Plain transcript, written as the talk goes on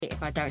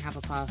if I don't have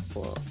a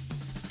passport.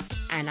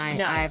 And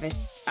No.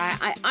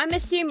 I'm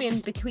assuming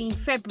between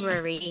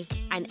February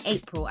and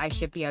April I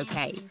should be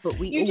okay. But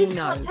we You all just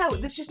know. can't tell.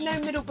 There's just no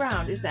middle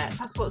ground, is there?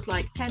 Passport's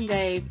like 10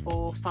 days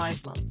or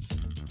 5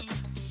 months.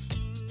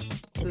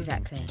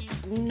 Exactly.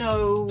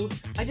 No,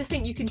 I just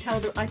think you can tell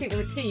that. I think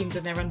there are teams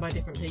and they're run by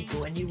different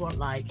people, and you want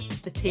like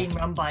the team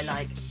run by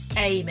like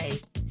Amy,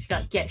 she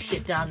got get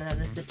shit done, and then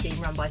there's the team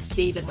run by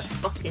Stephen where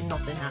fucking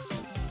nothing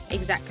happens.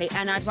 Exactly,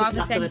 and I'd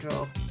rather send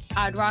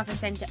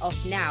it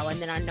off now, and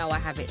then I know I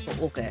have it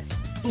for August.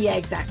 Yeah,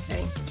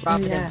 exactly.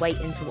 Rather than wait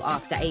until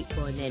after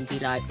April and then be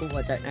like, oh,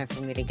 I don't know if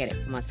I'm going to get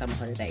it for my summer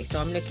holiday. So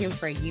I'm looking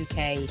for a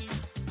UK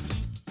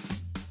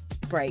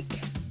break.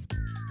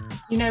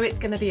 You know, it's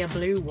going to be a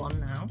blue one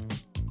now.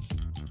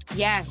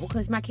 Yeah, well,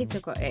 because my kids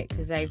have got it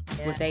because they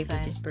were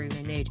just being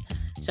renewed.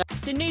 So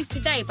the news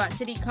today about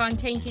City Khan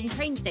changing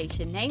train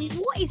station names.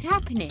 What is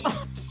happening?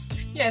 Oh,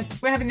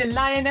 yes, we're having the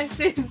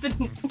lionesses.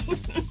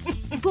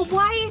 But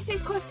why is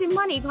this costing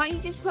money? Can't you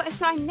just put a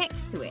sign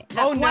next to it?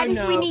 Like, why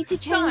does we need to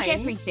change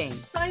everything?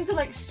 Signs are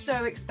like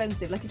so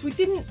expensive. Like if we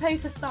didn't pay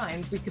for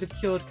signs, we could have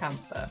cured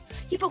cancer.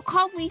 Yeah, but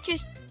can't we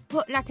just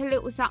put like a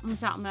little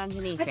something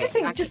underneath it? I just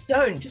think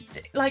just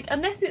like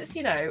unless it's,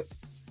 you know,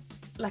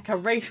 like a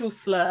racial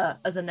slur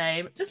as a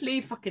name, just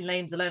leave fucking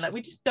names alone. Like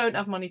we just don't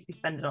have money to be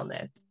spending on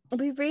this.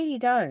 We really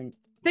don't.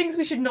 Things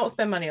we should not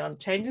spend money on: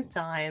 changing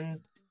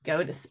signs,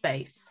 go into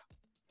space.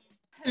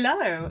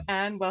 Hello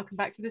and welcome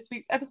back to this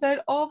week's episode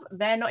of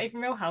They're Not Even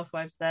Real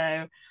Housewives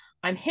though.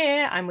 I'm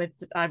here, I'm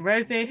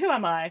Rosie. Who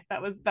am I?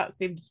 That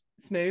seems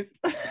smooth.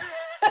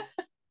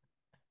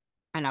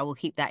 And I will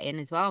keep that in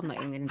as well. I'm not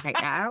even going to take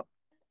that out.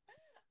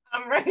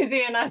 I'm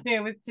Rosie and I'm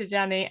here with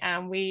Tajani,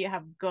 and we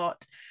have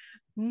got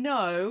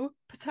no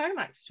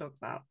Potomac to talk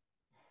about.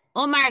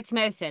 Or Married to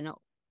Medicine.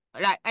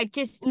 Like, I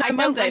don't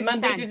Monday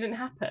understand. didn't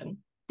happen.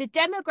 The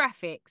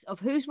demographics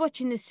of who's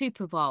watching the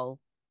Super Bowl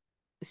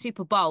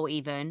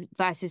even,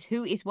 versus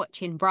who is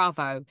watching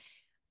Bravo.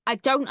 I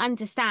don't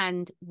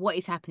understand what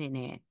is happening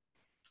here.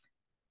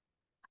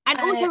 And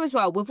also as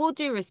well, with all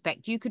due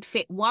respect, you could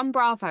fit one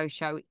Bravo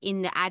show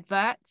in the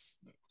adverts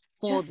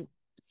for the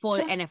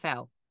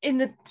NFL. In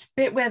the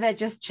bit where they're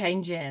just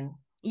changing.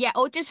 Yeah,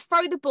 or just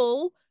throw the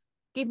ball,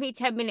 give me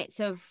 10 minutes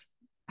of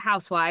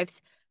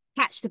Housewives,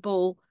 catch the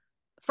ball,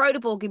 throw the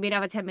ball, give me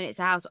another 10 minutes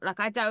of Housewives. Like,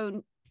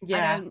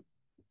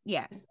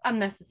 It's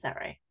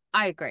unnecessary.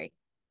 I agree.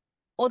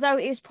 Although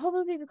it was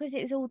probably because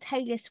it was all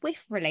Taylor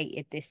Swift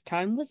related this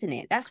time, wasn't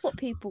it? That's what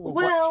people were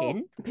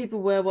watching.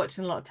 People were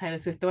watching a lot of Taylor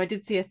Swift, though I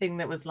did see a thing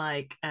that was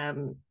like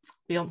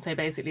Beyonce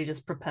basically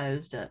just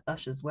proposed at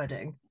Usher's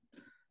wedding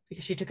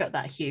because she took up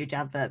that huge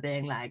advert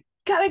being like,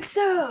 coming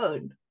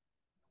soon.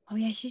 Oh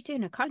yeah, she's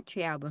doing a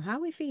country album. How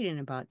are we feeling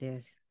about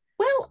this?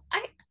 Well,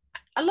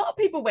 a lot of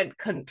people went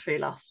country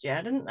last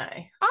year, didn't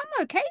they?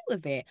 I'm okay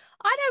with it.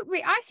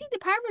 I see the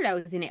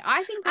parallels in it.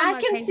 I think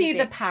I can see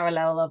the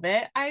parallel of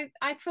it. I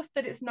trust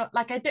that it's not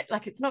like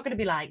it's not going to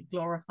be like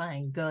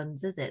glorifying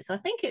guns, is it? So I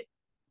think it.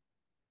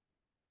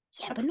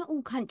 Yeah, but not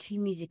all country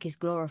music is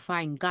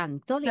glorifying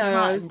guns. Dolly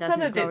Parton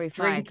doesn't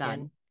glorify a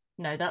gun.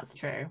 No, that's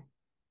true.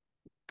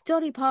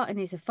 Dolly Parton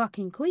is a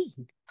fucking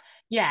queen.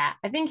 Yeah,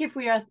 I think if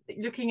we are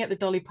looking at the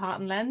Dolly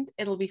Parton lens,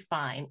 it'll be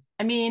fine.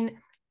 I mean,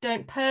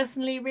 don't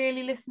personally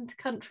really listen to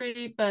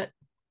country, but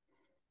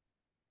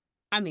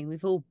I mean,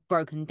 we've all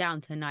broken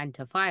down to 9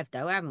 to 5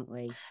 though, haven't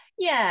we?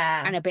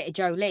 Yeah. And a bit of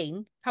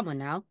Jolene. Come on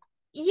now.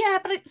 Yeah,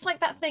 but it's like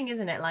that thing,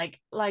 isn't it?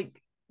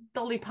 Like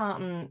Dolly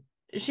Parton,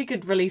 she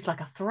could release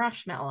like a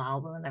thrash metal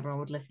album and everyone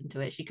would listen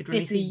to it. She could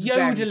release a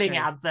yodeling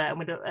advert and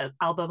we'd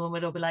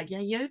all be like, yeah,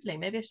 yodeling.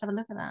 Maybe I should have a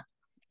look at that.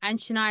 And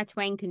Shania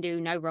Twain can do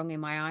no wrong in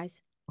my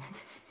eyes.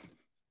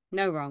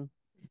 No wrong.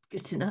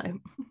 Good to know.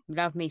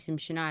 Love me some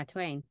Shania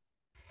Twain.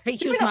 I think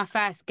she was my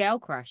first girl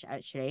crush,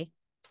 actually.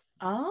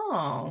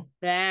 Oh.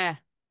 Yeah.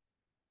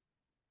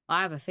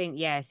 I have a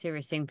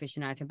serious thing for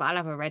Shania Twain, but I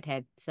love a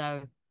redhead,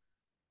 so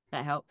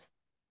that helps.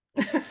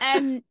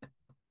 Can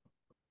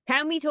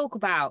we talk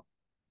about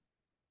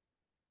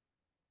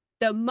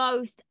the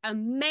most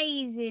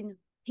amazing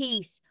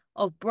piece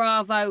of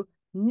Bravo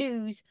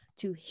news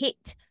to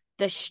hit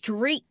the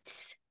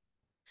streets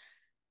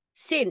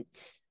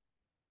since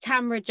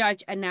Tamra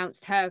Judge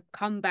announced her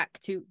comeback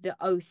to the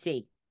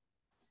OC?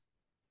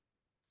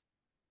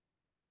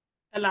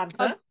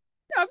 Atlanta.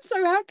 I'm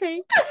so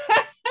happy.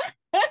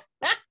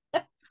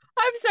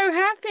 I'm so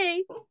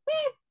happy.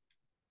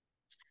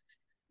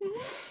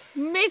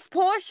 Miss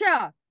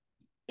Portia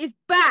is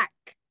back.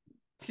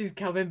 She's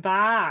coming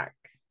back.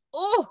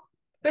 Oh,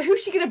 but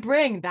who's she going to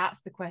bring?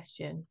 That's the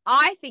question.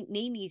 I think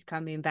Nene's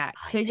coming back.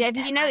 Because have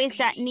you noticed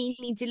that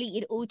Nene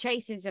deleted all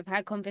traces of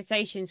her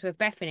conversations with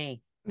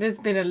Bethany? There's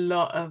been a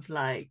lot of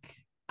like...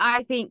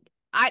 I think,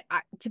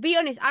 to be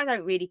honest, I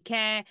don't really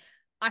care.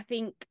 I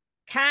think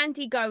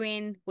Candy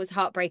going was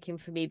heartbreaking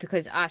for me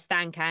because I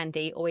stan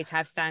Candy, always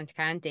have stan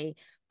Candy.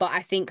 But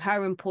I think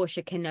her and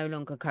Portia can no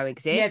longer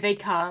coexist. Yeah, they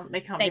can't.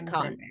 They can't.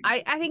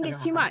 I think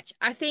it's too much.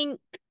 I think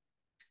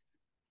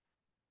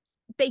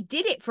they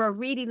did it for a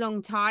really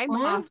long time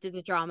Mhm. after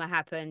the drama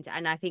happened,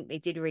 and I think they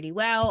did really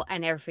well,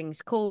 and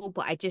everything's cool.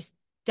 But I just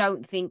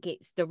don't think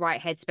it's the right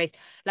headspace.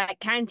 Like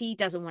Candy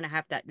doesn't want to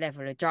have that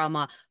level of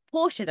drama.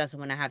 Portia doesn't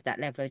want to have that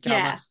level of drama.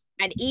 Yeah,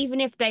 And even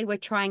if they were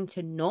trying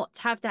to not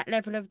have that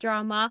level of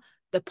drama,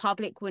 the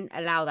public wouldn't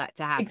allow that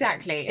to happen.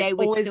 exactly. It's They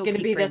would always still going to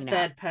keep be the bringing it up.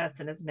 third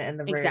person, isn't it, in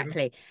the room?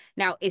 Exactly.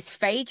 Now, is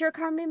Phaedra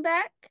coming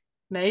back?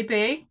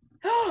 Maybe.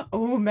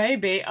 Oh,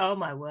 maybe. Oh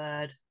my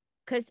word.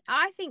 Because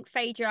I think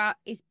Phaedra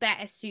is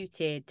better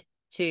suited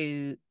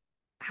to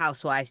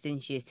Housewives than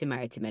she is to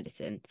Married to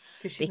Medicine.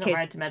 Because she's not Because,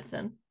 married to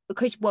medicine.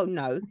 well,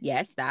 no,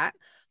 yes, that.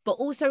 But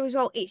also, as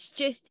well,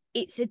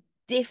 it's a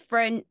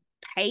different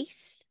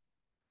pace.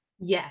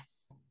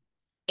 Yes.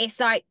 It's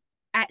like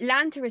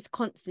Atlanta is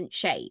constant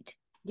shade.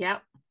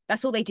 Yep.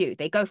 That's all they do.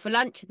 They go for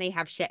lunch and they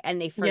have shit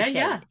and they throw Yeah,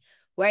 yeah. shade.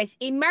 Whereas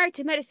in Married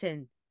to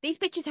Medicine, these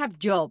bitches have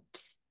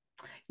jobs.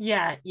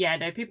 Yeah, yeah.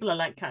 No, people are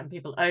like cutting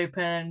people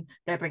open.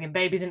 They're bringing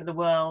babies into the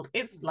world.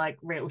 It's like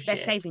real They're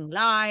shit. saving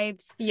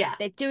lives. Yeah.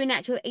 They're doing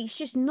actual. It's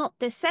just not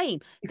the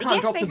same. You can't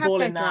Yes, drop they the have ball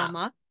their in that.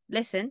 drama.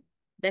 Listen,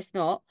 that's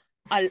not.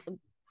 I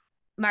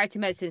Married to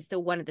Medicine is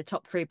still one of the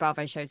top 3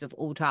 Bravo shows of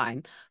all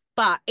time.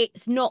 But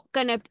it's not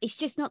gonna. It's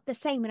just not the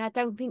same, and I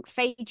don't think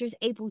Phaedra's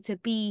able to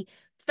be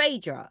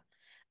Phaedra.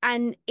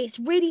 And it's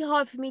really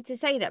hard for me to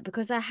say that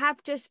because I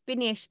have just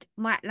finished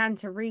my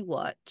Atlanta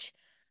rewatch,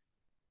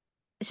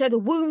 so the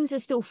wounds are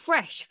still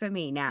fresh for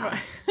me now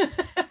Right.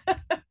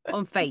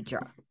 on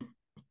Phaedra.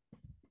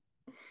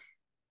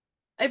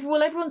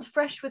 Well, everyone's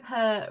fresh with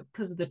her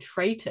because of the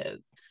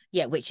traitors.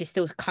 Yeah, which is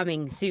still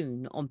coming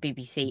soon on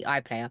BBC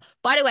iPlayer.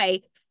 By the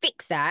way,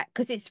 fix that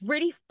because it's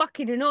really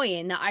fucking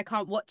annoying that I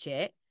can't watch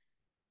it.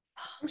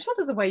 I'm sure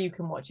there's a way you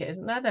can watch it,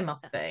 isn't there? There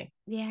must be.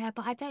 Yeah,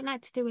 but I don't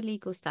like to do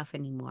illegal stuff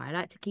anymore. I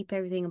like to keep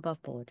everything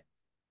above board.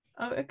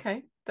 Oh,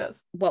 okay.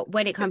 That's Well,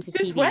 when it comes to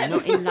since TV, when?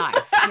 not in life.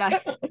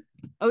 Like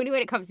only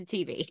when it comes to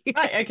TV.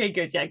 Right. Okay.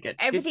 Good. Yeah. Good. Good.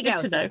 Everything Good to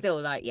else is know. still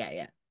like, yeah,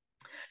 yeah.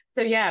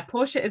 So yeah,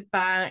 Portia is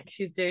back.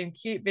 She's doing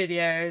cute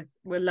videos.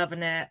 We're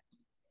loving it.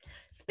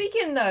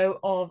 Speaking though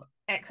of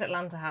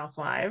ex-Atlanta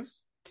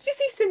housewives, did you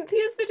see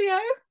Cynthia's video?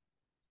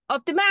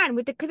 Of the man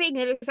with the thing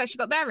that looks like she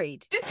got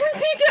married. Did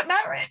Cynthia get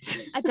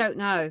married? I don't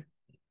know.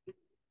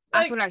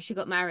 I feel like she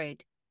got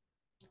married.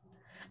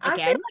 I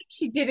feel Again? like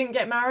she didn't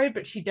get married,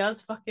 but she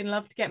does fucking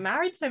love to get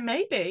married, so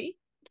maybe.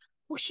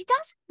 Well, she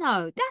doesn't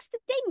know. That's the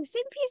thing.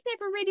 Cynthia's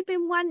never really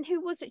been one who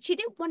was, she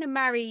didn't want to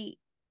marry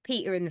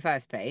Peter in the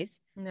first place.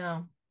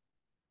 No.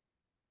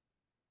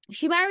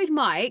 She married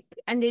Mike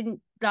and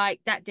didn't like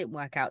that didn't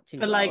work out too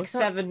For well. like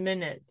 7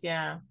 minutes,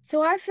 yeah.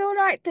 So I feel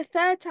like the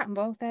third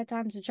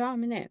time's a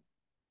charm, isn't it?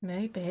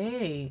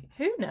 Maybe.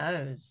 Who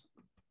knows?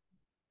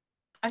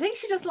 I think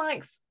she just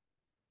likes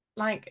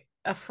like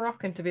a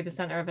frock and to be the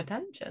center of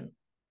attention.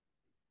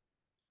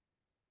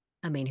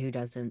 I mean, who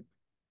doesn't?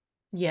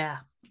 Yeah.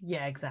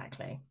 Yeah,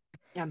 exactly.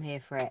 I'm here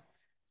for it.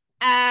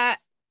 Uh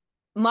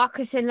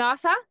Marcus and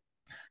Larsa?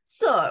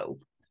 So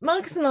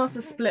Marcus and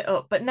Larsa split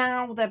up, but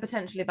now they're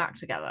potentially back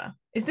together.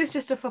 Is this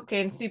just a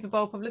fucking Super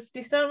Bowl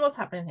publicity stunt? What's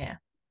happening here?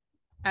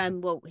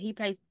 Well, he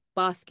plays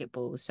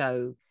basketball,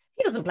 so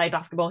He doesn't play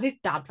basketball. His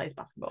dad plays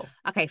basketball.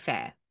 okay,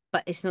 fair.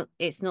 But it's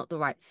not the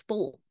right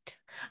sport.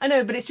 I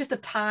know, but it's just a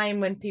time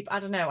when people, I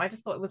don't know. I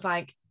just thought it was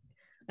like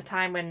a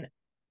time when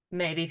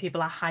maybe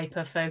people are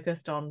hyper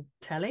focused on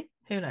telly.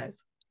 Who knows?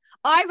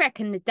 I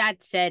reckon the dad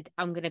said,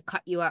 I'm gonna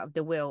cut you out of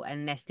the will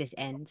unless this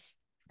ends.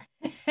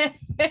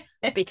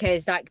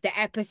 Because like the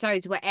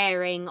episodes were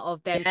airing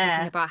of them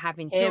talking about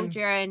having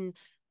children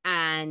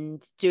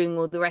and doing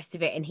all the rest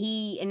of it, and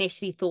he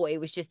initially thought it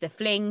was just a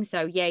fling,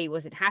 so yeah, he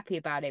wasn't happy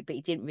about it, but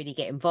he didn't really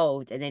get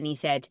involved. And then he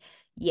said,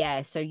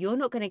 yeah, so you're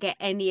not going to get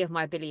any of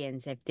my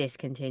billions if this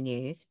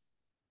continues.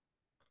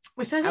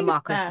 Which I think And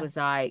Marcus is fair. was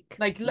like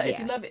if you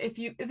yeah, love it,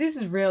 if this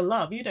is real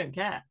love, you don't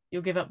care.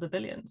 You'll give up the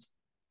billions.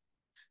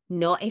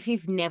 not if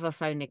you've never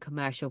flown a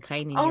commercial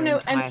plane in Oh your no,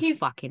 and entire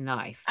fucking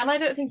life. and I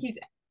don't think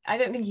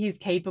he's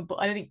capable.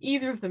 I don't think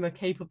either of them are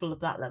capable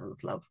of that level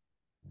of love.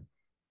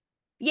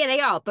 Yeah,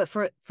 they are, but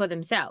for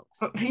themselves.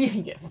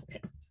 Yes.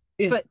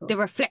 For the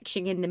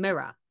reflection in the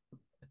mirror,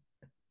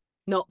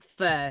 not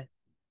for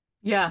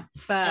Yeah,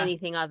 fair.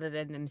 anything other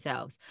than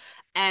themselves.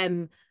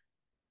 I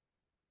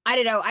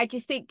don't know. I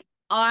just think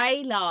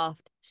I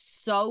laughed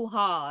so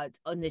hard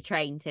on the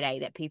train today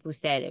that people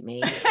stared at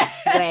me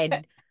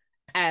when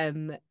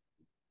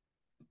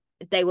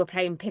they were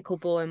playing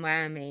pickleball in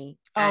Miami.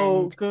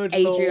 Oh, And good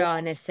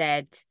Adriana Lord.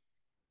 said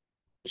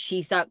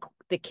she's like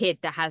the kid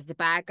that has the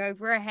bag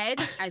over her head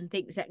and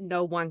thinks that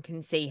no one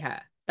can see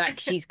her. Like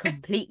she's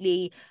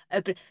completely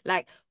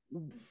like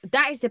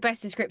that is the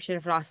best description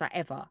of last night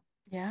ever.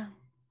 Yeah.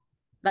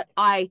 Like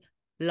I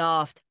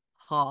laughed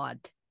hard.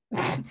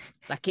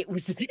 Like it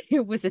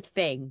was a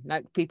thing.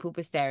 Like people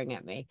were staring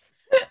at me.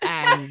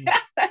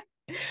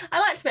 I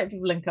like to make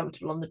people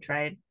uncomfortable on the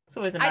train. It's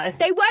always a nice.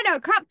 They weren't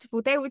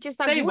uncomfortable. They were just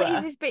like, what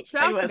is this bitch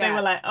laughing They were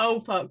at? like, oh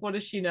fuck, what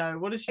does she know?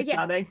 What is she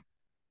planning?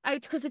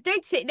 Because the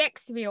dude sitting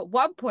next to me at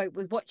one point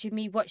was watching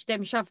me watch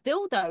them shove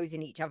dildos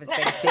in each other's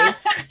faces.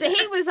 So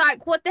he was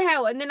like, "What the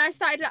hell?" And then I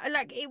started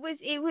like, it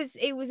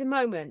was a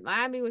moment.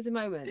 Miami was a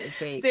moment this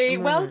week. See,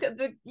 well,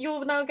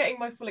 you're now getting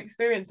my full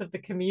experience of the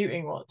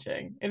commuting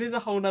watching. It is a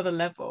whole nother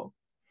level.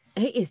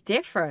 It is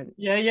different.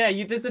 Yeah.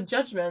 There's a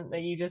judgment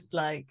that you just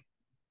like,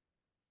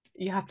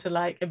 you have to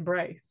like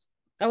embrace.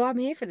 Oh, I'm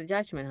here for the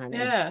judgment, honey.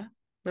 Yeah.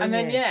 I'm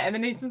here. And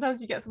then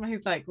sometimes you get someone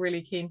who's like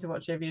really keen to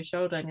watch over your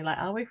shoulder, and you're like,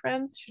 "Are we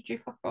friends? Should you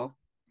fuck off?"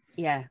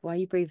 Yeah. Why are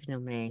you breathing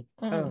on me?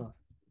 Oh,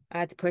 I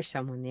had to push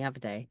someone the other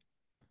day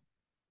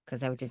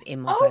because they were just in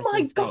my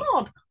personal space.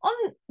 God! On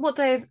what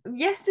day is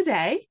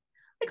yesterday?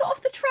 I got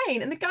off the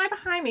train and the guy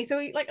behind me, so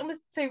he like on the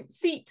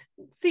seats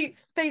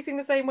facing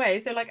the same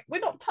way, so like we're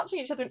not touching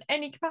each other in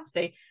any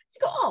capacity. So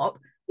he got up,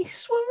 he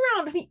swung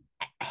around and he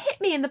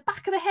hit me in the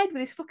back of the head with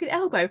his fucking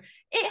elbow.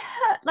 It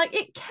hurt, like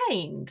it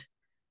caned.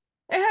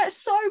 It hurt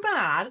so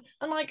bad,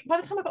 and like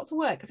by the time I got to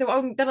work, so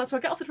I get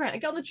off the train, I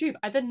get on the tube,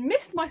 I then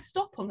missed my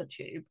stop on the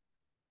tube.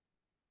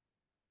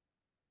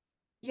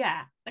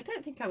 Yeah, I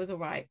don't think I was all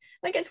right.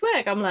 And I get to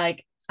work, I'm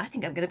like, I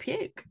think I'm gonna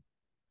puke.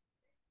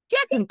 You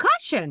had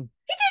concussion.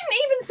 He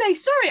didn't even say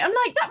sorry. I'm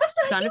like, that must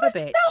have, you must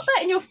have felt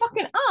that in your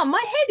fucking arm.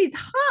 My head is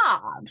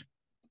hard.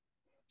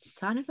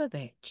 Son of a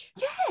bitch.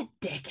 Yeah,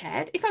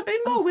 dickhead. If I'd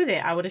been more with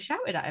it, I would have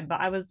shouted at him,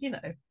 but I was,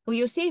 Well,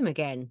 you'll see him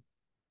again.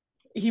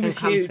 He was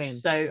huge,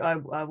 so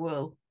I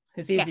will.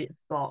 His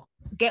easiest spot.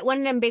 Get one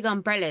of them big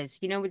umbrellas,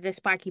 with the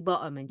spiky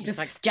bottom, and just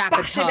like jab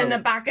a toe. It in the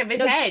back of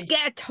his head. Just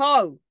get a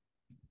toe.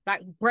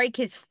 Like break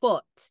his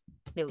foot.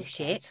 Little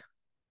shit.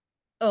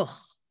 Ugh.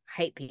 I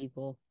hate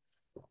people.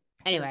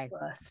 Anyway.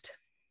 Worst.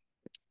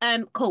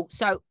 Cool.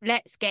 So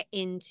let's get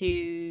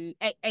into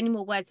any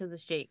more words on the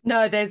street.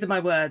 No, those are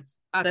my words.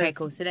 Okay,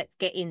 cool. So let's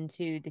get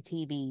into the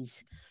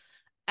TVs.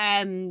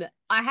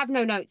 I have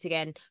no notes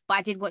again, but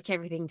I did watch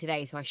everything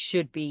today, so I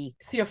should be.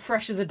 So you're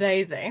fresh as a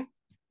daisy.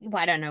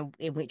 Well, I don't know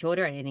in which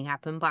order anything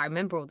happened, but I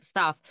remember all the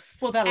stuff.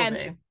 Well, that'll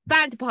do.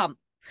 Vanderpump.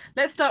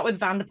 Let's start with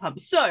Vanderpump.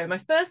 So my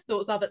first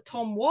thoughts are that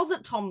Tom was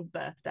at Tom's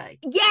birthday.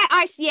 Yeah,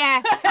 I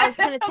was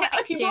going to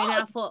text you, and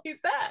I thought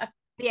he's there.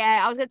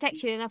 Yeah, I was going to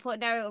text you, and I thought,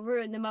 no, it'll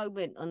ruin the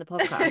moment on the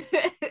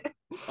podcast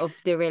of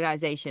the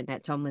realization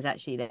that Tom was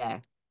actually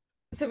there.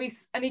 So he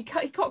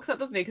cocks up,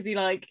 doesn't he?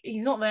 Because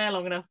he's not there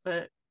long enough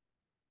for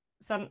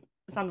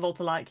Sandoval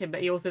to like him,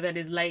 but he also then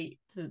is late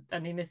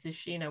and he misses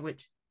Sheena,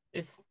 which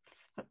is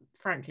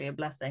frankly a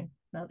blessing.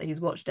 Now that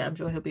he's watched it, I'm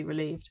sure he'll be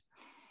relieved.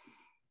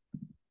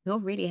 You're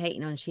really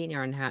hating on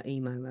Sheena and her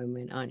emo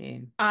moment, aren't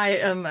you?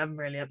 I'm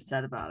really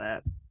upset about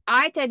it.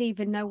 I don't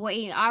even know what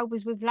I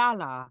was with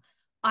Lala.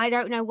 I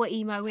don't know what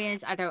emo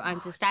is. I don't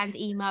understand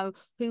emo.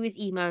 Who is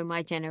emo in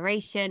my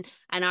generation?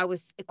 And I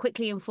was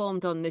quickly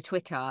informed on the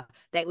Twitter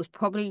that it was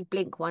probably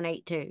Blink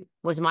 182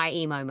 was my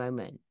emo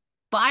moment.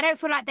 But I don't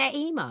feel like they're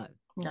emo.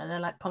 No, they're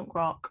like punk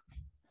rock.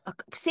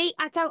 See,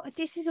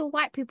 this is all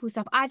white people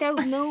stuff. I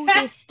don't know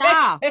this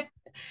stuff.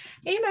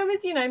 Emo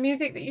is,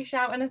 music that you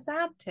shout and are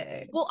sad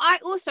to. Well,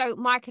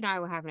 Mike and I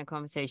were having a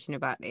conversation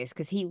about this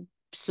because he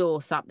saw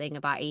something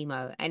about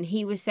emo and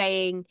he was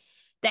saying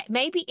that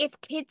maybe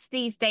if kids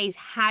these days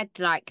had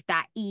like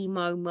that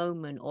emo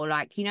moment or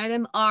like,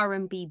 them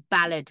R&B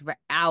ballad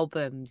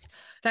albums,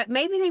 like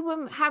maybe they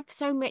wouldn't have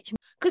so much,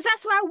 because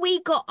that's why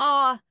we got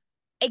our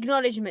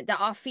acknowledgement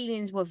that our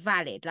feelings were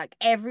valid. Like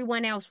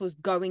everyone else was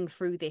going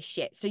through this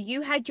shit. So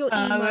you had your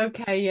emo. Oh,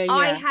 okay, yeah.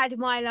 I had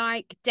my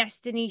like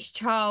Destiny's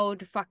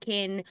Child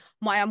fucking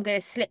I'm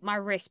gonna slip my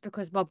wrist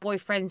because my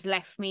boyfriend's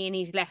left me and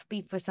he's left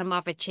me for some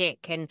other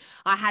chick, and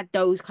I had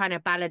those kind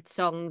of ballad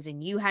songs,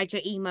 and you had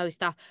your emo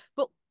stuff.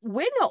 But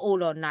we're not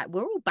all on like,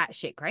 we're all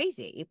batshit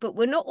crazy, but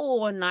we're not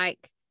all on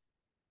like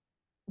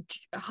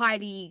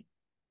highly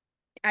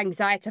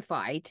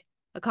anxietified.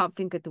 I can't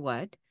think of the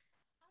word.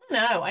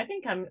 No, I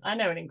think I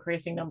know an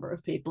increasing number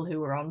of people who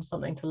were on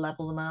something to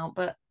level them out,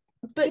 but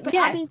yes.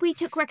 I mean, we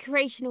took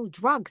recreational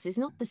drugs. It's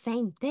not the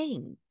same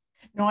thing.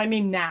 No, I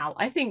mean now.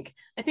 I think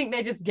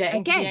they're just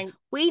getting again.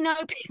 We know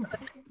people,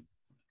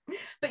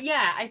 but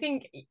yeah, I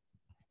think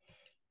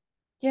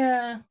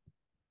yeah.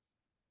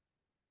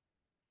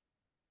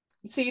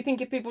 So you think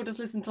if people just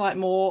listen to like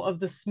more of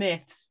the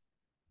Smiths,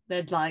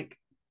 they'd like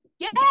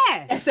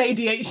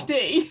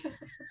SADHD?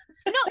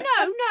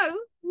 No,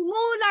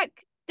 more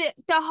like the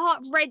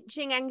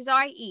heart-wrenching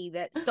anxiety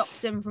that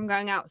stops them from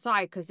going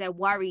outside because they're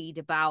worried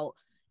about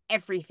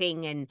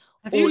everything. And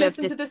have you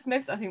listened to the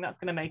Smiths? I think that's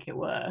going to make it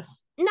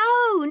worse.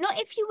 No, not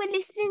if you were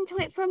listening to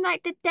it from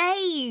like the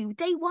day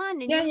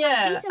one. And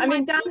yeah. Like, I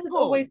mean, Dan has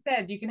always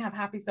said you can have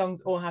happy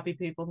songs or happy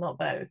people, not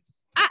both.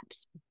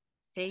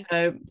 Absolutely.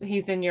 So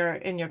he's in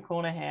your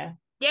corner here.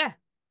 Yeah,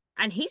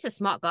 and he's a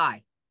smart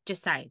guy.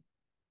 Just saying.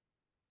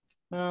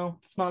 Well,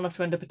 smart enough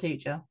to end up a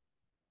teacher.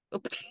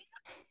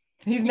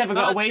 He's never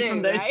got away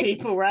from those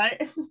people,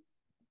 right?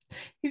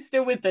 He's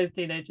still with those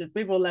teenagers.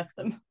 We've all left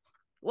them.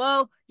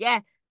 Well, yeah.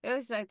 It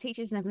was like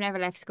teachers have never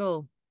left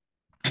school.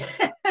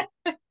 That's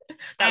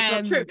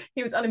not true.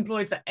 He was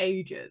unemployed for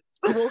ages.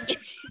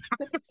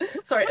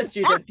 Sorry, a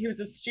student. He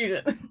was a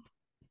student.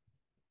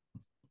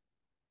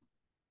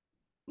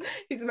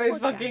 He's the most Poor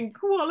fucking Dad.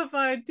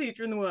 qualified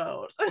teacher in the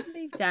world.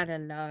 Leave Dad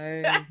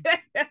alone.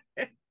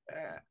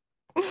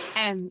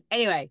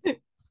 Anyway,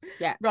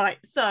 yeah. Right,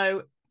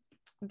 so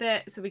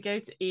we go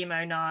to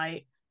emo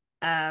night.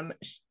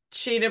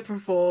 Sheena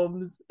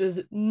performs. There's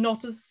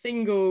not a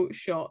single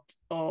shot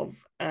of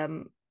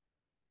the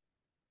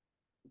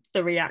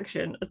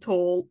reaction at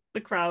all.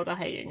 The crowd are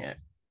hating it.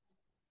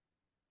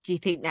 Do you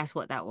think that's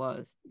what that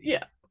was?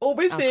 Yeah. All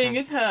we're seeing Okay.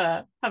 is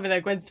her having their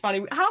Gwen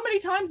Stefani. How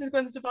many times has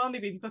Gwen Stefani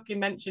been fucking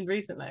mentioned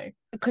recently?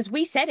 Because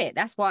we said it.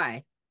 That's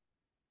why.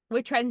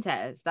 We're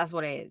trendsetters. That's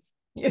what it is.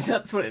 Yeah,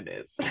 that's what it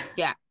is.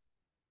 Yeah.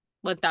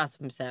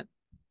 1000%.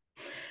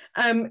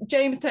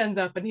 James turns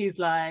up and he's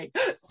like,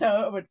 so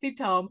I went to see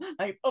Tom.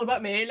 Like, it's all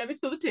about me. Let me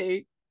spill the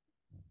tea.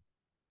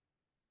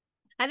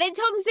 And then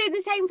Tom's doing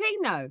the same thing,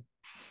 though.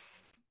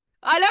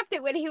 I loved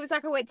it when he was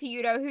like, I went to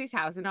you know whose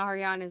house, and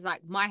Ariana's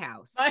like, my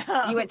house. My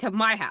house. You went to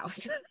my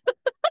house.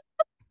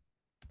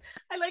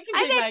 I like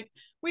him being like,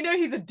 we know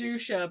he's a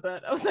doucher,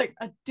 but I was like,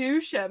 a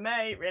doucher,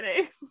 mate,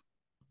 really?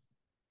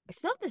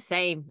 It's not the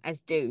same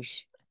as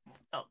douche.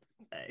 It's not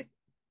the same.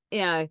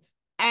 You know.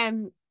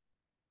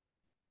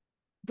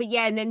 But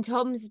yeah, and then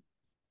Tom's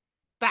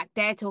back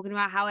there talking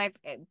about how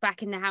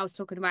back in the house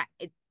talking about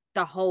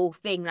the whole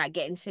thing, like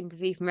getting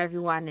sympathy from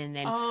everyone, and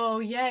then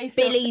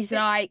Billy's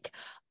like,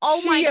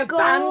 "Oh my God, she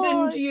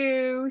abandoned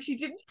you. She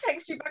didn't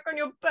text you back on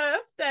your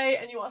birthday,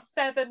 and you are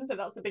 7, so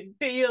that's a big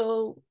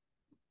deal."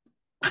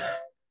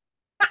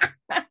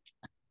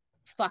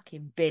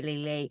 Fucking Billy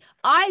Lee.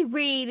 I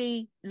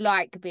really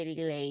like Billy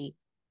Lie,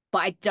 but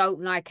I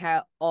don't like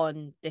her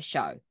on the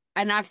show.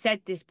 And I've said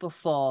this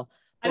before.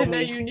 I didn't know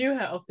you knew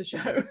her off the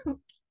show.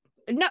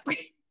 No.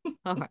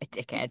 All right,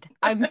 dickhead.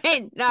 I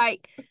meant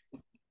like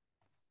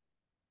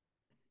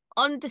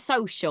on the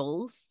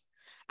socials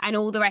and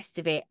all the rest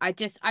of it. I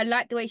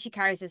like the way she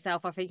carries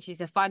herself. I think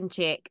she's a fun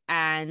chick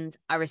and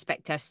I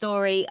respect her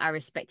story. I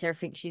respect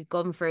everything she's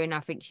gone through, and I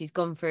think she's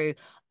gone through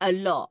a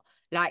lot.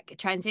 Like,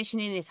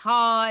 transitioning is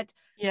hard.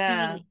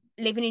 Yeah.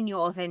 Living in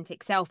your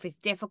authentic self is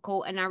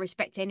difficult, and I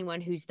respect anyone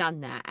who's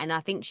done that. And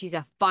I think she's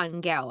a fun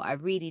girl. I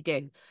really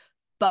do.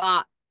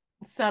 But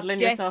saddling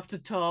yourself to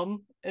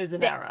Tom is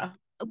an error.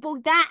 Well,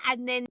 that,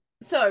 and then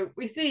so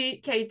we see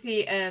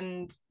Katie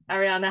and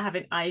Ariana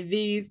having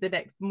IVs the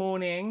next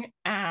morning,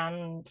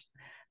 and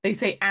they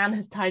say Anne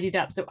has tidied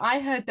up. So I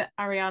heard that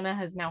Ariana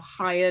has now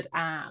hired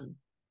Anne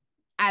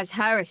as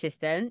her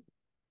assistant.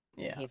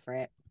 Yeah. Here for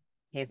it.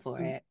 Here for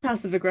it.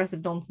 Passive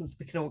aggressive nonsense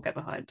we can all get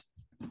behind.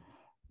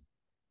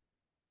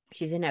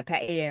 She's in her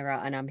petty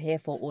era, and I'm here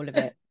for all of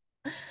it.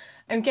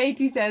 And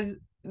Katie says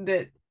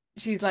that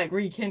she's like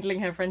rekindling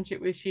her friendship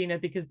with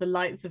Sheena because the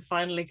lights have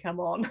finally come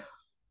on.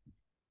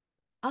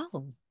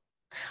 Oh.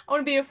 I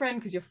want to be your friend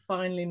because you're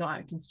finally not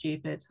acting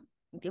stupid.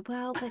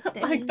 Well, but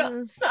then... like,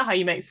 that's not how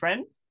you make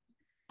friends.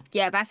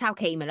 Yeah, that's how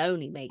Kate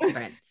Maloney makes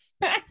friends.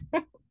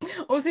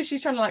 Also,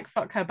 she's trying to like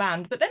fuck her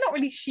band, but they're not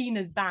really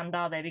Sheena's band,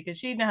 are they? Because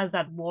Sheena has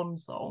had one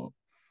song.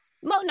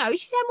 Well, no,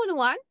 she's had more than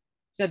one.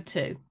 She had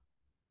 2.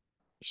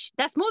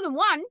 That's more than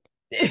one.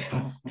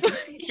 It's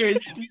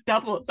just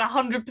double. It's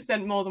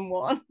 100% more than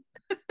one.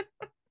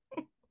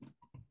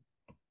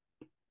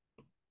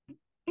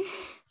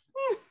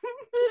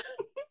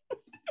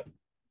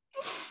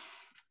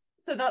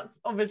 So that's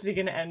obviously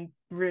going to end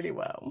really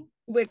well.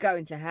 We're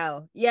going to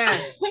hell. Yeah.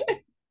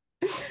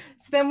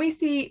 So then we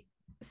see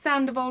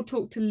Sandoval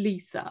talk to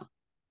Lisa.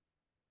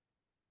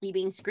 You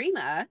being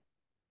Screamer?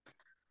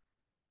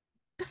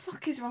 The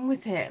fuck is wrong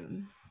with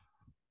him?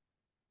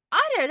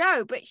 I don't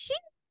know, but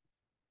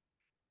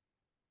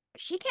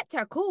she kept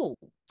her cool.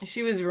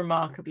 She was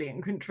remarkably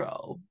in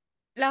control.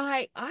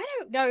 Like, I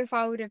don't know if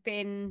I would have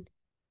been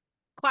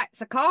quite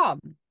so calm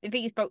if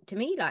he spoke to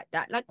me like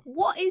that. Like,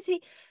 what is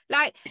he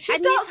like? She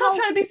starts off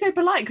trying to be so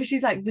polite because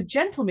she's like, the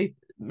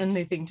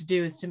gentlemanly thing to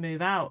do is to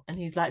move out, and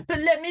he's like, but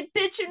let me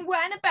bitch and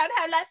whine about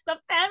how life's not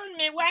fair with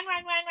me.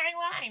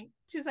 Whine.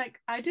 She's like,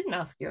 I didn't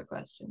ask you a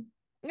question.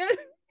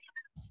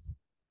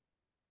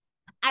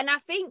 And I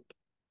think,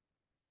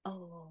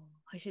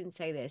 I shouldn't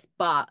say this,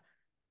 but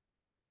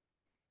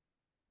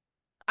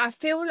I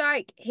feel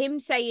like him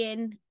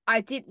saying,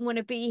 I didn't want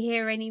to be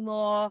here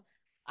anymore,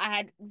 I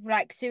had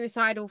like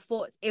suicidal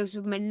thoughts, it was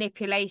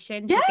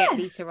manipulation to get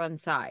Lisa on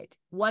side.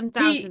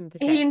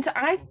 1000%.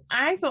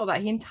 I thought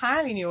that he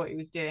entirely knew what he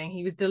was doing.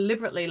 He was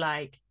deliberately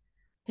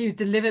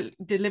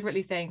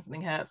deliberately saying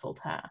something hurtful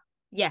to her.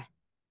 Yeah.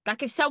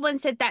 Like, if someone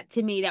said that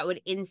to me, that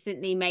would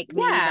instantly make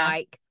me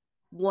like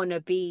want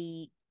to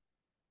be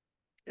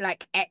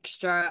like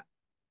extra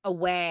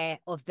aware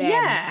of them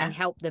and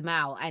help them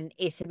out, and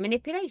it's a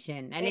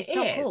manipulation, and it's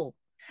not cool.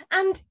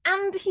 And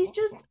he's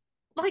just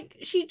like,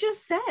 she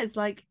just says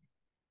like,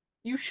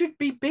 you should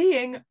be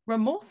being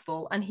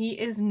remorseful, and he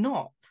is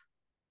not.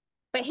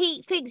 But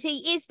he thinks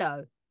he is,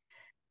 though.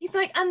 He's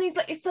like,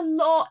 it's a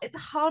lot, it's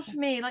hard for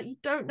me, like, you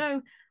don't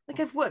know, like,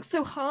 I've worked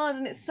so hard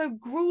and it's so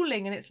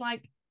grueling, and it's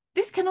like,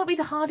 this cannot be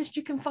the hardest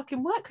you can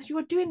fucking work because you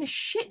are doing a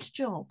shit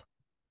job.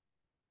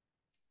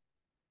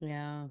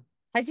 Yeah.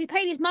 Has he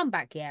paid his mum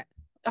back yet?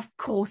 Of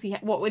course he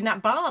what, in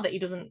that bar that he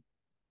doesn't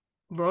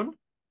run.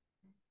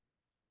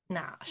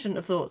 Nah, I shouldn't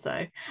have thought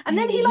so. And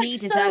then He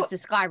deserves the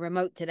Sky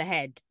remote to the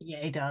head. Yeah,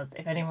 he does,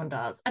 if anyone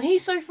does. And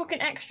he's so fucking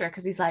extra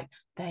because he's like,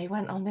 they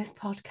went on this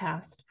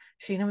podcast.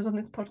 Sheena was on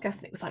this podcast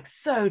and it was like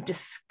so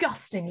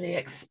disgustingly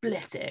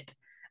explicit.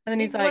 And then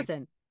he's like,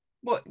 wasn't.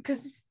 what?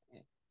 Because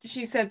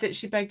she said that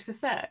she begged for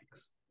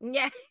sex.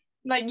 Yeah.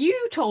 Like,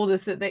 you told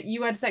us that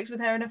you had sex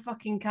with her in a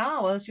fucking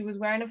car while she was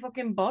wearing a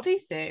fucking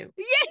bodysuit.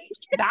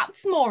 Yeah.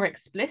 That's more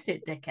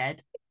explicit,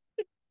 dickhead.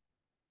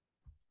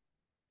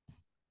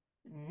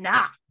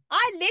 Nah.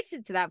 I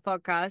listened to that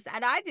podcast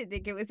and I didn't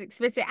think it was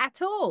explicit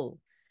at all.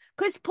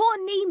 Because poor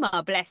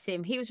Nima, bless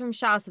him, he was from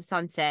Showers of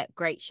Sunset,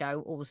 great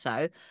show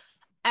also.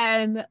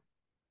 Doesn't have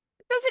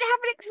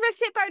an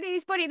explicit bone in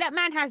his body. That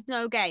man has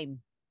no game.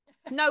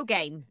 No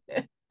game.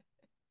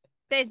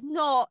 There's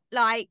not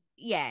like,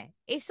 yeah,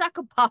 it's like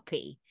a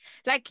puppy.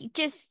 Like,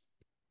 just,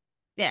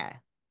 yeah,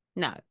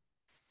 no.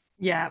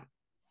 Yeah.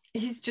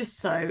 He's just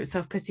so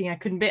self-pitying. I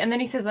couldn't be. And then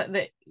he says that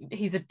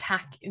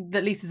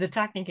that Lisa's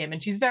attacking him,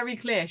 and she's very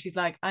clear. She's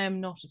like, I am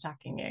not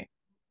attacking you.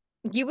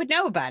 You would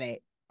know about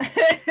it.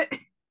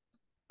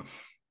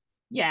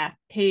 Yeah,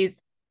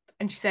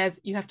 and she says,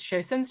 you have to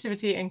show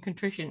sensitivity and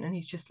contrition. And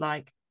he's just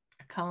like,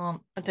 I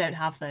don't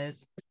have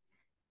those.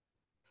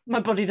 My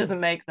body doesn't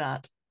make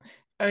that.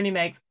 Only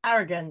makes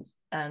arrogance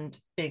and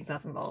being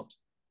self-involved.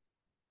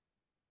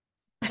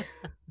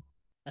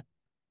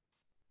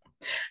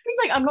 He's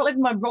like, I'm not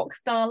living my rock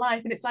star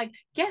life. And it's like,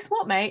 guess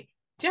what, mate?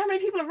 Do you know how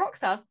many people are rock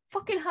stars?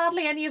 Fucking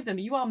hardly any of them.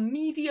 You are a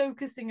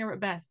mediocre singer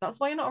at best. That's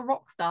why you're not a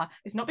rock star.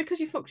 It's not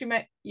because you fucked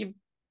your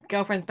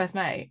girlfriend's best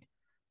mate.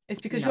 It's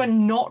because you are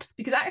not.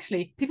 Because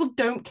actually, people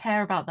don't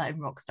care about that in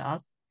rock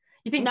stars.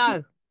 You think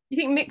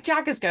Mick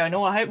Jagger's going,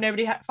 oh, I hope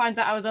nobody finds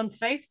out I was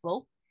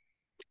unfaithful.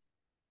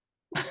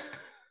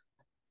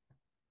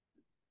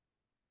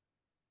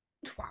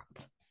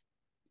 Twat.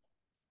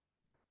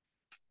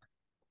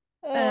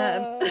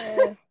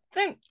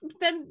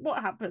 Then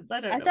what happens?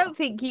 I don't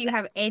think you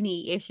have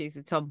any issues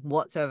with Tom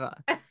whatsoever.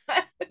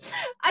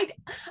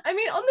 I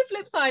mean, on the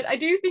flip side, I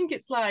do think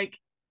it's like,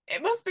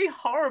 it must be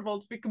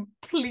horrible to be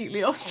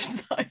completely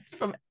ostracized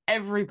from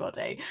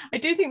everybody. I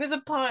do think there's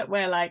a part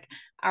where like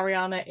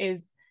Ariana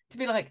is to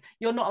be like,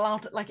 you're not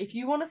allowed to, like, if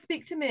you want to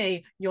speak to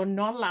me, you're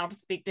not allowed to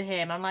speak to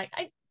him. I'm like,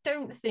 I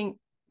don't think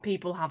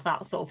people have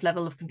that sort of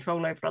level of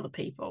control over other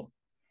people.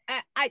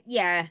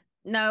 Yeah.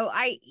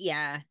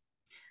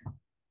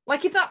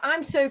 Like, if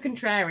I'm so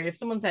contrary, if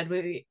someone said,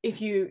 well,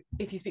 if you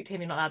speak to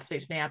him, you're not allowed to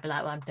speak to me, I'd be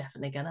like, well, I'm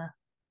definitely gonna.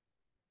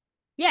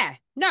 Yeah,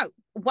 no,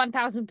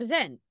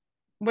 1000%.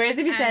 Whereas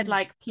if you said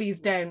like,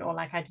 please don't, or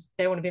like, I just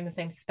don't want to be in the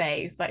same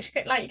space, like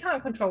you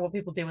can't control what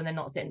people do when they're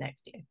not sitting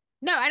next to you.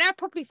 No, and I'd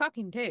probably fuck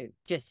him too.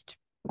 Just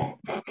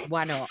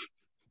why not?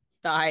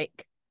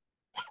 Like,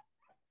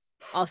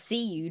 I'll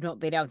see you not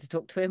being able to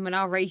talk to him, and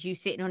I'll raise you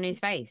sitting on his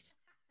face.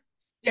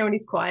 You know, when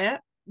he's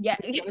quiet. Yeah,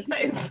 on his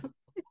face.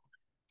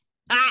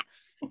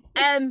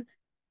 And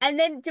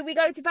then do we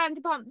go to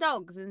Vanderpump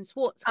Dogs and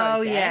Swartz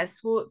goes there? Yeah,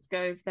 Swartz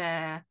goes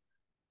there.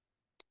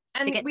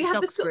 And to get we the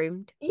have dogs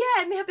groomed. Yeah,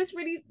 and they have this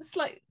really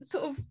slight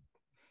sort of,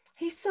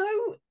 he's so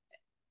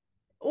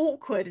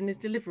awkward in his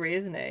delivery,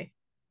 isn't he?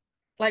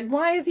 Like,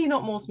 why is he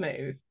not more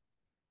smooth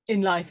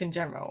in life in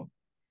general?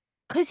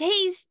 Because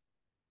he's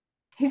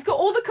got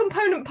all the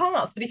component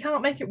parts, but he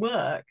can't make it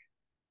work.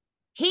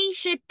 He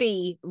should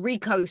be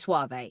Rico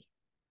Suave.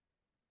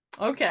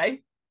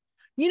 Okay.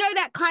 You know,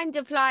 that kind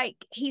of like,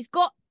 he's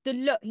got the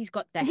look, he's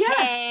got the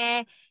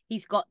hair,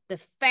 he's got the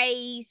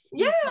face,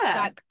 he's got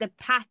like the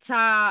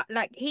patter,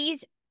 like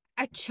he's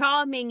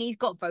he's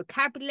got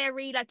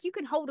vocabulary, like you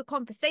can hold a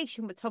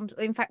conversation with Tom.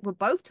 In fact, with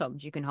both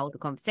Toms you can hold a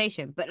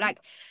conversation, but like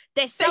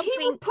there's something,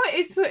 he would put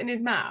his foot in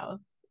his mouth.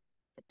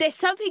 There's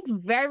something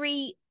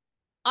very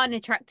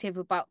unattractive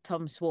about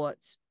Tom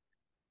Swartz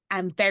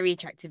and very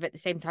attractive at the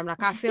same time.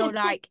 Like, I feel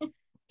like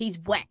he's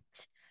wet.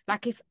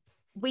 Like, if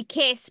we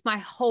kiss, my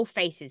whole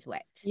face is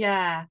wet.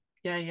 Yeah.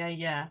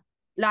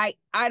 Like,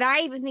 and I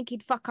even think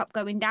he'd fuck up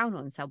going down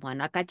on someone.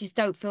 Like, I just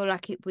don't feel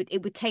like it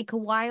would take a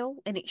while,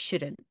 and it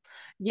shouldn't.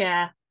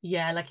 Yeah,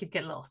 like he'd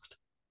get lost.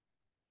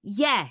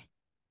 Yeah.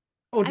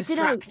 Or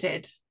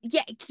distracted.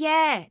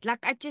 Yeah.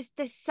 Like,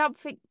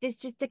 there's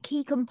just a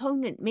key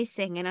component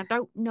missing, and I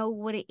don't know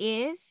what it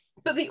is.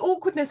 But the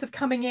awkwardness of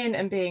coming in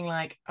and being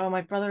like, oh,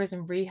 my brother is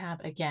in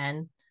rehab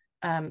again.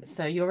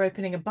 So you're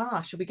opening a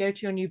bar. Should we go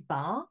to your new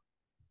bar?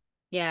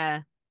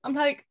 Yeah. I'm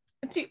like,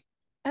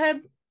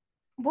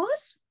 what?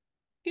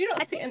 You're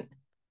not seeing.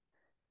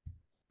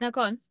 No,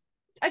 go on.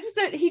 I just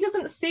don't. He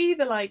doesn't see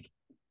the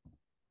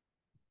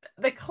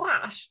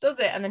clash, does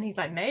it? And then he's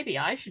like, maybe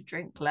I should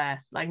drink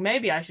less. Like,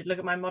 maybe I should look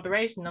at my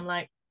moderation. I'm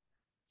like,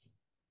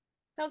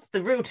 that's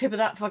the real tip of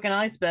that fucking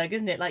iceberg,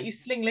 isn't it? Like, you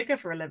sling liquor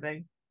for a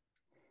living.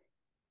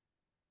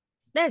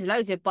 There's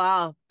loads of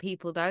bar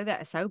people though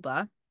that are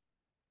sober.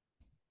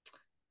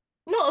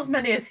 Not as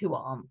many as who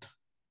aren't.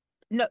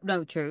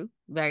 No, true,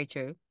 very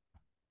true.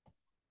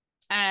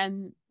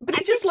 But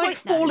he's just like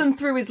fallen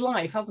through his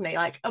life, hasn't he?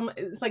 Like,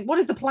 it's like, what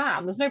is the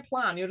plan? There's no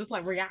plan. You're just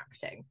like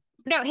reacting.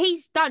 No,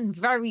 he's done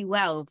very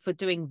well for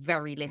doing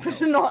very For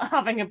little. not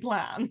having a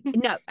plan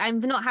No,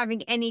 and for not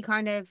having any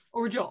kind of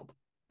or a job.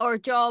 or a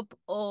job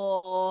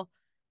or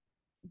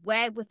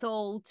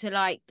wherewithal to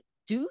like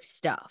do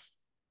stuff.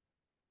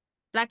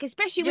 Like,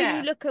 especially when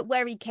you Yeah. look at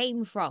where he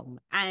came from.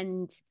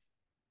 And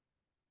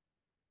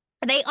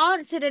they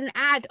answered an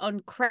ad on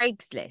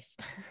Craigslist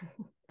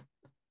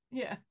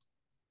Yeah.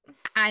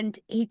 and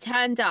he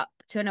turned up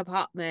to an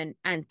apartment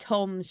and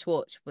Tom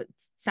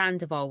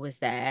Sandoval was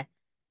there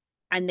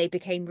and they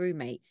became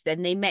roommates.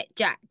 Then they met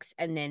Jax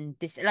and then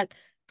this, like,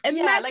 Yeah,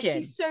 like he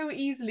imagine so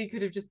easily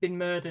could have just been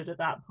murdered at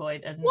that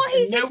point what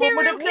and is a no one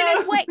would serial have killer's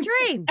known. wet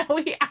dream. Oh,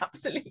 he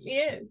absolutely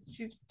is.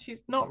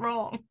 She's not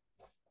wrong.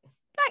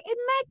 Like,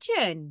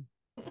 imagine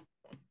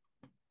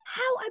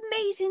how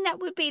amazing that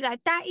would be.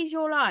 Like, that is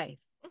your life.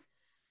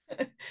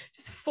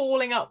 Just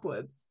falling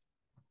upwards.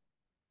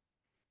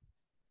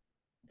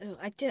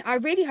 I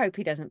really hope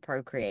he doesn't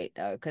procreate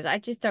though, because I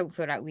just don't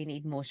feel like we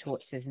need more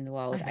Schwartzes in the I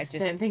world. just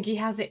don't think he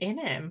has it in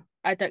him.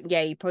 I don't.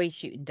 Yeah, he's probably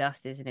shooting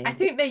dust, isn't I he?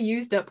 think they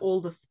used up all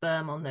the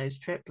sperm on those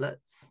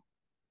triplets.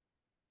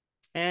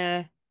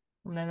 Yeah,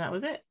 And then that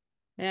was it.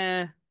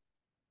 yeah.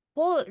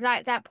 Poor,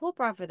 like that poor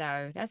brother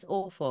though. That's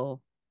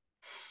awful.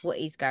 What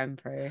he's going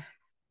through.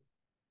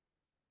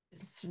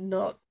 It's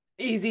not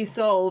easy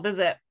solved, is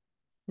it?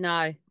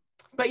 No.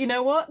 But you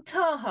know what?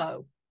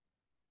 Tahoe.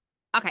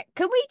 Okay,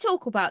 can we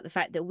talk about the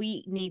fact that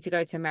we need to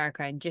go to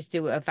America and just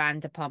do a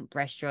Vanderpump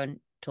restaurant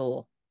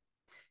tour?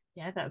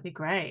 Yeah, that would be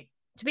great.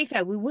 To be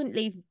fair, we wouldn't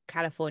leave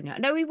California.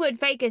 No, we would.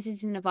 Vegas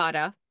is in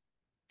Nevada.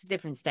 It's a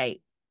different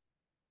state.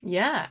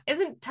 Yeah.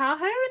 Isn't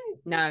Tahoe in?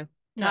 No,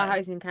 No.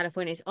 Tahoe's in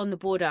California. It's on the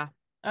border.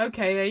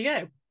 Okay, there you go.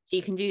 So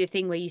you can do the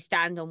thing where you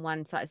stand on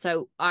one side.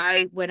 So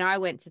when I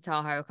went to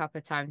Tahoe a couple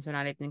of times when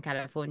I lived in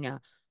California,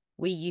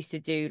 we used to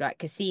do like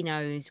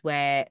casinos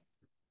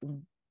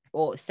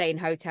or stay in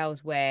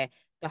hotels where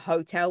the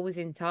hotel was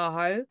in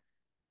Tahoe,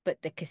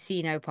 but the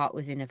casino part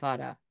was in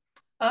Nevada.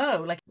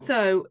 Oh, like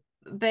so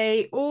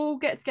they all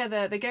get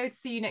together, they go to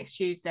see you next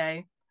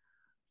Tuesday,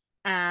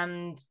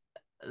 and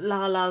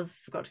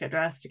Lala's forgot to get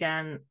dressed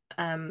again.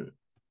 And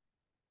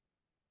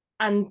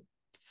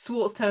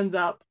Swartz turns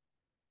up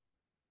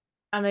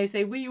and they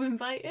say, were you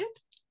invited?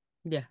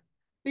 Yeah.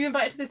 Were you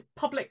invited to this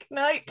public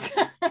night?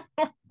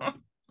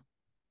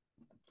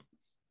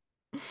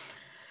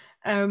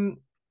 um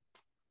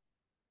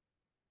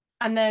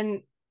and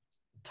then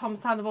Tom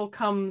Sandoval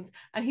comes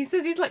and he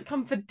says he's like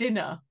come for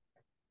dinner.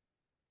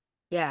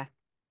 Yeah.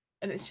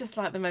 And it's just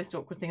like the most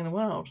awkward thing in the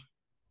world.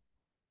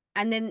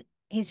 And then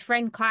his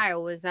friend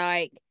Kyle was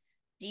like,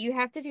 do you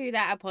have to do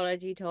that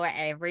apology tour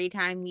every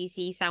time you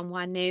see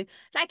someone new?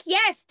 Like,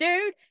 yes,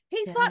 dude,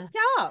 he fucked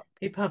up.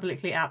 He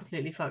publicly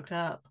absolutely fucked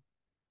up.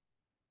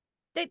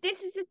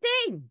 This is the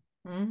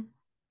thing.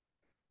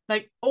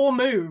 Like, or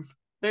move.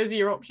 Those are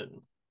your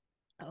options.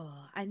 Oh,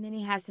 and then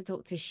he has to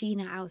talk to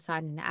Sheena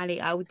outside in the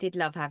alley. I did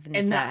love having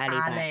In the the alley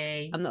back.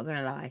 alley. I'm not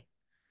gonna lie.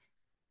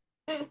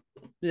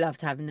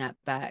 Loved having that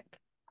back.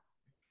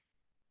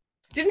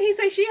 Didn't he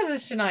say she had a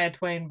Shania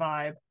Twain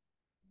vibe?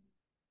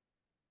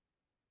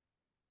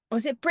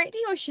 Was it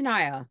Britney or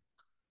Shania?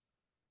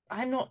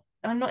 I'm not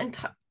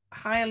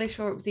entirely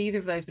sure it was either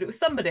of those, but it was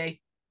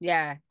somebody.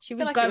 Yeah, she I was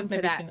feel like it going was for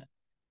maybe that Shania.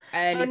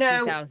 early Oh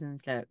no,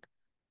 2000s look.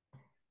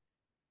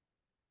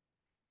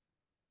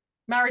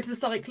 Married to the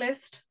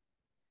Cyclist.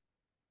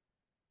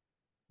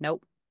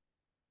 Nope.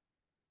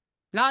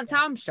 Lance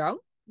Armstrong?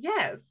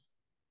 Yes.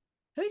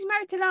 Who's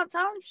married to Lance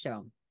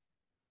Armstrong?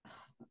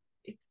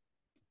 It's...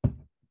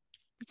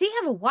 Does he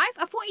have a wife?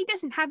 I thought he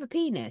doesn't have a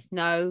penis.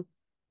 No,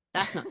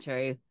 that's not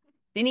true.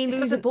 Didn't he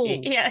lose a ball?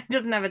 Yeah, he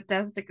doesn't have a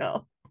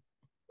testicle.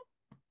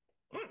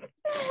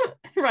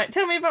 Right,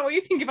 tell me about what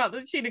you think about the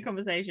Sheena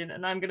conversation,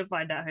 and I'm going to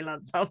find out who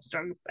Lance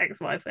Armstrong's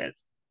ex-wife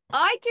is.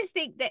 I just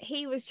think that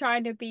he was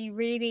trying to be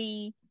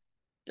really,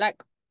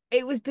 like,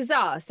 it was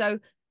bizarre. So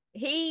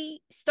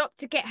he stopped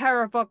to get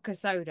her a vodka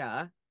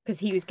soda because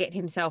he was getting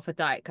himself a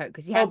Diet Coke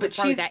because he had to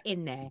throw that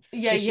in there.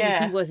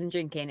 Yeah, He wasn't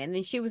drinking. And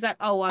then she was like,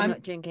 oh, I'm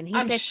not drinking. He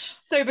said,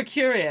 sober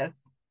curious.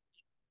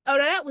 Oh,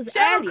 no, that was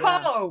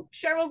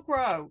Sheryl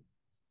Crow.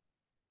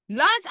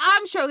 Lance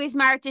Armstrong is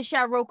married to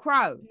Sheryl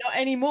Crow. Not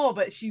anymore,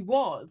 but she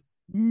was.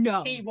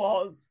 No. He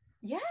was.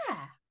 Yeah.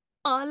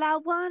 All I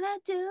wanna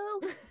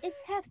do is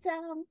have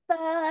some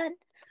fun.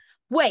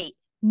 Wait,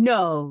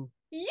 no.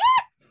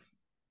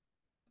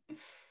 Yes.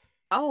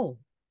 Oh,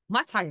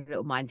 my tiny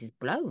little mind is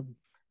blown.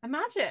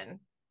 Imagine.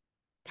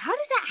 How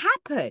does that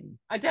happen?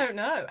 I don't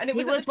know. And he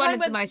was one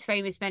of the most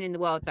famous men in the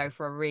world, though,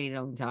 for a really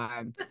long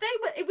time. But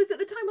it was at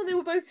the time when they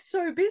were both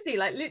so busy.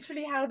 Like,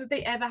 literally, how did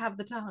they ever have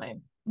the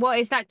time? What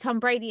is that? Tom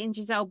Brady and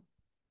Giselle?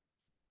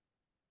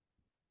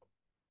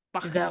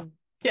 Giselle.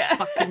 Yeah.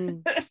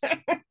 Fucking.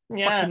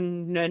 Yeah.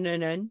 Fucking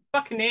no.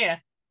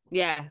 Buccaneer.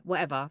 Yeah,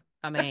 whatever.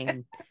 I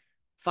mean,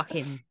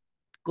 fucking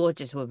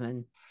gorgeous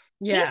woman.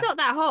 Yeah. He's not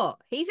that hot.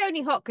 He's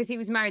only hot because he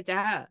was married to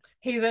her.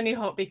 He's only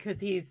hot because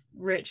he's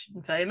rich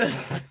and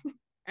famous.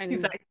 And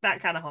he's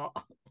that kind of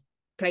hot.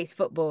 Plays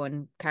football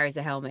and carries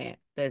a helmet.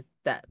 There's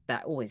that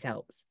always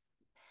helps.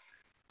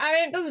 I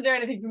mean, it doesn't do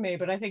anything for me,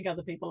 but I think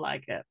other people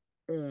like it.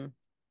 Mm.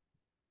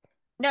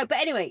 No, but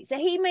anyway, so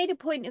he made a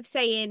point of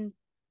saying,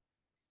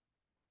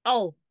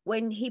 oh,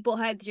 when he bought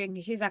her the drink,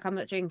 and she's like, I'm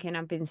not drinking.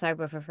 I've been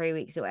sober for 3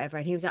 weeks or whatever.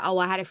 And he was like, oh,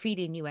 I had a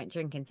feeling you went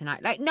drinking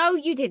tonight. Like, no,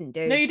 you didn't,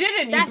 No, dude. you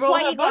didn't. You That's brought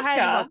why her you got her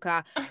the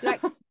vodka. vodka.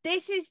 Like,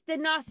 this is the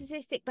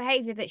narcissistic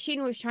behavior that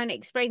Sheena was trying to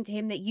explain to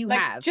him that you Like,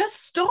 have.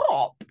 just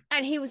stop.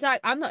 And he was like,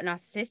 I'm not a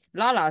narcissist.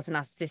 Lala's a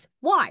narcissist.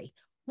 Why?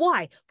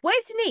 Why?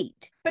 Where's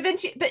Neat? But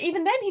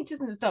even then, he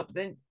doesn't stop.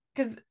 Then,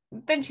 because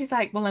then she's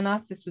like, well, a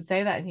narcissist would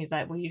say that, and he's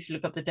like, well, you should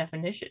look up the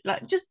definition.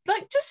 Just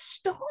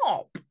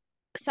stop.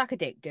 Suck a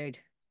dick, dude.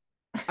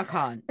 I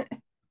can't.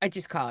 I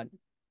just can't.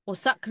 Or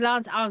suck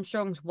Lance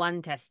Armstrong's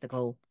one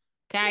testicle.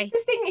 Okay?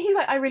 This thing, he's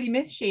like, I really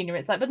miss Sheena.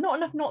 It's like, but not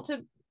enough not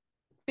to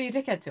be a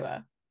dickhead to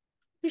her.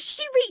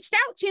 She reached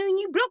out to you and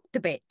you blocked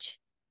the bitch.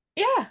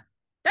 Yeah.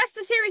 That's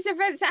the series of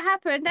events that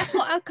happened. That's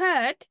what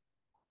occurred.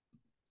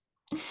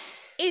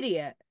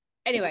 Idiot.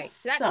 Anyway,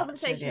 so that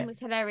conversation was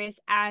hilarious,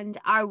 and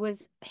I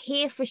was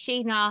here for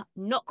Sheena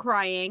not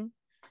crying.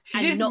 She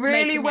did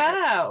really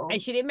well.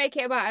 And she didn't make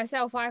it about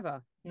herself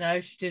either.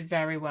 No, she did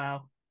very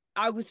well.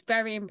 I was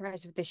very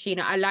impressed with the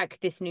Sheena. I like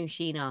this new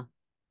Sheena.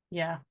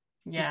 Yeah.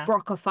 This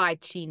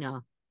Brockified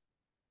Sheena.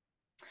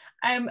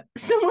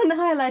 Someone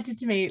highlighted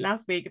to me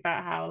last week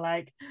about how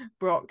like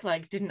Brock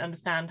like didn't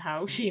understand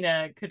how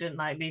Sheena couldn't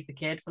like leave the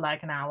kid for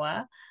like an hour.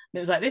 And it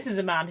was like, this is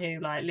a man who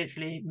like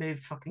literally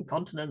moved fucking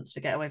continents to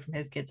get away from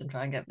his kids and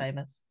try and get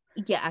famous.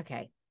 Yeah,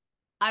 okay.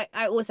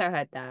 I also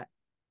heard that.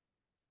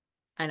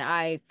 And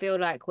I feel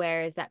like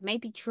whereas that may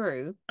be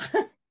true.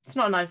 It's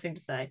not a nice thing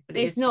to say, but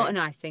it's not a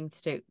nice thing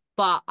to do.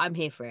 But I'm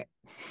here for it.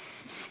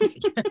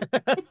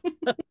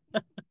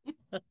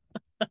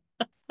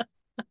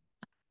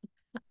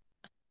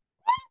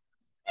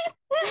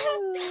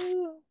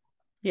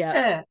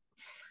 Yeah.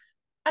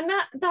 And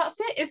that's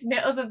it, isn't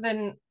it? Other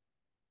than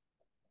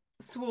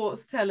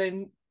Swartz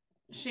telling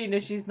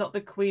Sheena she's not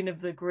the queen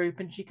of the group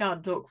and she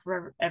can't talk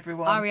for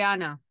everyone.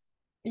 Ariana.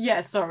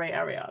 Yeah, sorry,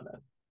 Ariana.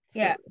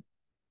 Yeah.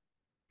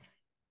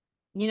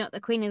 You're not the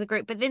queen of the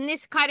group. But then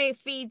this kind of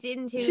feeds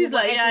into... She's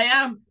like, yeah, I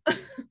am.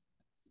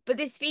 But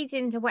this feeds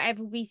into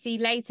whatever we see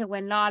later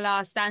when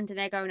Lala's standing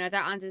there going, I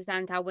don't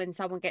understand how when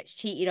someone gets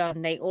cheated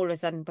on, they all of a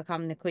sudden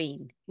become the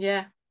queen.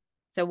 Yeah.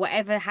 So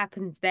whatever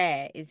happens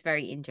there is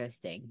very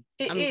interesting.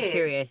 I'm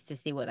curious to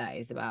see what that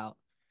is about.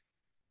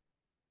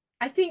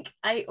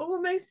 I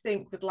almost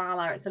think with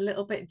Lala, it's a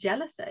little bit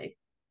jealousy.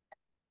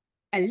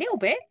 A little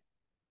bit?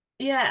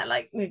 Yeah,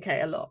 like,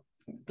 okay, a lot.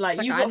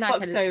 Like you got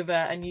fucked over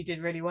and you did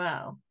really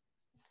well.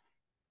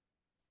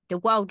 The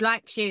world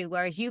likes you,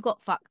 whereas she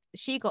got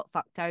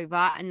fucked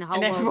over, and the whole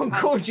and everyone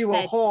world called you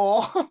a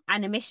whore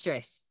and a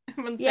mistress.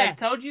 Everyone said,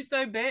 told you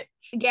so, bitch.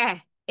 Yeah,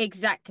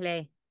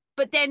 exactly.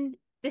 But then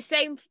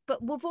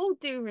but with all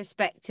due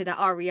respect to the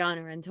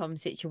Ariana and Tom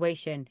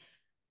situation,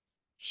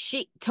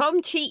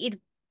 Tom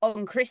cheated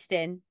on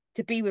Kristen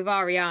to be with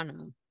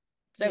Ariana.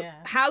 So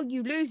how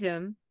you lose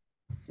them,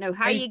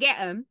 you get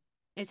them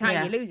is how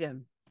you lose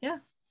them. Yeah.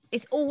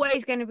 It's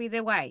always going to be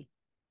the way.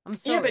 I'm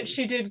sorry. Yeah, but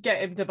she did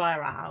get him to buy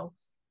her a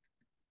house.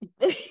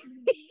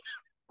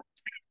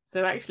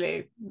 So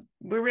actually,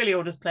 we're really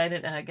all just playing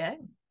into her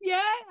game.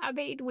 Yeah, I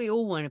mean, we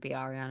all want to be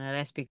Ariana,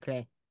 let's be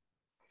clear.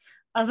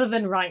 Other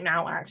than right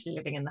now actually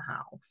living in the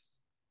house.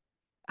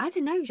 I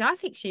don't know. I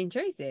think she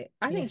enjoys it.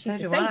 I think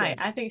she's so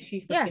I think she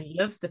fucking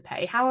loves the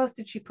pay. How else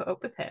did she put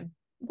up with him?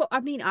 Well,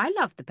 I mean, I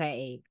love the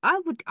petty. I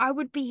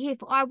would be here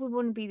I would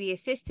want to be the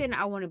assistant.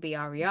 I want to be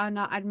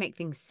Ariana. I'd make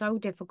things so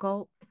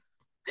difficult.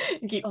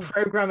 Keep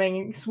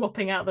programming,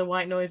 swapping out the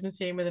white noise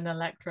machine with an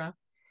Electra.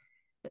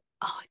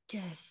 Oh,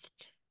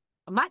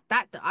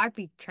 I'd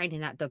be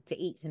training that dog to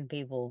eat some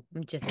people.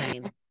 I'm just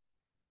saying.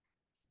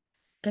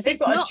 Because it's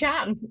got a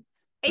chance.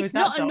 It's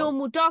not a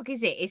normal dog,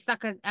 is it? It's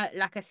like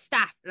a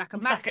staff, like a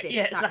mastiff.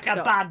 It's like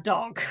a bad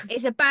dog.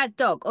 It's a bad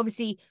dog.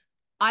 Obviously,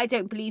 I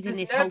don't believe in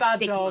this whole bad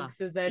stigma. Dogs,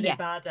 there's only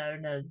bad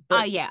owners.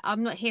 But,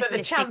 I'm not here for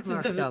the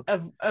chances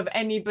of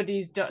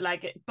anybody's dog,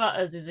 like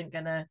Butters isn't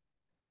gonna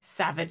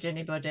savage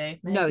anybody.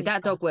 Maybe, no,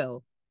 that dog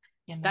will.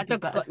 Yeah, that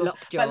dog's got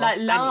lockjaw. But like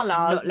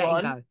Lala's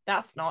one,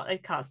 that's not.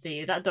 It can't see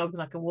you. That dog's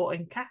like a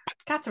walking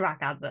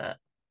cataract advert.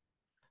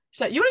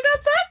 She's like, "You want to go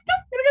outside? No,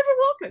 you want to go for a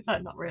walk?" And it's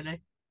like, not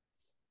really.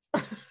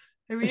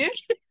 Who are you?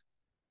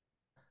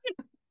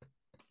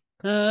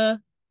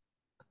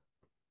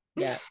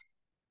 Yeah.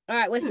 All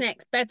right, what's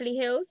next? Beverly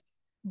Hills?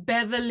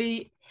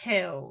 Beverly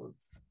Hills.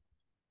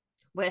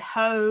 We're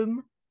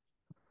home.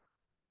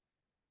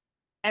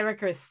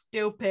 Erica is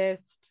still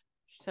pissed.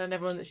 She's telling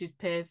everyone that she's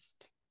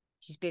pissed.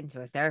 She's been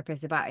to a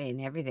therapist about it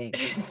and everything.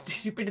 She's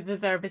been to the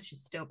therapist.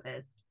 She's still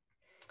pissed.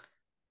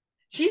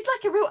 She's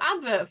like a real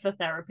advert for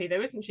therapy,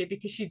 though, isn't she?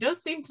 Because she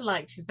does seem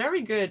to she's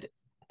very good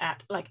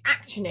at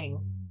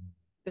actioning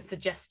the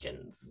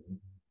suggestions.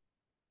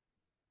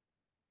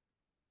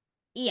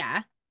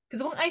 Yeah.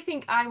 Because what I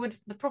think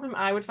the problem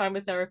I would find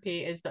with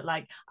therapy is that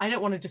I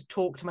don't want to just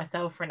talk to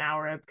myself for an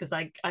hour because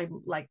I'm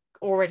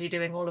already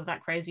doing all of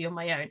that crazy on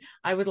my own.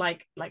 I would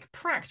like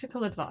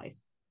practical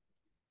advice.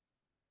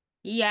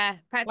 Yeah, Like,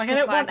 I practical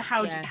don't want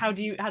advice. Yeah.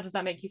 how does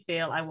that make you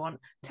feel? I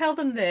want tell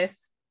them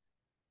this,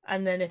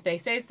 and then if they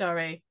say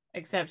sorry,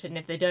 accept it, and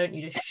if they don't,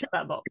 you just shut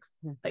that box.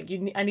 Like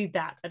I need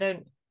that. I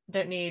don't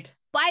need.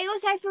 But I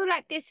also feel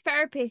like this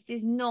therapist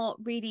is not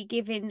really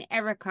giving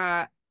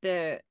Erica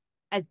the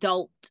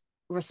adult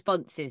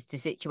responses to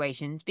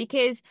situations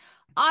because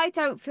I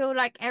don't feel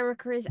like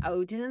Erica is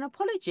owed an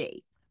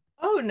apology.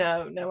 Oh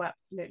no, no,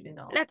 absolutely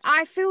not. Like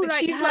I feel But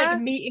like she's like her.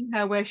 meeting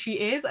her where she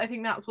is. I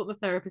think that's what the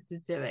therapist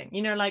is doing.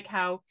 You know, like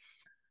how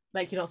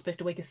like you're not supposed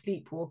to wake a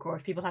sleepwalker, or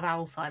if people have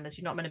Alzheimer's,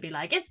 you're not going to be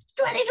like, it's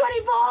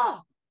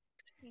 2024.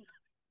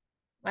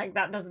 Like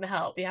that doesn't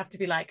help. You have to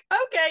be like,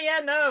 okay, yeah,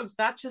 no,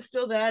 Thatcher's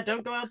still there.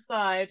 Don't go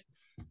outside.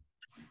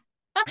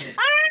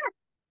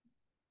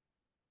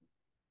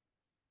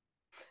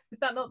 Is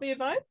that not the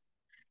advice?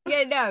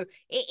 Yeah, no,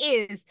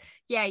 it is.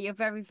 Yeah, you're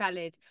very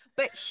valid.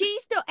 But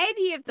she's not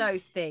any of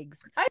those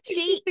things. I think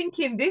she's She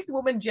thinking this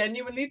woman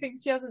genuinely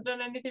thinks she hasn't done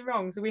anything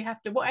wrong. So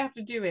what I have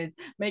to do is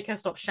make her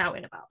stop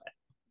shouting about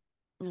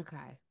it.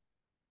 okay.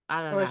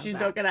 I'll Or allow she's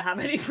that. not gonna have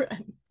any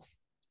friends.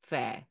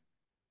 Fair.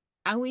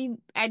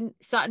 And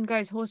Sutton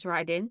goes horse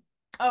riding.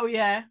 Oh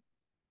yeah.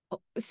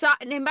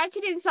 Sutton,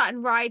 imagining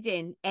Sutton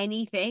riding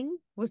anything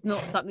was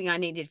not something I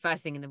needed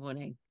first thing in the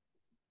morning.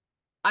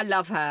 I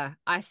love her.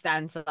 I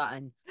stand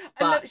Sutton. And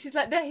But look, she's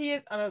like, there he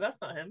is. Oh no, that's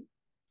not him.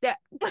 yeah.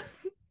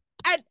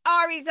 And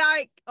Ari's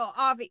like, or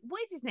Arvi,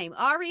 what is his name?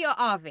 Ari or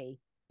Arvi?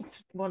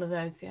 It's one of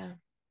those, yeah.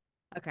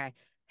 Okay.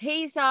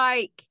 He's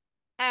like,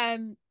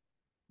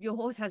 your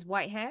horse has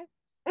white hair,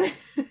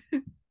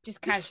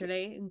 just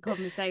casually in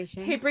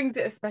conversation. He brings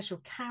it a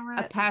special carrot.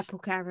 A purple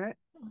carrot.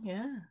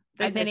 Yeah.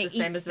 And then it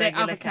eats the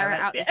other carrot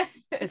out yeah.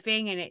 the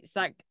thing, and it's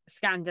like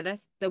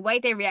scandalous. The way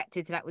they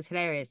reacted to that was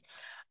hilarious.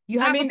 You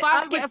have a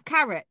basket of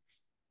carrots.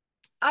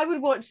 I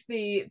would watch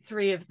the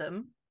three of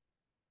them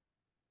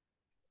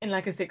in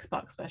like a 6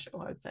 buck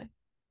special, I would say.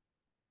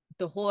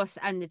 The horse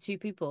and the two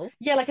people.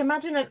 Yeah, like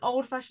imagine an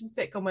old-fashioned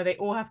sitcom where they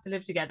all have to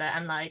live together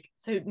and like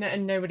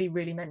and nobody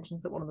really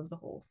mentions that one of them's a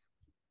horse.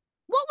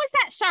 What was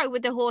that show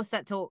with the horse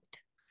that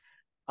talked?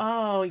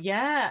 Oh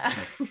yeah.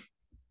 What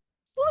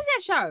was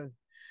that show?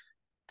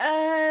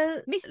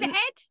 Mr.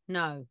 Ed?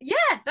 No. Yeah,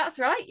 that's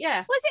right.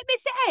 Yeah. Was it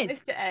Mr. Ed?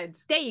 Mr. Ed.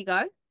 There you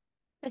go.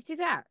 Let's do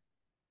that.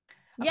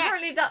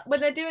 Apparently that when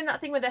they're doing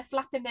that thing where they're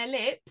flapping their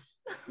lips.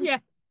 Yeah.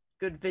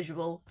 Good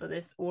visual for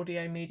this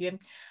audio medium.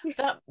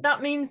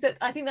 That means that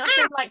I think that's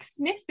them like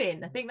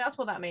sniffing. I think that's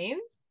what that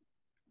means.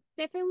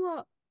 Sniffing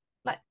what?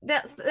 Like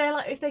they're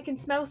like if they can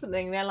smell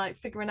something, they're like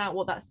figuring out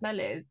what that smell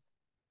is.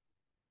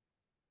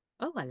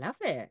 Oh, I love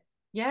it.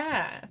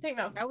 Yeah, I think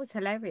that was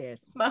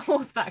hilarious. Smell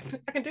horse fact.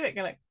 I can do it.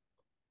 Go like.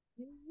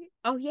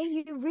 Oh yeah,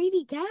 you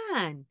really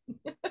can.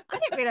 I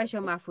didn't realize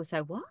your mouth was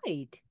so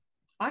wide.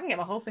 I can get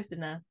my whole fist in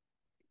there.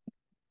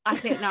 I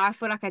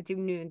feel like I do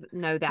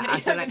know that. Yeah, I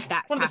feel like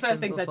that's one of the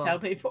first things before. I tell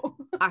people.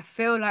 I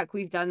feel like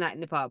we've done that in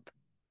the pub.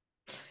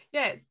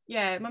 Yes,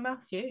 yeah, my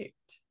mouth's huge.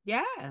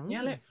 Yeah.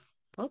 Yeah, look.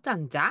 Well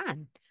done,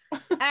 Dan.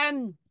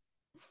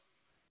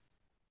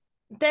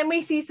 Then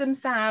we see some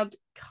sad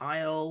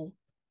Kyle.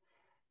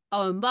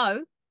 Oh, and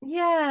Mo.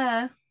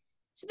 Yeah.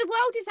 So the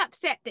world is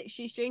upset that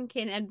she's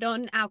drinking a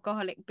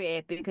non-alcoholic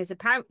beer because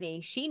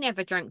apparently she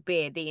never drank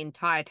beer the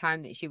entire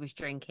time that she was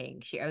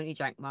drinking. She only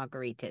drank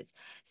margaritas.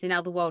 So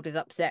now the world is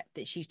upset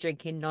that she's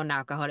drinking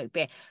non-alcoholic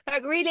beer.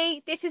 Like,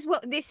 really? This is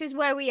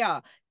where we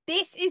are.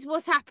 This is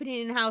what's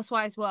happening in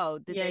Housewives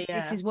world. Yeah.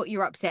 This is what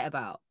you're upset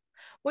about.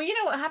 Well, you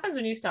know what happens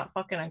when you start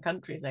fucking on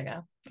countries, I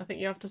guess. I think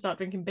you have to start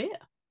drinking beer.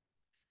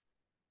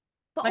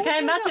 But like I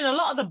imagine a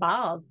lot of the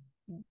bars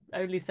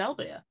only sell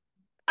beer.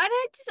 And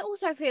I just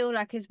also feel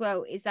like as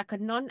well, it's like a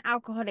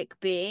non-alcoholic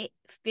beer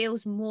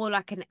feels more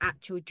like an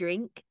actual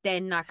drink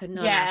than like a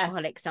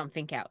non-alcoholic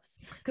something else.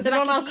 Because a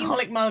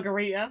non-alcoholic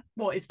margarita,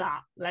 what is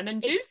that?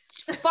 Lemon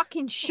juice? It's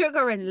fucking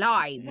sugar and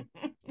lime.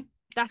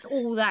 That's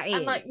all that is.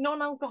 And like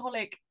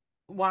non-alcoholic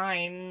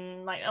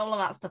wine, like all of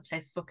that stuff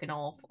tastes fucking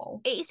awful.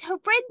 It's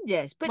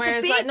horrendous. But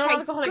whereas the beer like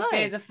non-alcoholic tastes good.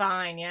 beers are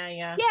fine,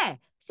 yeah. Yeah.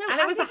 So and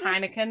it was a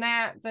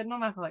Heineken. The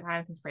non-alcoholic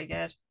Heineken's pretty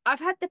good. I've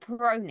had the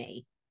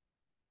Peroni.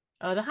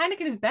 Oh, the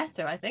Heineken is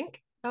better, I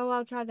think. Oh,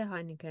 I'll try the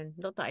Heineken.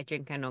 Not that I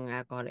drink a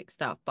non-alcoholic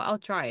stuff, but I'll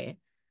try it.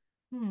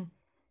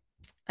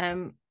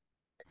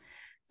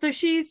 So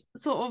she's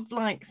sort of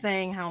like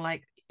saying how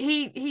like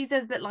he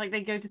says that like they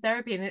go to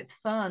therapy and it's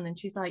fun, and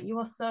she's like, you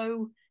are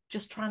so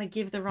just trying to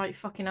give the right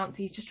fucking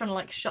answer. He's just trying to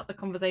like shut the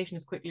conversation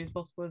as quickly as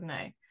possible, isn't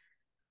he?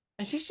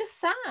 And she's just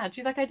sad.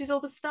 She's like, I did all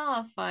the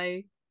stuff.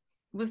 I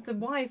was the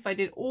wife. I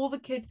did all the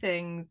kid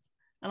things.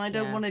 And I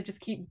don't want to just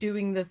keep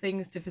doing the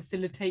things to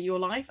facilitate your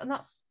life. And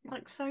that's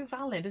like so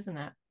valid, isn't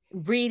it?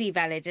 Really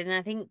valid. And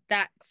I think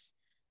that's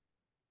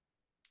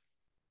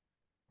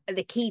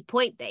the key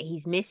point that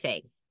he's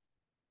missing.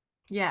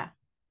 Yeah.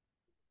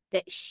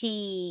 That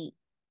she,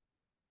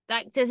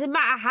 like, doesn't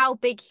matter how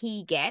big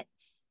he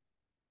gets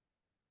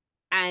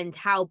and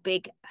how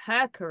big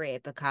her career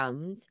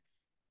becomes,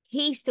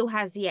 he still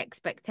has the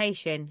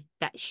expectation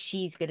that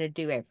she's going to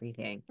do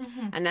everything.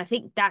 And I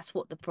think that's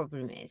what the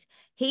problem is.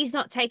 He's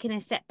not taken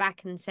a step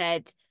back and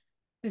said,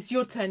 It's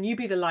your turn. You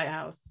be the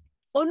lighthouse.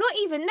 Or not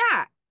even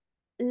that.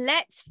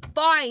 Let's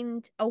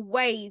find a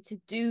way to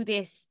do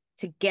this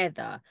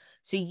together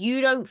so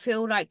you don't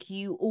feel like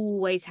you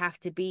always have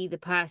to be the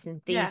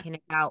person Yeah. thinking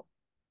about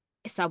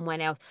someone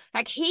else.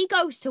 Like he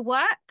goes to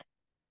work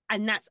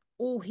and that's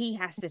all he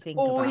has to think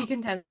Or he about.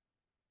 contends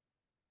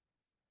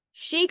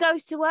She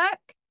goes to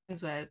work.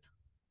 with.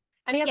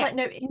 And he has Yeah, like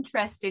no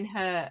interest in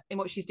her in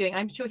what she's doing.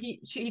 I'm sure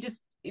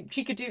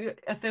she could do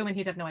a film and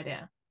he'd have no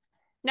idea.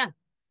 no.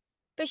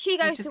 But she He's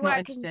goes to just not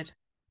work and interested.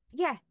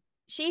 yeah,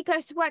 she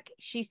goes to work.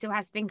 She still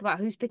has to think about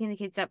who's picking the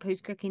kids up,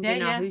 who's cooking Yeah,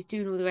 dinner, yeah. who's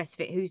doing all the rest of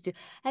it,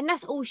 and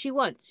that's all she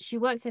wants. She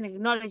wants an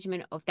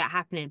acknowledgement of that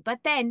happening. But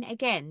then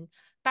again,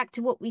 back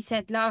to what we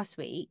said last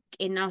week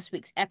in last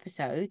week's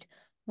episode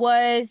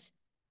was,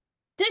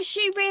 does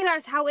she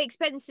realize how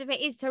expensive it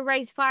is to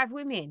raise 5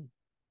 women?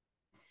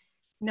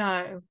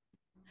 No.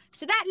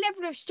 So that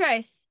level of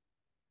stress,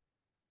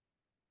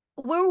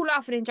 we're all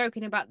laughing and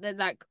joking about the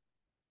like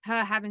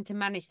her having to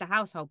manage the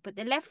household, but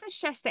the level of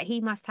stress that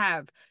he must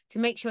have to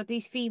make sure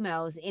these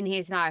females in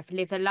his life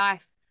live a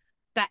life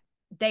that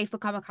they've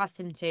become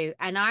accustomed to.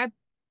 And I And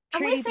we're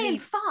truly saying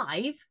believe,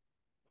 5,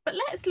 but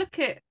let's look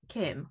at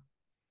Kim.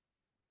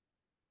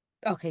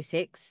 okay,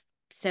 6,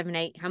 7,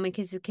 8. How many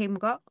kids has Kim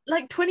got?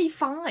 Like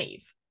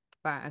 25.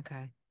 Right,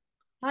 okay.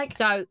 Like,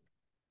 So,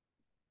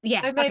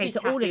 yeah, so okay, maybe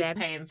so all of Kathy's them.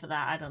 paying for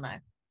that. I don't know.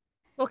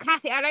 Well,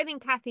 Kathy, I don't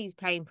think Kathy's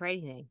playing for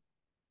anything.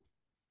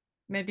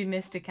 Maybe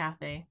Mr.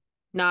 Kathy.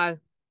 No,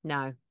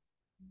 no.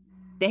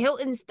 The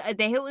Hiltons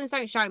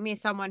don't strike me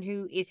as someone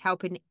who is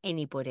helping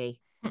anybody.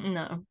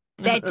 No.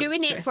 They're That's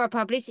doing true. it for a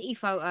publicity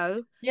photo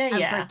Yeah, and for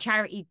a yeah.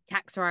 charity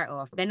tax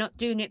write-off. They're not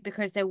doing it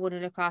because they want to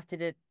look after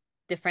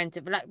the friends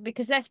of like,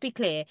 because let's be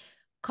clear,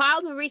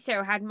 Kyle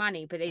Mauricio had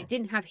money, but they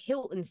didn't have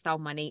Hilton style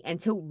money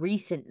until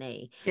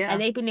recently. Yeah.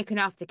 And they've been looking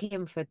after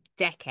Kim for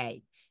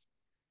decades.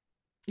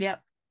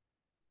 Yep.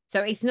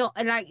 So it's not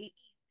like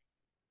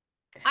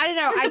I don't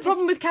know. This is I the just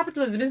problem with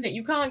capitalism, isn't it?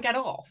 You can't get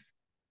off.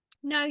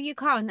 no, you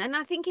can't. And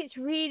I think it's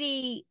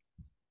really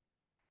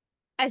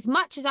as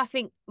much as I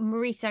think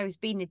Mauricio has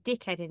been a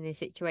dickhead in this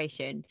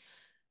situation,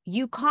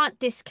 you can't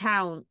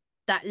discount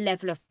that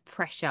level of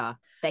pressure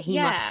that he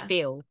must Yeah.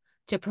 feel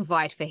to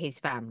provide for his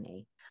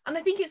family. And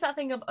I think it's that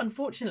thing of,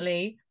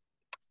 unfortunately,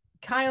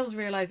 Kyle's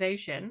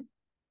realization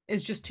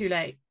is just too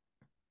late.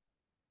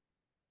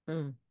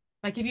 Mm.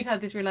 Like, if you'd had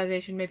this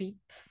realization maybe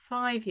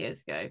 5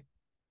 years ago,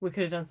 we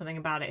could have done something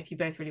about it if you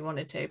both really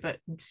wanted to, but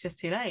it's just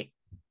too late.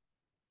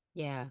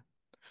 Yeah.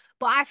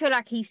 But I feel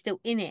like he's still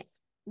in it.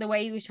 The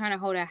way he was trying to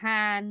hold her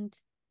hand,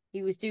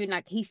 he was doing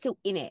like, he's still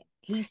in it.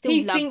 He still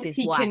He loves thinks his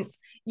he wife. can,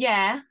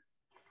 yeah,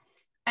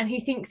 and he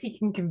thinks he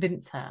can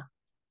convince her.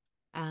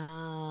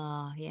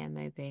 Ah, yeah,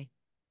 maybe.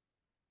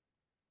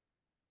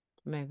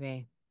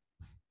 Maybe.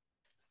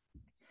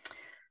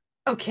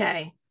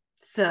 Okay,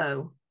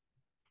 so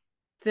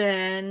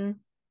then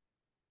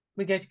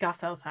we go to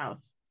Garcelle's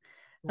house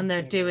Oh, and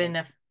they're dear doing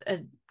Lord. a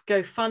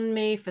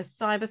GoFundMe for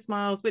Cyber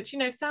Smiles, which,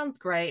 sounds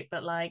great,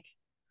 but like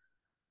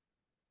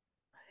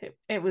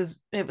it was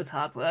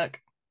hard work.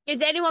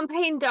 Is anyone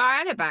paying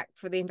Diana back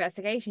for the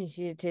investigation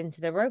she did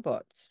into the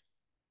robots?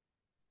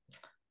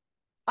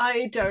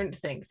 I don't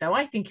think so.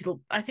 I think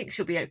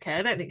she'll be okay.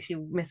 I don't think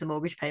she'll miss a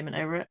mortgage payment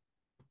over it.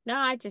 No,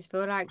 I just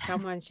feel like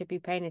someone should be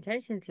paying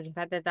attention to the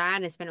fact that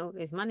Diana spent all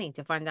this money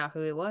to find out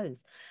who it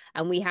was.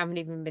 And we haven't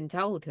even been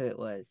told who it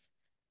was.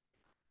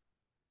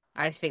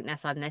 I just think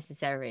that's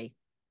unnecessary.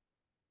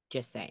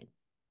 Just saying.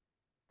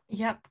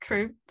 Yep,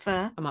 true,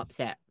 fair. I'm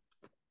upset.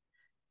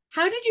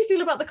 How did you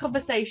feel about the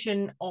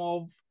conversation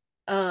of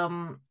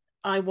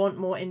I want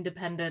more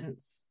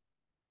independence?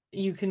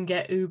 You can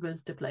get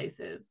Ubers to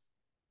places.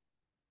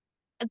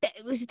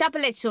 It was a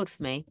double-edged sword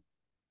for me.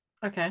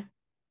 Okay.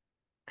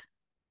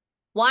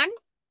 One,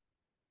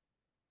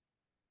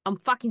 I'm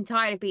fucking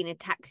tired of being a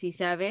taxi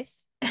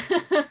service.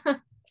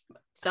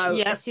 So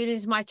Yep. as soon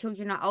as my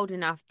children are old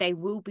enough, they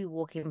will be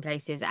walking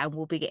places and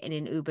will be getting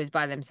in Ubers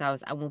by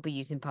themselves and will be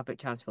using public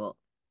transport.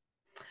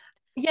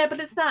 Yeah, but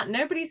it's that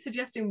nobody's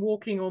suggesting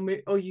walking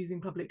or using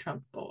public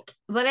transport.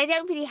 But they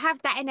don't really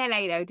have that in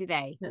LA though, do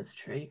they? That's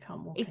true. You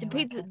can't walk It's the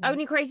anywhere, people, can you?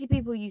 only crazy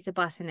people use the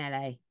bus in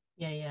LA.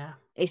 Yeah, yeah.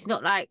 It's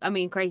not like, I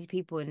mean, crazy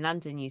people in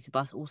London use the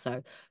bus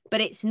also,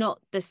 but it's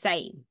not the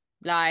same.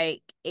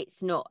 Like,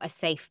 it's not a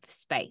safe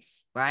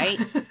space, right?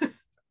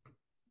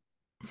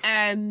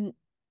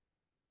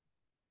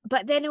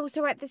 But then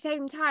also at the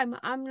same time,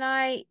 I'm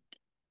like,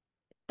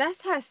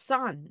 that's her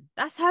son.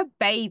 That's her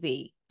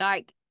baby.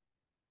 Like,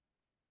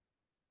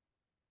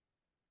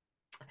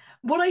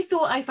 What I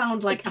thought I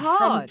found like it's hard.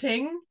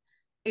 affronting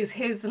is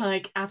his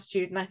like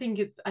attitude, and I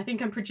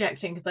think I'm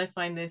projecting because I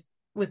find this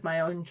with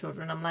my own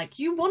children. I'm like,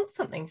 you want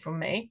something from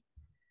me,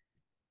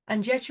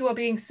 and yet you are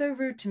being so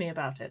rude to me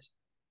about it.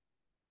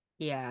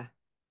 Yeah.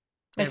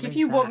 Like, There if is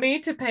you want that. me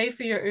to pay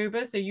for your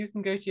Uber so you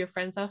can go to your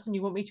friend's house and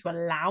you want me to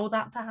allow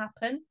that to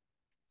happen,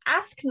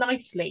 ask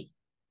nicely.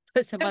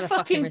 Put some Don't motherfucking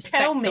fucking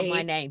tell respect on my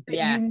me name. that you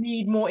Yeah.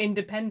 need more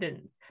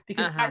independence,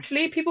 because Uh-huh.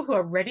 actually people who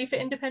are ready for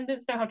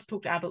independence know how to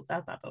talk to adults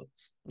as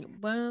adults.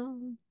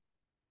 Well,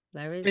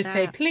 There is So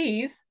say, that.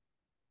 please,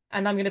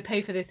 and I'm going to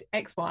pay for this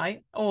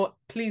XY, or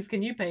please,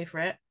 can you pay for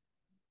it?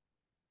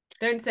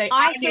 Don't say,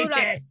 I I feel need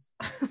like this.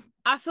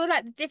 I feel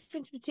like the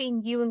difference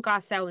between you and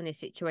Garcelle in this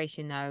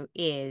situation, though,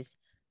 is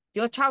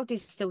your child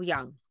is still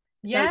young.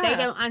 So they Yeah.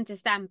 don't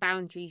understand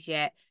boundaries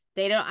yet.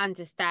 They don't Oh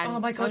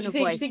understand my God, tone do you of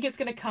think do you voice. think it's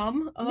gonna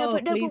come? No, Oh,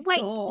 no, please but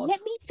wait, God.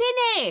 let me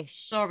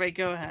finish. Sorry,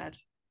 go ahead.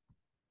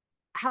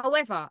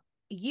 However,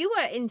 you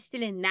are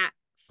instilling that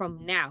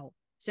from now.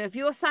 So if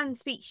your son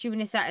speaks to you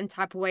in a certain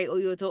type of way or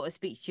your daughter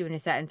speaks to you in a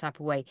certain type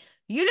of way,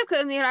 you look at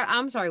them and you're like,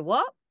 I'm sorry,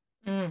 what?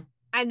 Mm.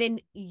 And then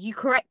you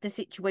correct the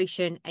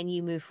situation and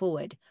you move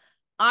forward.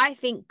 I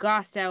think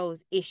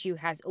Garcelle's issue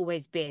has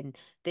always been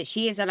that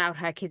she has allowed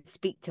her kids to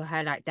speak to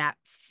her like that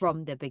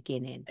from the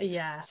beginning.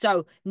 Yeah.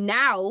 So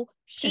now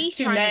It's she's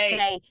too trying to late.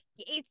 say,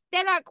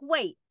 they're like,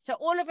 wait, so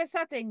all of a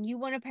sudden you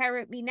want to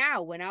parent me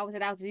now when I was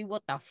allowed to do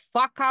what the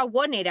fuck I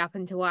wanted up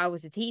until I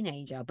was a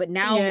teenager. But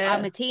now I'm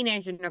Yeah. a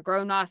teenager and a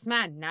grown ass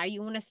man. Now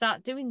you want to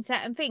start doing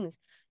certain things.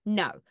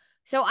 No.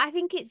 So I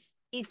think it's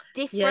Yeah,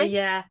 different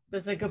yeah.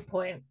 That's a good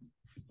point.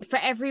 for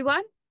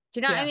everyone. Do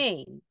you know what I Yeah.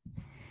 mean?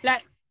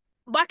 Like,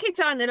 my kids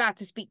aren't allowed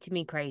to speak to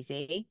me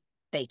crazy.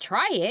 They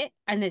try it,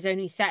 and there's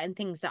only certain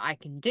things that I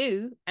can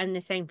do. And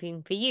the same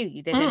thing for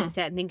you. There's only Mm.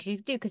 certain things you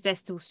can do because they're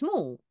still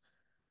small.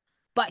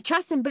 But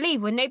trust and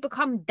believe, when they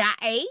become that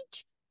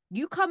age,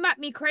 you come at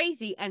me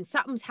crazy and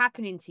something's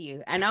happening to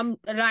you. And I'm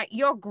like,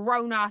 you're a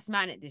grown ass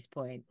man at this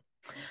point.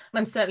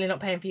 I'm certainly not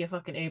paying for your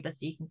fucking Uber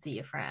so you can see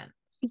your friend.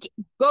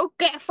 Go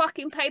get a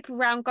fucking paper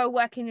round, go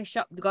work in the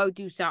shop, go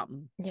do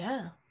something.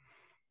 Yeah.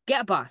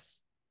 Get a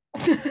bus.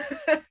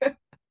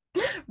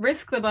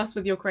 Risk the bus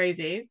with your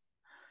crazies.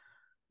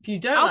 If you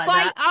don't like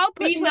that, I'll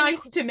put be 20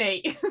 nice to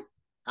me.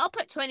 I'll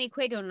put 20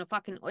 quid on a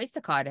fucking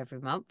Oyster card every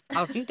month.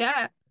 I'll do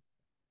that.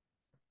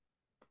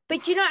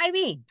 But do you know what I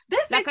mean? They're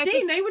Like, I 15.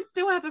 just, They would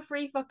still have a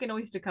free fucking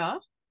Oyster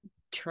card.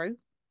 true.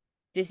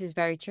 This is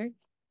very true.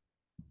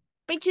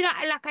 But do you know,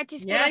 like, I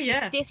just feel Yeah, like it's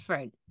yeah.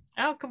 different.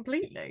 Oh,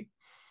 completely.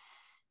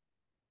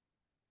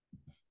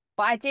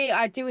 But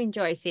I do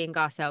enjoy seeing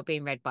Garcelle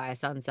being read by her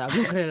son, so I'm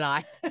not gonna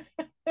lie.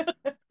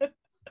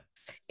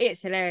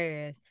 It's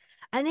hilarious.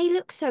 And they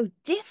look so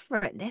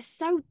different. They're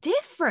so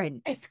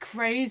different. It's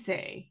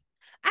crazy.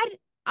 And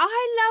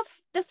I love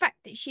the fact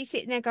that she's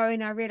sitting there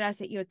going, I realize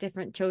that you're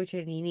different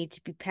children and you need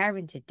to be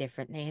parented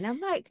differently. And I'm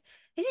like,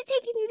 is it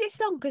taking you this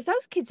long? Because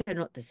those kids are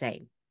not the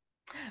same.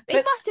 They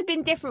But must have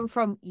been different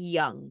from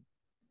young.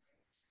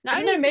 I Not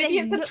don't know, only do they maybe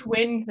it's a look,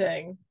 twin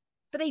thing.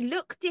 but they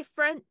look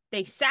different,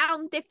 they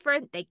sound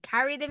different, they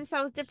carry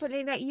themselves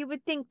differently. Like you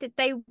would think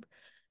that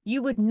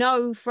you would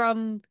know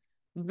from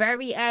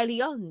very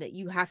early on that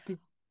you have to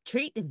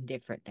treat them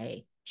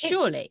differently. It's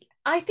Surely.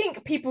 I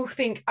think people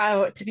think,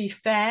 oh, to be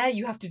fair,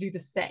 you have to do the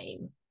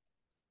same.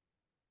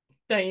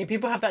 Don't you?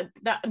 People have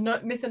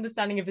that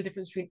misunderstanding of the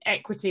difference between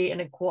equity and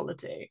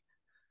equality.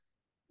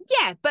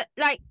 Yeah, but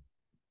like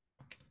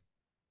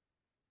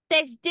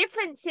there's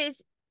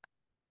differences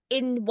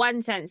in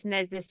one sense and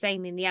there's the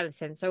same in the other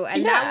sense. So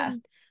Yeah.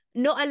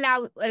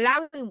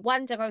 allowing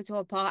one to go to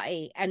a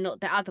party and not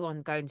the other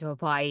one going to a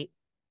party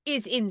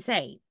is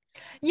insane.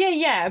 Yeah,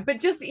 yeah. But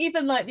just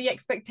even like the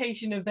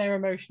expectation of their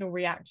emotional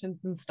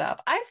reactions and stuff,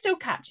 I still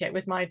catch it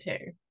with my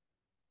two.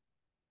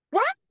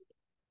 What?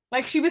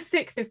 Like she was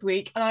sick this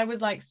week, and I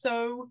was like,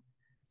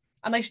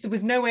 there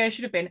was no way I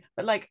should have been,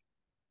 but like,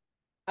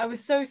 I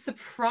was so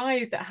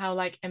surprised at how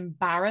like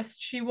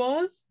embarrassed she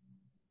was.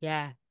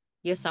 Yeah.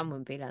 Your son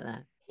wouldn't be like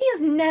that. He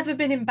has never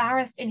been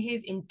embarrassed in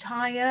his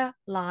entire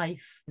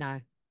life. No.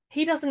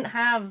 He doesn't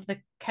have the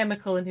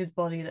chemical in his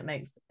body that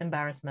makes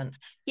embarrassment.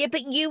 Yeah,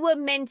 but you were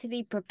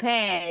mentally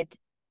prepared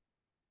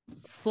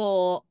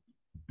for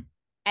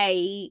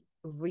a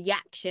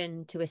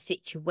reaction to a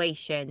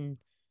situation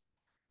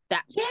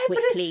that Yeah, but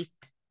quickly, it's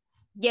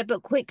yeah,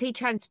 but quickly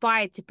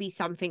transpired to be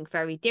something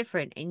very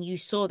different. And you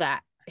saw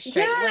that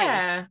straight away.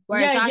 yeah.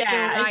 Whereas Yeah, I feel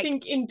yeah. I like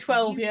think in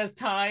 12 you, years'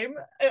 time,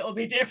 it'll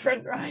be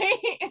different, right?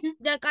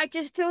 like, I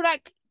just feel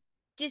like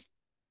just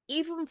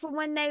even from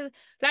when they,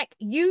 like,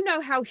 you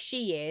know how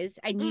she is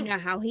and you Mm, know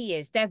how he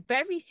is. They're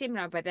very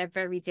similar, but they're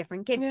very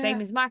different kids. Same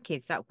yeah. as my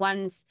kids. Like,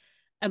 one's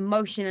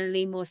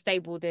emotionally more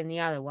stable than the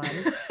other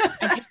one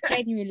and just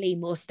genuinely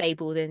more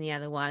stable than the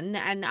other one.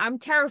 And I'm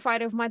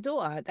terrified of my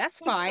daughter. That's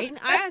fine.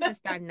 I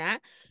understand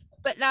that.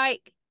 But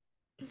like,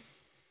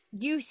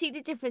 you see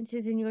the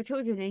differences in your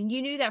children, and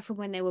you knew that from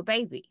when they were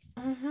babies.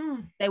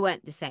 Mm-hmm. They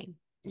weren't the same.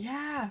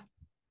 Yeah.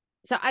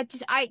 So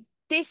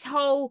this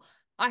whole,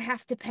 I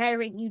have to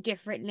parent you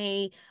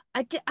differently.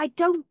 I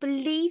don't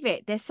believe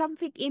it. There's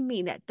something in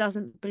me that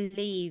doesn't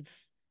believe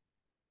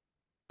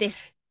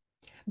this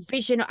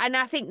vision. And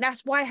I think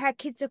that's why her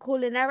kids are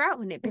calling her out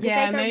on it because they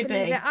Yeah, don't believe it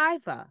maybe.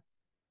 either.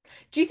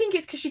 Do you think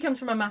it's because she comes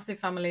from a massive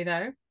family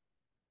though?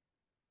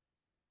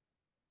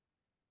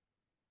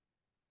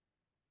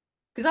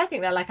 Because I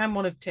think that like I'm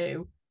one of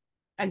two.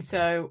 And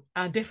so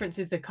our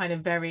differences are kind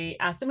of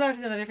our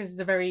similarities and our differences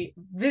are very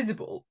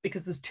visible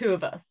because there's two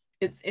of us.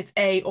 It's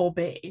A or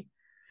B.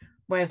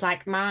 Whereas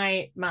like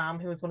my mum,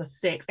 who was one of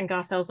 6, and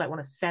Garcelle's like one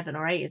of 7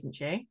 or 8, isn't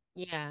she?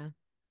 Yeah.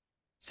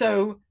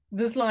 So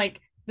there's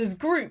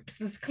groups,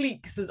 there's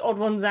cliques, there's odd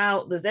ones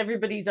out, there's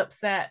everybody's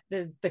upset,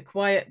 there's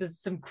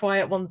some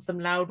quiet ones, some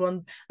loud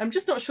ones. I'm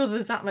just not sure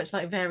there's that much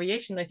like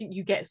variation. I think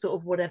you get sort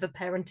of whatever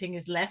parenting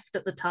is left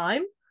at the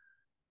time.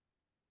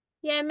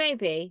 Yeah,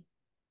 maybe.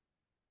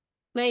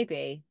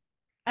 Maybe.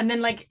 And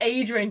then like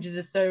age ranges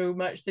are so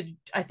much that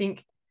I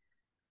think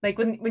like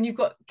when you've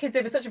got kids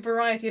over such a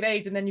variety of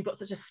age and then you've got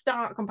such a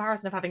stark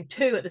comparison of having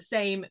 2 at the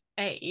same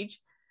age,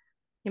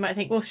 you might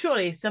think, well,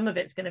 surely some of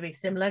it's going to be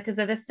similar because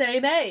they're the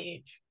same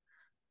age.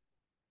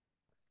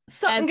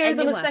 Sutton goes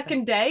on a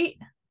second date.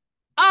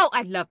 Oh,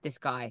 I love this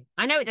guy.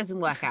 I know it doesn't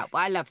work out, but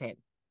I love him.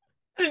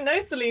 I didn't know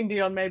Celine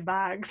Dion made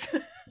bags.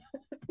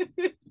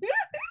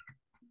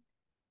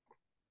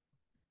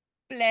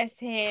 Bless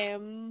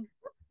him.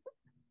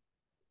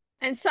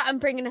 And Sutton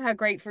bringing her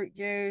grapefruit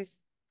juice.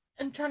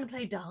 And trying to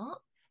play darts.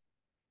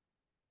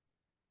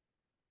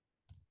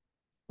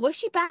 Was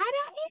she bad at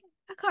it?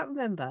 I can't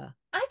remember.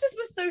 I just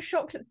was so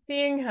shocked at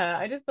seeing her.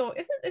 I just thought,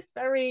 isn't this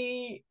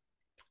very...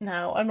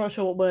 Now, I'm not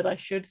sure what word I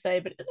should say,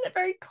 but isn't it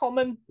very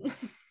common?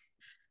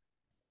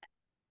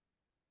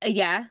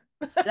 Yeah.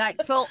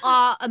 Like for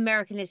our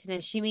American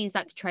listeners, she means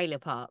like trailer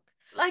park.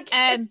 Like,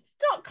 it's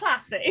not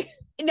classy.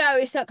 No,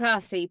 it's not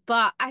classy.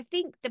 But I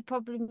think the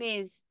problem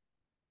is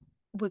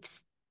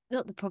with...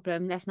 Not the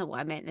problem. That's not what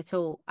I meant at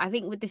all. I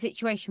think with the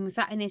situation with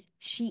Sutton is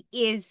she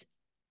is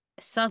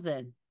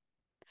Southern.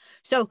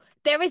 So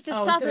there is the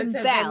Southern so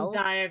it's a Belle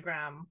Venn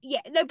diagram. Yeah,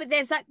 no, but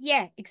there's that.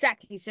 Yeah,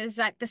 exactly. So there's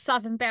like the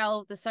Southern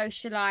Belle, the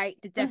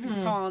socialite, the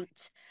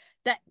debutante,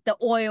 that the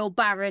oil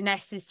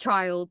baroness's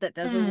child that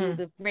does all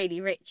the really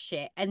rich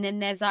shit, and then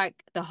there's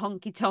like the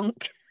honky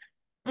tonk,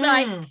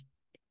 like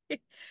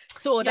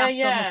sawdust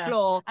on the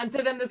floor. And so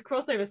then there's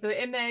crossover. So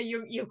in there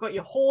you've got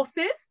your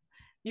horses,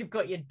 you've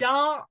got your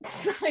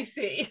darts. I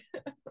see.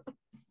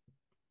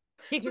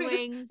 Chicken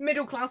wings.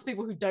 Middle class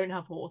people who don't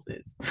have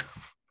horses.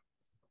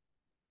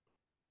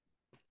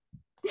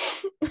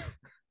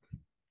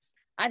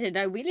 I don't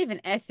know. We live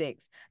in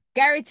Essex.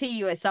 Guarantee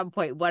you at some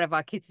point one of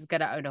our kids is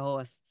going to own a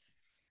horse.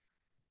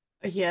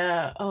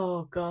 Yeah.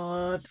 Oh,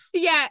 God.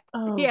 Yeah.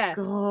 Oh, yeah.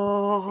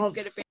 God. It's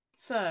gonna be...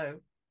 So,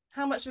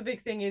 how much of a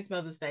big thing is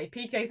Mother's Day?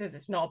 PK says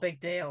it's not a big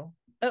deal.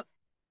 Oh,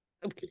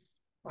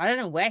 I don't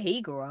know where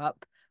he grew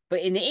up,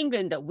 but in the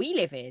England that we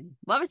live in,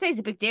 Mother's Day is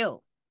a big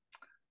deal.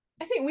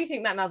 I think we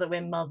think that now that we're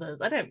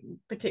mothers. I don't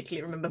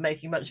particularly remember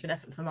making much of an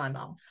effort for my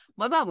mum.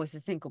 My mum was a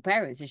single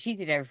parent, so she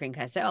did everything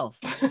herself.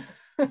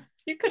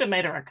 You could have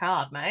made her a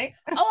card, mate.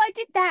 Oh, I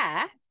did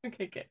that.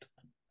 Okay, good.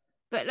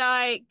 But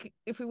like,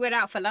 if we went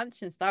out for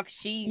lunch and stuff,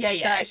 she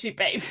she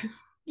paid.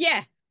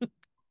 Yeah.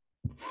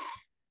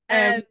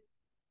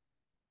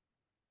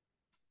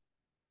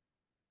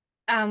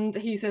 And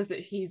he says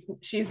that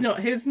she's not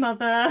his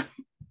mother.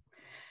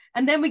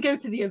 And then we go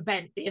to the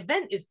event. The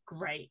event is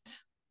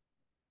great.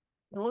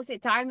 What was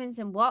it? Diamonds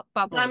and what?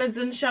 Bubbles. Diamonds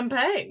and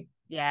champagne.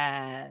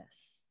 Yes.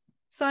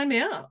 Sign me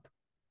up.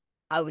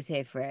 I was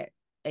here for it,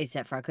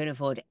 except for I couldn't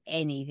afford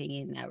anything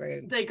in that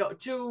room. They got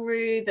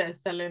jewelry. They're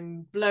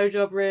selling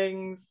blowjob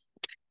rings.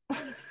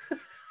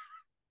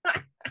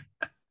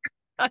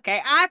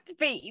 Okay, I have to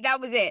be. That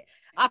was it.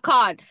 I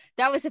can't.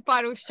 That was the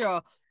final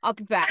straw. I'll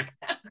be back.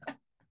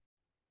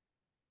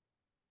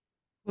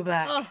 We're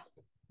back. Oh,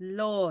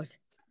 Lord.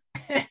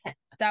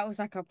 That was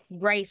like a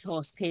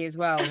racehorse pee as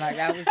well. Like,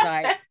 that was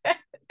like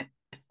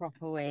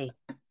proper wee.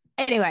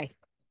 Anyway,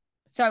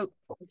 so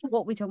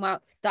what we talking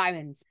about?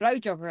 Diamonds,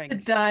 blowjob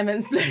rings.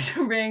 Diamonds,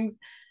 blowjob rings.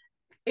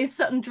 Is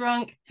Sutton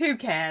drunk? Who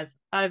cares?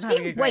 I'm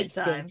having a great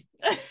time.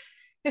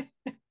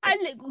 And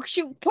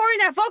she pouring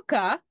that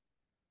vodka.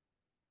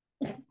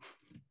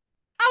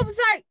 I was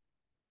like,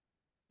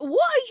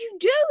 what are you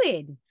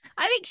doing?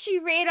 I think she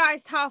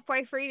realised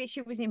halfway through that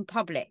she was in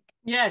public.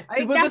 Yeah,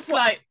 it was just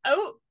like,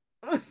 oh.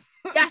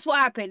 That's what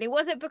happened. It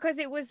wasn't because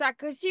it was like,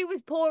 because she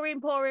was pouring.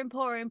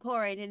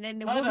 And then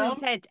the woman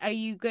said, are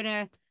you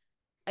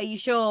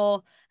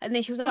sure? And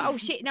then she was like, oh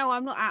shit, no,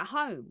 I'm not at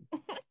home.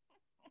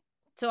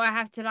 So I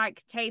have to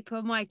like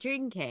taper my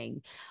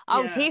drinking.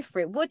 I was here for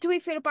it. What do we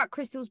feel about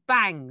Crystal's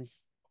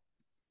bangs?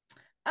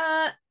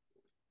 I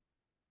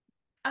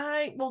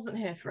wasn't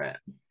here for it.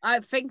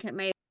 I think it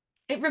made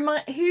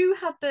it who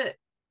had the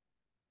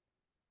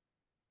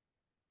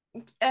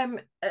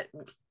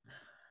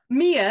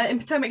Mia in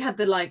Potomac had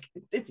the like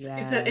it's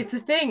a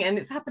thing and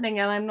it's happening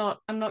and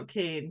I'm not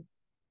keen.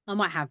 I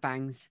might have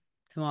bangs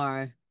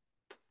tomorrow.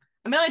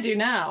 I mean I do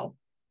now.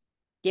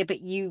 Yeah, but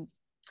you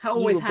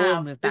always were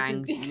born with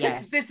bangs.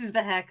 Yes. This is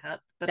the haircut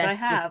that I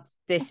have.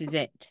 This is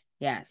it.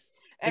 Yes.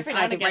 It's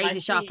either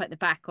razor sharp at the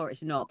back or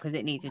it's not because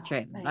it needs a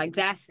trim. Like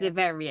that's the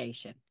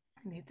variation.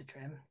 It needs a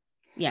trim.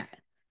 Yeah.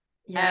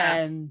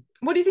 Yeah.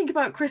 What do you think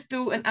about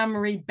Crystal and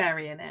Anne-Marie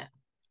burying it?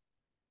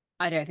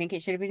 I don't think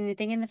it should have been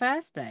anything in the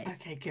first place.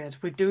 Okay, good.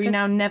 Do we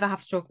now never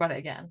have to talk about it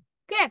again?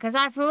 Yeah, because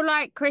I feel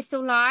like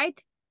Crystal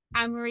lied,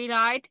 Anne-Marie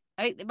lied,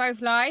 I think they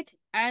both lied,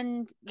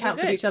 and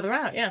cancelled each other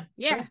out. Yeah.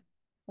 Yeah.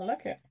 I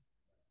like it.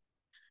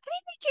 I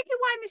you been drinking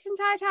wine this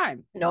entire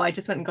time? No, I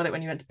just went and got it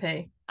when you went to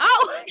pee.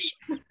 Oh,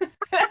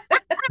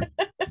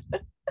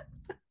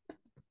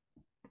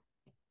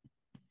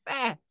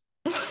 fair.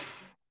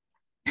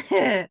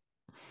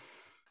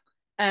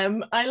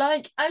 I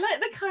like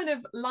the kind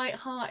of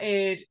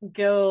light-hearted,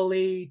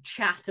 girly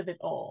chat of it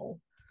all.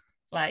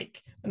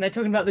 Like when they're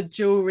talking about the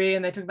jewelry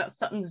and they're talking about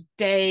Sutton's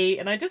date,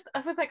 and I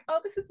was like, oh,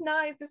 this is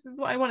nice. This is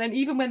what I want. And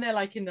even when they're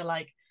like in the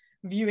like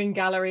viewing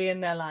gallery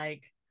and they're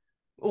like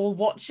all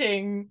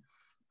watching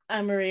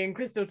Anne-Marie and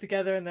Crystal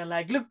together, and they're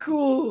like, look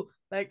cool.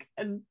 Like,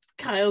 and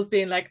Kyle's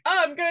being like,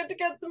 oh, I'm going to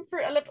get some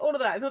fruit. I loved all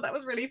of that. I thought that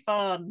was really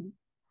fun.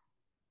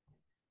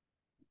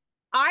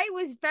 I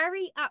was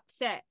very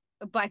upset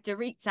by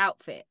Dorit's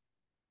outfit.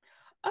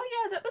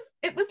 Oh yeah,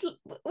 it was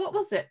what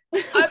was it?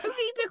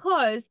 Only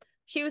because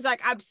she was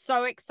like, I'm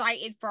so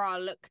excited for our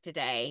look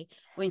today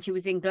when she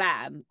was in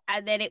glam.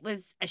 And then it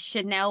was a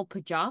Chanel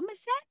pajama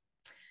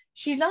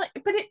set.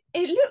 But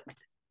it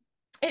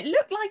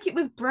looked like it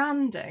was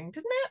branding,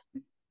 didn't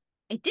it?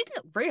 It did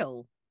look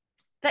real.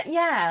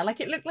 Like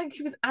it looked like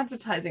she was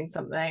advertising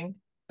something,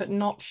 but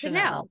not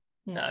Chanel.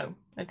 No,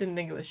 I didn't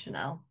think it was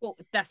Chanel. Well,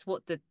 that's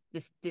what the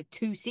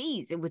two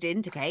C's it would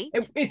indicate.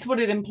 It's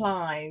what it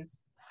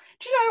implies.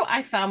 Do you know,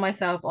 I found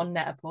myself on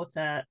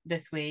Net-a-Porter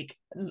this week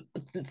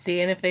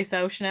seeing if they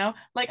sell Chanel.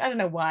 Like, I don't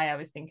know why I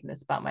was thinking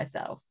this about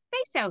myself. They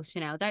sell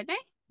Chanel, don't they?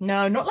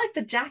 No, not like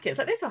the jackets.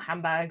 Like, they sell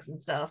handbags and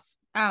stuff.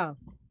 Oh.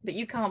 But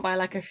you can't buy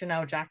like a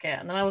Chanel jacket.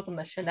 And then I was on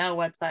the Chanel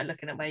website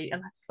looking at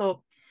and I just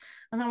thought,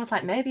 and I was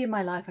like, maybe in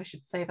my life I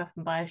should save up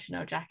and buy a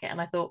Chanel jacket.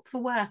 And I thought,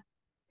 for where?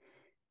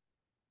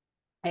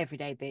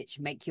 Everyday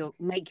bitch, make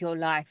your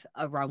life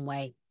a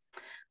runway.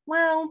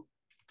 Well,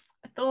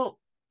 I thought,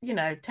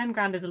 10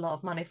 grand is a lot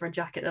of money for a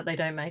jacket that they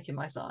don't make in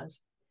my size.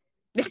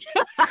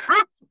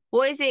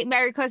 What is it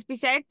Mary Cosby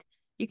said?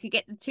 You could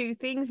get the two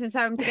things and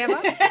sew them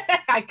together?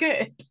 I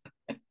could.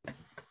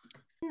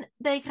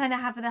 They kind of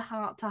have the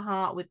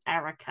heart-to-heart with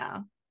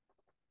Erica.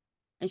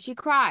 And she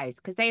cries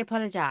because they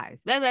apologize.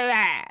 Blah, blah,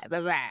 blah,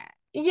 blah, blah.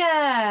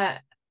 Yeah.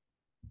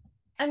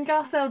 And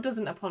Garcelle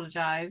doesn't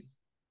apologize.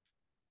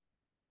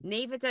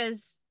 Neither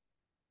does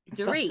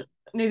Dorit.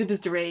 Neither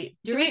does Dorit.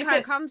 Dorit kind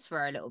of comes for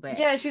her a little bit.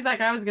 Yeah, she's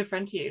like, I was a good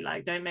friend to you.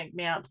 Like, don't make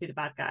me out to be the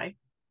bad guy.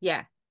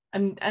 Yeah.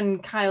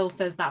 And Kyle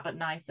says that, but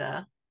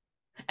nicer.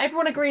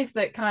 Everyone agrees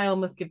that Kyle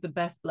must give the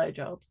best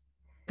blowjobs.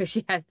 Because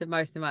she has the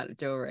most amount of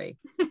jewelry.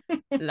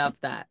 Love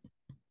that.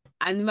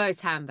 And the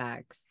most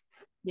handbags.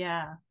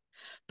 Yeah.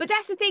 But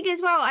that's the thing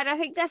as well. And I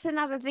think that's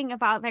another thing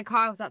about that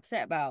Kyle's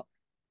upset about.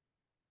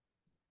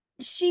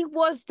 She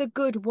was the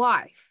good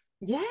wife.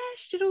 Yeah,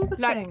 she did all the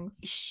things.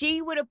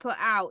 She would have put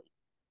out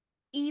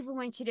even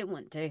when she didn't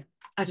want to.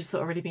 I just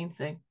thought a really mean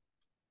thing.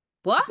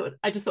 What?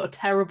 I just thought a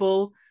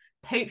terrible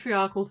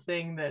patriarchal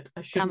thing that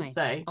I shouldn't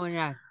say. Oh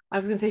no. I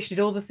was going to say she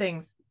did all the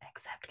things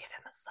except give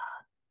him a son.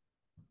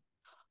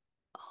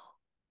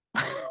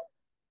 Oh.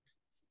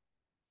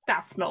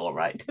 That's not all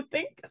right to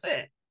think, is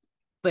it?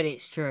 But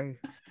it's true.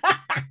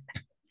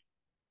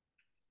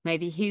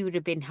 Maybe he would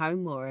have been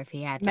home more if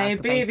he had a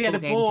baseball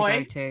game boy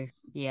to go to.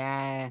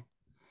 Yeah.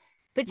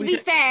 But to be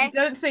fair, we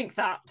don't think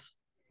that.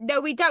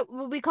 No, we don't.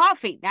 Well, we can't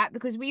think that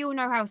because we all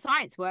know how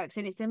science works,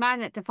 and it's the man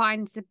that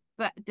defines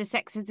the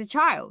sex of the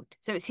child.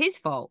 So it's his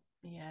fault.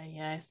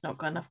 Yeah. It's not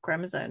got enough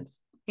chromosomes.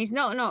 He's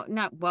not.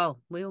 Well,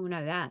 we all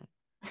know that.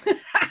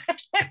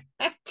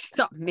 Just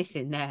something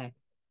missing there.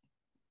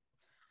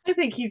 I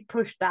think he's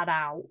pushed that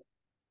out.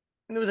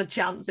 There was a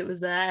chance it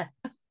was there.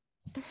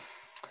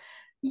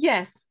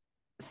 Yes,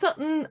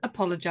 Sutton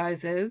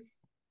apologizes.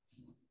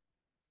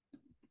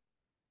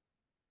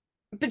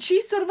 But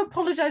she sort of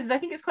apologizes. I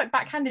think it's quite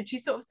backhanded. She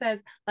sort of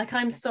says, like,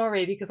 I'm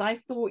sorry because I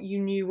thought you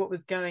knew what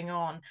was going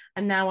on.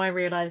 And now I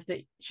realize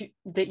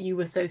that you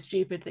were so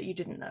stupid that you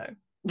didn't know.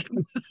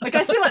 Like,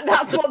 I feel like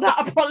that's what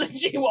that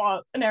apology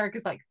was. And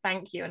Erica's like,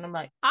 thank you. And I'm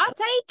like, I'll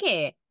take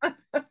it.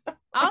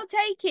 I'll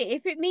take it.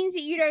 If it means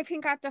that you don't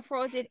think I've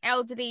defrauded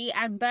elderly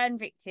and burn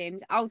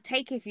victims, I'll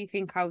take it if you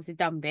think I was a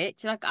dumb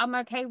bitch. Like, I'm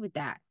okay with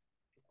that.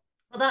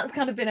 Well, that's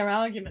kind of been her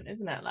argument,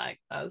 isn't it? Like,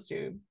 that was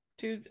too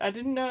I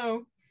didn't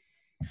know.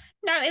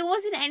 No, it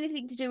wasn't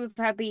anything to do with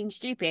her being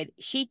stupid.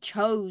 She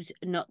chose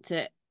not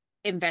to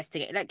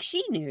investigate. Like,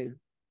 she knew.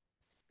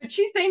 But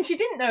she's saying she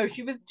didn't know.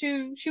 She was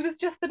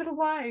just the little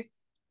wife.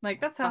 Like,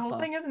 that's her whole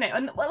thing, isn't it?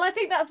 And well, I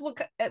think that's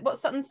what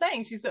Sutton's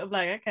saying. She's sort of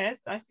like, okay,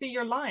 I see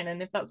your line,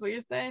 and if that's what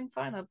you're saying,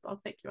 fine, I'll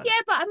take you on. Yeah,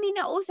 but I mean,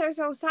 also,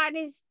 so Sutton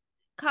is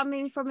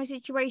coming from a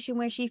situation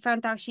where she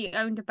found out she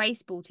owned a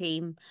baseball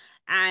team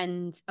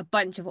and a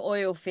bunch of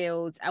oil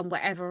fields and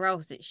whatever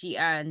else that she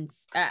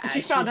earns. And she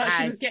found out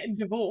she was getting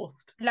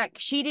divorced. Like,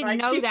 she didn't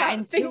know that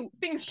until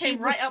things came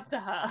right up to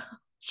her.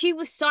 She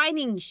was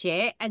signing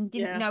shit and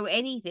didn't know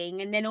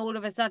anything, and then all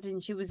of a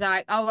sudden she was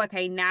like, oh,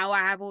 okay, now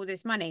I have all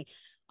this money.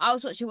 I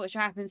was watching What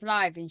Happens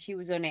Live and she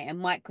was on it and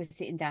Mike was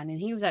sitting down and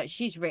he was like,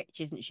 she's rich,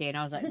 isn't she? And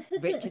I was like,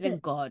 richer than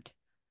God.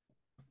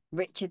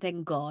 Richer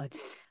than God.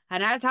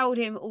 And I told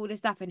him all this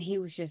stuff and he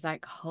was just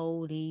like,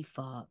 holy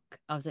fuck.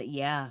 I was like,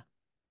 yeah,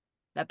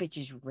 that bitch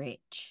is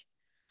rich.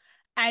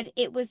 And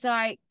it was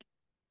like,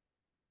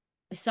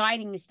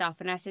 signing stuff,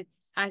 and I said,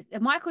 and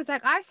Michael's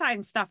like, I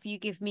sign stuff you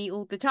give me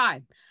all the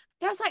time.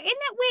 And I was like, isn't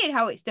that weird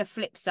how it's the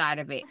flip side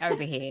of it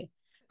over here?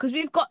 Because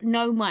we've got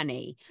no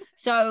money.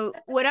 So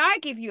when I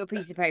give you a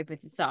piece of paper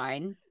to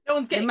sign, No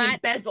one's the getting man,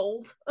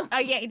 embezzled. oh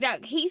yeah,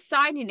 that he's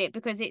signing it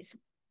because it's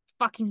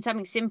fucking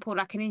something simple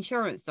like an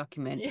insurance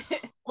document Yeah.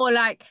 or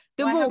like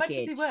the Why? How much is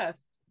he mortgage.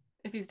 worth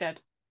if he's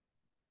dead?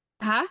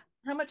 Huh?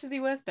 How much is he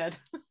worth dead?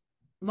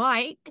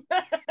 Mike?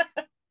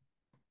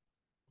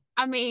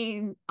 I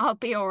mean, I'll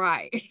be all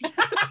right.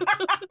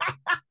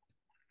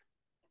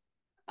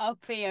 I'll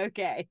be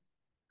okay.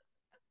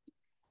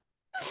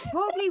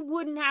 Probably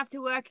wouldn't have to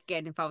work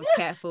again if I was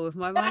careful with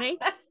my money.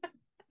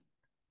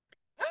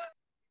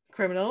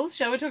 Criminals.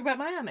 Shall we talk about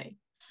Miami?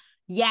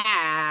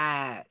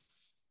 Yes.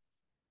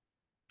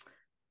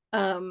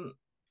 Um.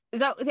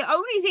 So the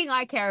only thing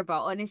I care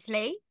about,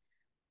 honestly,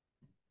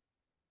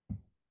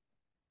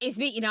 is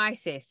meeting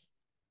Isis.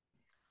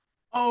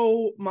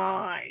 Oh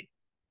my.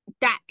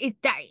 That is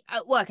that.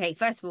 Well, okay.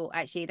 First of all,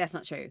 actually, that's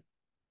not true.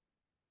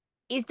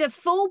 Is the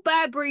full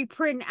Burberry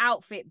print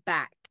outfit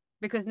back?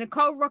 Because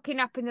Nicole rocking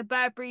up in the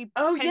Burberry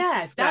Oh pencil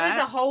yeah, that is a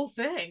skirt whole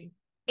thing.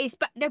 is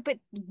but no, but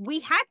we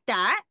had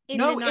that in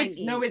the No,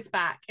 90s. it's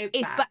back. It's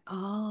It's back. but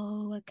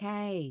oh,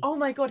 okay. Oh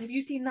my god, have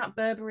you seen that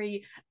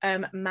Burberry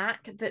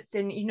Mac that's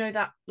in,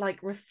 that like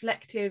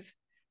reflective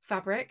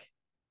fabric?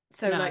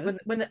 So like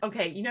No.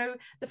 okay,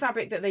 the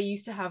fabric that they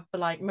used to have for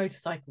like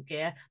motorcycle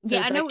gear. So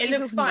Yeah, I know like what it you're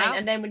looks talking fine, about.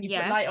 and then when you put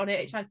Yeah. light on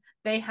it, it shines.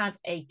 They have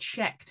a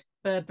checked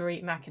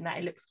Burberry Mac in that.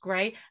 It looks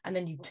great, and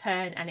then you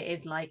turn and it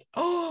is like,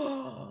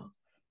 oh,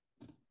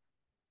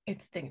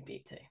 it's a thing of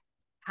beauty.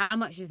 How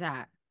much is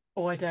that?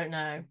 Oh, I don't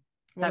know.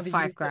 One of Like the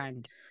five youth.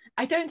 grand.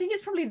 I don't think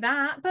it's probably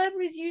that.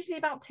 Burberry's usually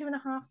about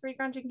 2.5, 3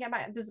 grand you can get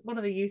back. There's one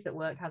of the youth at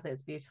work has it.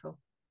 It's beautiful.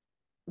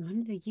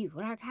 When are the youth?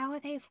 Like, how are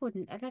they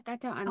affording? Like, I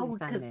don't Oh, understand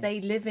because this.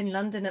 they live in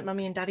London at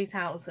mummy and daddy's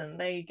house and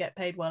they get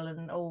paid well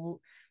and all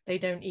they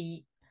don't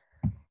eat.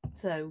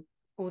 So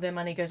all their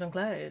money goes on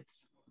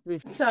clothes.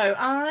 So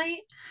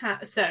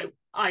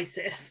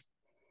ISIS.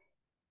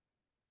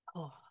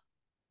 Oh,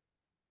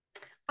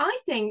 I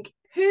think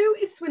who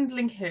is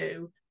swindling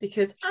who?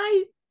 Because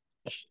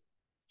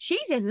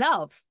she's in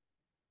love,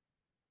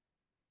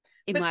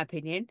 in but my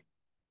opinion.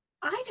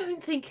 I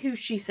don't think who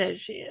she says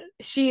she is.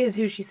 She is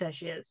who she says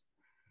she is.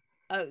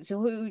 Oh, so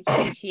who do you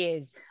think she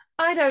is?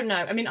 I don't know.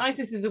 I mean,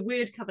 ISIS is a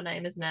weird cover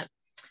name, isn't it?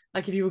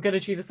 Like if you were going to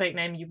choose a fake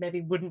name, you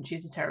maybe wouldn't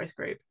choose a terrorist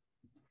group.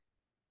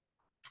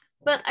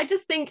 But I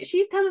just think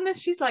she's telling us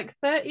she's like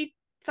 35.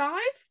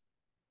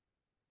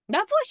 I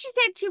thought she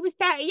said she was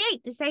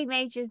 38, the same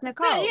age as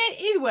Nicole. 38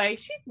 either way,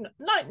 she's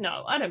like,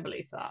 no, I don't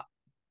believe that.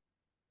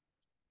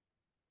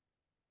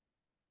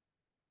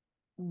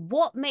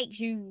 What makes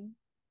you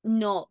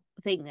not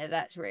think that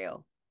that's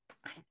real?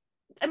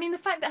 I mean, the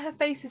fact that her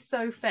face is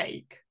so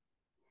fake.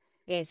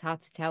 Yeah, it's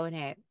hard to tell, isn't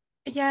it?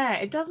 Yeah,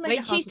 it does make When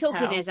it hard she's to talking,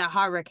 tell. there's a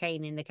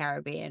hurricane in the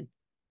Caribbean.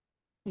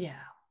 Yeah,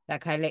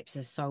 Like her lips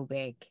are so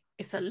big.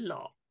 it's a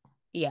lot.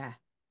 Yeah.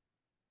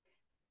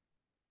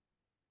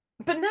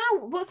 But now,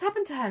 what's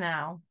happened to her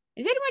now?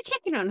 Is anyone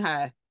checking on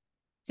her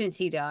since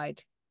he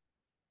died?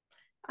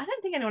 I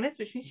don't think anyone is,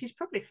 which means she's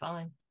probably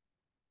fine.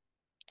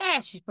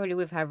 Yeah, she's probably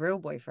with her real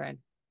boyfriend.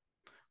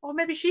 Or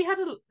maybe she had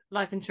a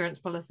life insurance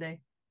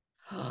policy.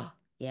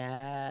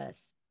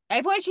 Yes.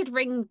 Everyone should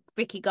ring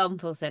Vicky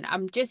Gunvalson.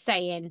 I'm just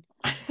saying,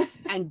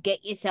 and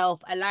get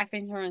yourself a life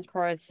insurance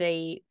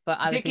policy for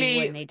other people when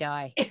Particularly they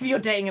die. if you're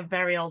dating a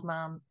very old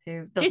man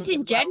who doesn't Just in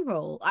live well.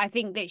 general, I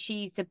think that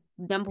she's the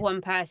number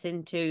one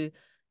person to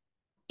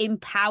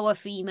empower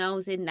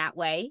females in that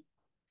way.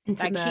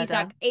 Into Like she's murder.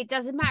 like, it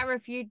doesn't matter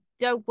if you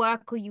don't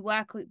work or you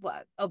work.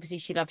 Well, obviously,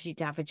 she loves you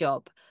to have a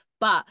job,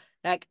 but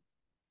like,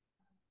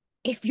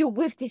 if you're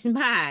with this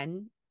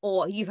man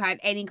or you've had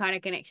any kind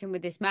of connection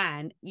with this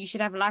man, you should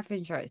have a life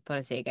insurance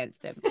policy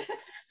against him.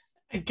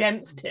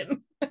 Against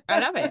him. I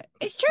love it.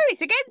 It's true.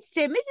 It's against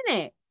him, isn't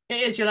it?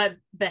 It is. You're like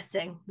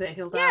betting that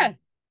he'll die. Yeah.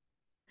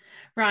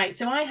 Right.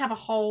 So I have a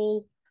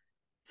whole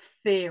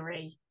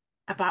theory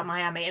about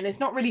Miami, and it's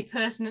not really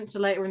pertinent to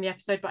later in the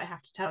episode, but I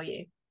have to tell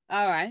you.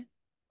 All right.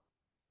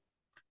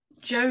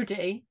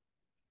 Jodie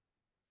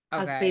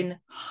has Okay. been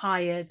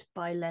hired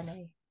by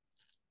Lenny.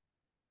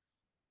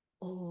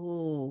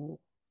 Oh.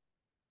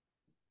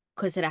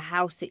 Because of the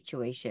house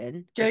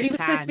situation. Jodie was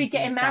supposed to be plans and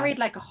getting stuff. married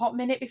like a hot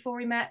minute before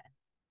he met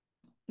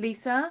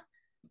Lisa.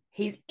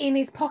 He's in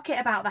his pocket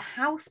about the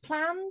house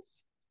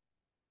plans.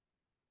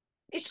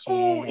 It's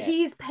all Shit.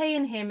 he's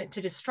paying him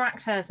to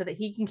distract her so that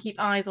he can keep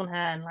eyes on her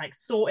and like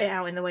sort it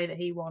out in the way that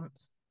he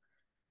wants.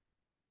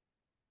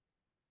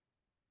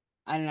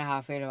 I don't know how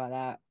I feel about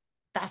that.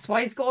 That's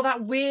why he's got all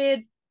that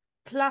weird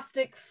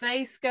plastic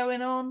face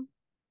going on.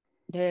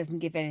 It doesn't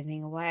give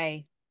anything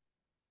away.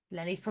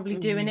 Lenny's probably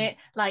doing it.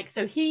 Like,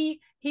 so he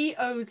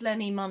owes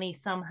Lenny money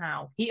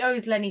somehow. He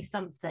owes Lenny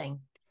something.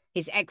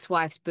 His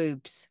ex-wife's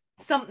boobs.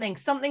 Something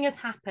has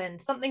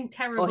happened. Something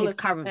terrible Or his has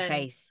current happened.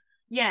 face.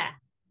 Yeah.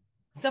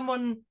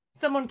 Someone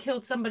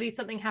killed somebody,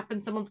 something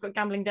happened, someone's got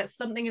gambling debts,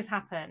 something has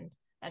happened.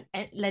 And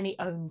Lenny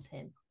owns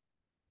him.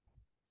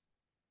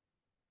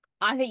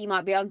 I think you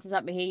might be onto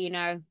something here, you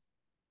know.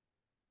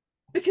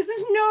 Because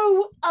there's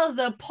no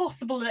other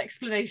possible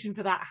explanation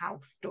for that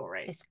house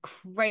story. As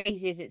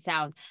crazy as it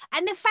sounds.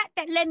 And the fact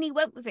that Lenny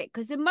went with it,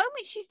 because the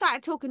moment she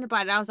started talking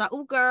about it, I was like,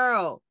 oh,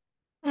 girl,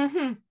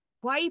 Mm-hmm.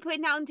 why are you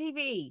putting that on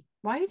TV?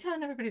 Why are you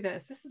telling everybody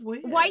this? This is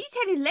weird. Why are you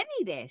telling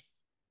Lenny this?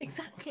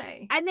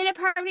 Exactly. And then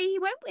apparently he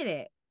went with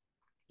it.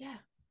 Yeah.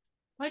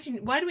 Why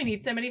do we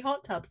need so many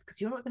hot tubs? Because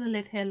you're not going to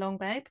live here long,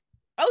 babe.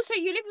 Oh, so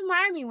you live in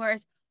Miami where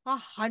it's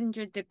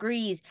 100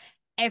 degrees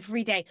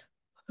every day.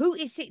 Who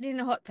is sitting in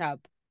a hot tub?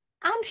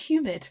 And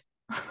humid.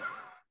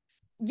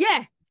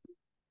 Yeah.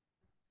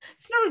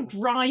 It's not a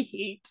dry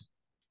heat.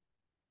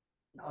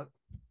 No.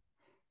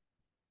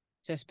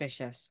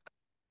 Suspicious.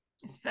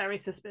 It's very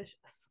suspicious.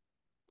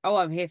 Oh,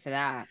 I'm here for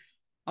that.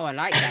 Oh, I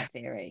like that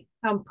theory.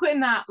 So I'm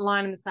putting that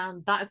line in the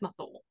sand. That is my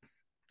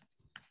thoughts.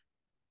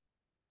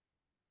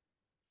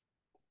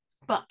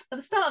 But at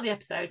the start of the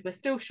episode, we're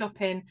still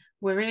shopping.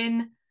 We're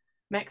in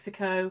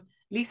Mexico.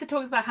 Lisa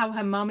talks about how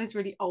her mum is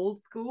really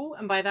old school.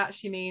 And by that,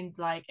 she means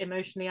like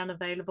emotionally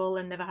unavailable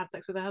and never had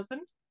sex with her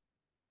husband.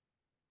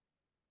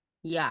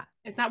 Yeah.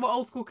 Is that what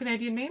old school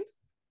Canadian means?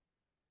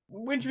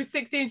 When she was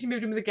 16, she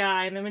moved in with a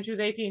guy. And then when she was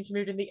 18, she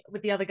moved in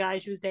with the other guy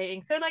she was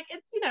dating. So, like,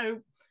 it's,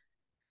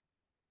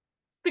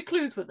 the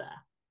clues were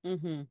there.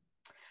 Mm-hmm.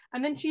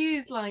 And then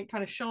she's like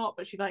trying to shop,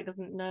 but she like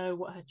doesn't know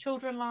what her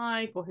children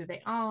like or who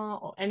they are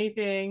or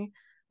anything.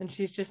 And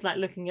she's just like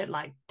looking at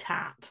like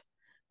tat.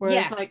 Whereas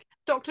Yeah. like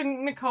Dr.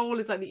 Nicole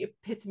is like the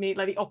epitome,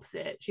 like the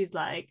opposite. She's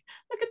like,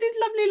 look at these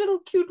lovely little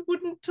cute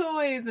wooden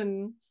toys.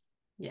 And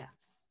yeah.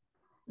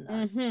 No.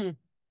 Mm-hmm.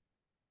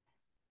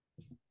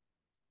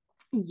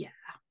 Yeah.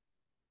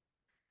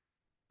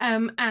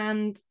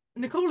 And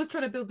Nicole is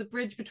trying to build the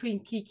bridge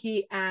between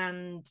Kiki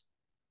and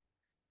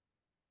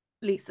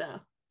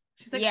Lisa.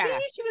 She's like, Yeah.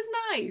 see, she was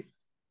nice.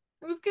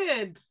 It was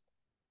good.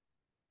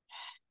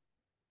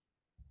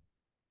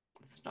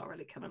 It's not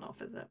really coming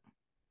off, is it?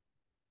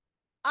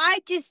 I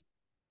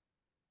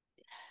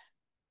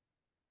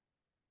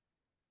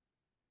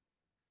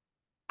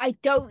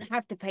don't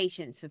have the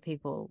patience for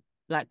people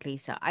like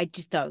Lisa. I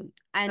just don't.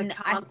 I And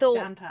can't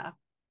stand her.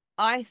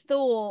 I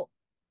thought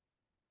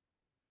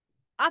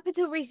up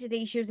until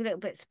recently she was a little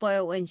bit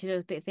spoiled when she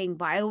was a bit thing,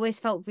 but I always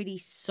felt really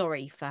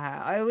sorry for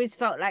her. I always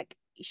felt like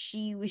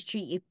she was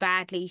treated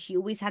badly. She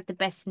always had the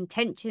best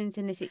intentions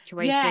in the Yeah,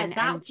 situation, and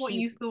that's what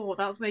you thought.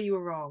 That's where you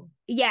were wrong.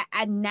 yeah,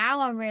 and now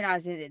I'm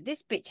realizing that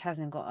this bitch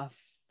hasn't got a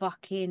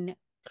fucking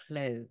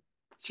clue.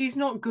 She's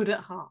not good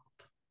at heart.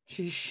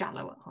 She's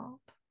shallow at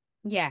heart.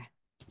 Yeah.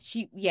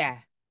 Yeah,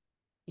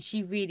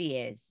 she really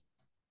is.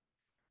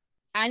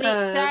 And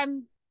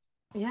So,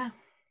 yeah.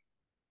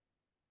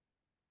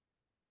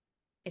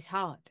 it's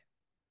hard.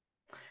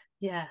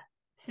 Yeah.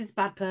 She's a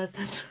bad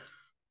person.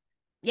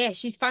 Yeah,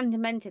 she's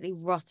fundamentally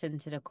rotten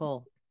to the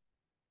core.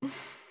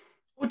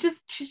 Or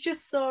she's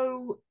just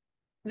so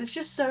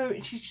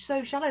she's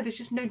so shallow. There's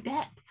just no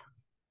depth.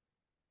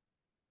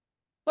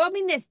 Well, I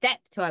mean, there's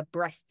depth to her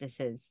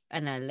breastises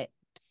and her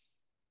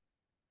lips.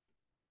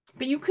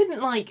 But you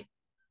couldn't like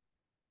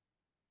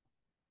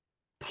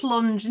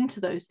plunge into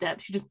those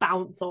depths. You just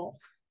bounce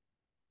off.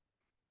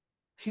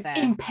 She's Fair.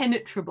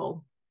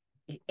 impenetrable.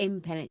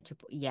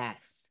 Impenetrable,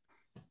 yes.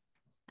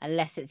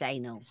 Unless it's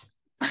anal.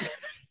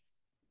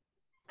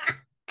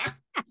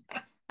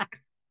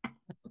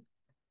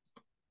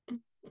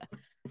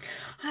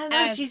 I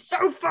know, she's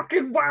so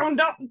fucking wound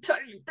up.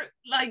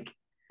 Like,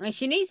 and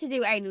she needs to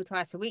do anal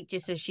twice a week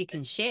just so she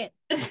can shit.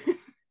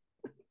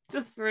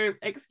 just for an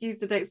excuse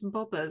to take some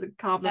poppers and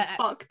calm the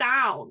fuck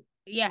down.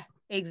 Yeah,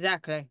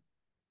 exactly.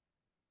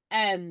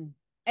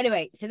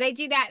 Anyway, so they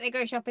do that. They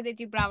go shopping. They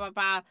do blah blah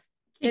blah.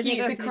 Then they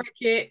go for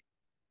cricket.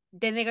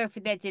 Then they go for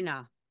their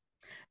dinner.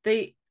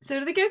 So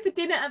do they go for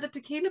dinner at the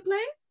tequila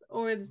place,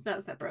 or is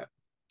that separate?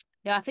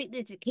 No, I think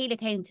the tequila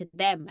came to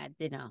them at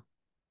dinner.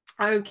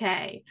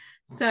 Okay,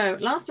 so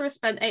Lazarus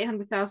spent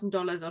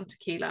 $800,000 on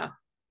tequila.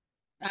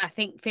 I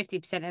think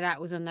 50% of that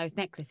was on those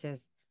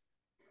necklaces.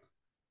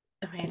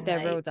 I mean, if they're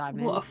real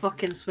diamonds. What a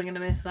fucking swing and a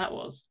miss that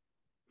was.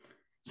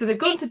 So they've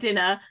gone to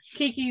dinner.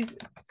 Kiki's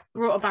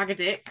brought a bag of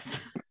dicks.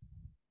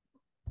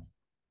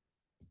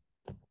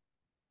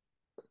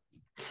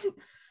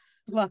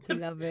 Fucking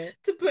love it.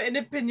 To put in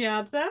a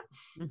piñata.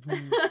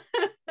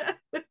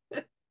 Mm-hmm.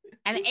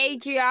 And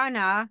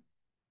Adriana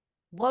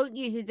won't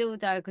use a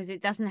dildo because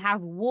it doesn't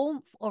have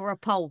warmth or a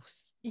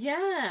pulse.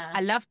 Yeah.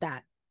 I love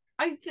that.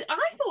 I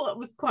thought that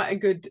was quite a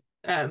good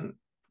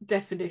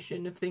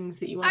definition of things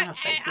that you want to have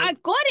sex with. I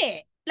got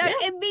it. Like,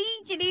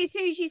 immediately as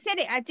soon as she said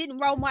it, I didn't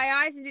roll my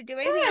eyes, I didn't do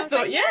anything. I was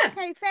thought, like, yeah,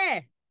 okay,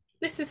 fair.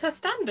 This is her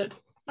standard.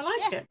 I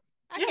like it.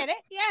 I get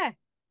it, yeah.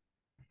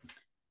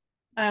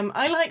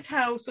 I liked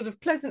how sort of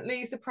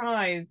pleasantly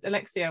surprised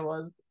Alexia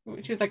was.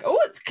 She was like, oh,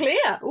 it's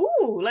clear.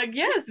 Ooh, like,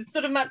 yes, this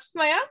sort of matches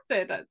my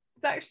outfit.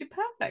 That's actually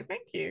perfect.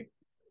 Thank you.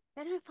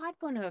 I don't know if I'd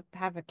want to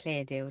have a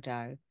clear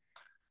dildo.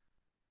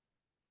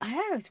 I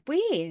know, it's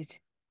weird.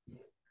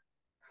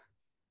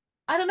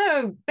 I don't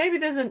know. Maybe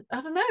there's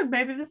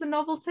a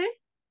novelty.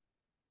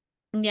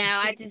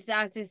 Yeah, I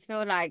just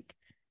feel like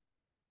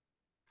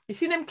You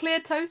see them clear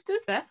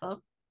toasters? They're fun.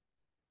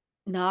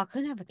 No, I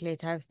couldn't have a clear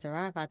toaster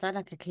either. I don't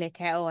like a clear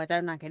kettle. I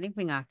don't like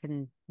anything I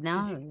can.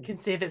 Because you No. can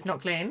see if it's not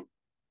clean.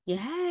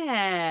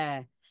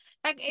 Yeah.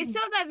 Like, it's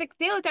not that the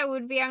dildo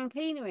would be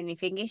unclean or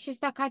anything. It's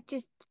just like, I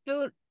just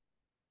feel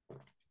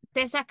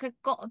there's like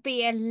got to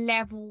be a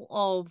level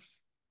of,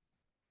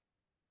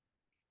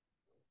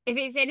 if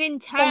it's an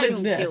internal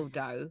Solidness.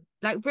 dildo,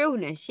 like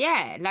realness,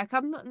 yeah. Like,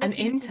 I'm not An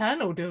looking to,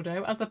 internal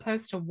dildo as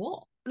opposed to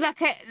what?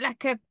 like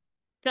a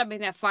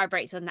something that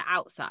vibrates on the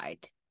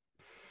outside.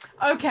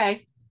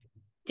 Okay.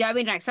 Do you know what I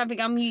mean? Like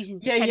something I'm using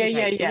to Yeah,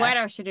 penetrate. The yeah. word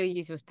I should have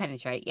used was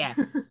penetrate, yeah.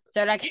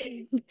 So like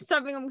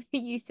something I'm going to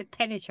use to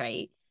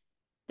penetrate,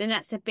 then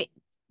that's a bit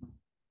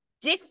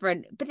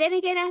different. But then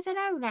again, I don't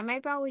know. Like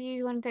maybe I would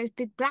use one of those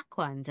big black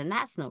ones, and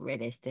that's not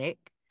realistic.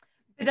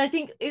 But I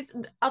think it's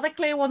are the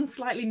clear ones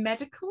slightly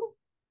medical?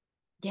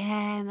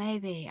 Yeah,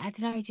 maybe. I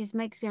don't know. It just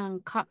makes me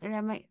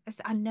uncomfortable. It's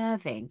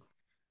unnerving.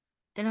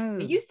 Don't It know.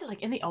 used to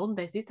like in the olden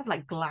days, they used to have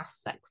like glass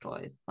sex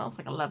toys. That's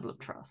like a level of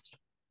trust.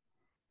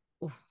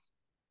 Oof.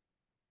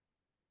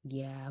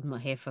 Yeah, I'm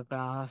not here for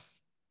glass.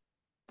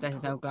 There's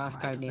no Doesn't sound glass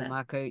right, going does near it?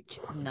 my cooch.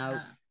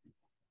 No,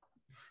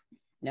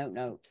 no,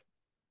 no.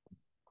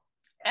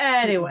 Mm-mm.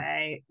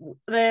 Anyway,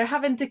 they're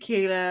having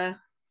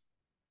tequila.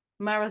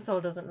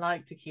 Marisol doesn't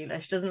like tequila.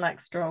 She doesn't like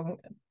strong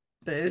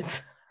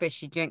booze. But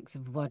she drinks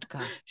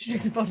vodka. She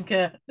drinks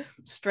vodka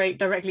straight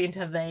directly into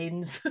her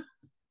veins.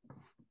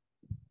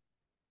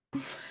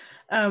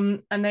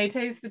 And they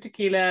taste the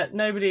tequila.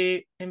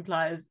 Nobody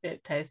implies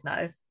it tastes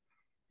nice.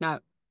 No.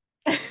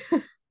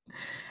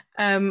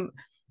 um,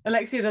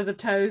 Alexia does a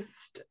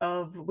toast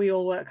of "We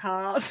all work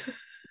hard."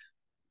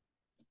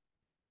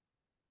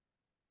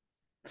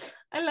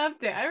 I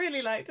loved it. I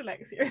really liked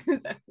Alexia in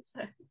this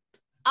episode.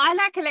 I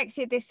like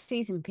Alexia this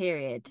season,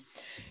 period.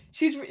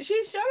 She's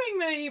showing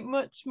me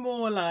much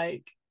more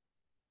like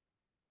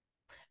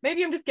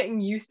maybe I'm just getting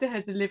used to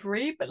her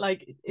delivery, but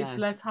like it's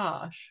No. less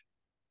harsh.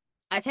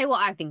 I tell you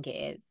what I think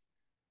it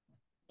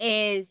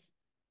is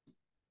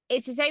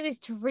it's the same as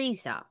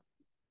Teresa.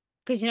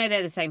 Because you know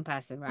they're the same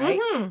person, right?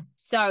 Mm-hmm.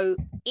 So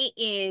it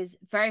is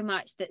very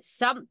much that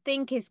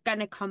something is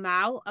gonna come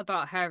out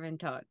about her and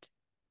Todd.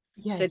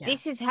 Yeah, So yeah.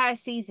 this is her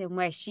season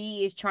where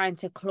she is trying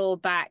to claw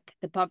back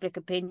the public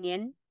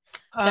opinion.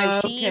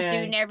 So she is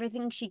doing Okay.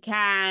 everything she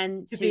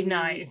can To be to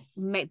nice.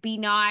 be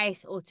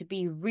nice or to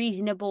be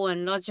reasonable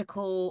and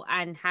logical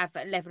and have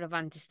a level of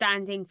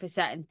understanding for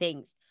certain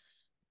things.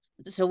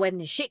 So when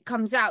the shit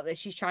comes out that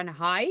she's trying to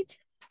hide,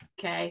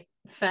 Okay.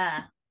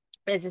 Fair.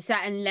 there's a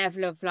certain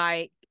level of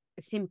like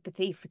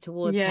sympathy for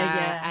towards Yeah, her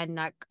yeah. and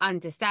like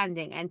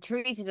understanding. And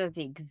Teresa does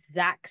the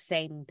exact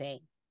same thing.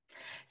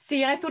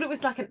 See, I thought it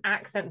was like an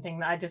accent thing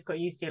that I just got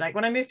used to. Like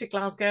when I moved to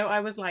Glasgow, I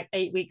was like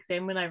 8 weeks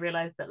in when I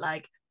realized that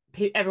like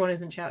everyone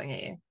isn't shouting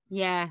at you.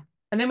 Yeah,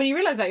 And then when you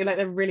realize that, you're like,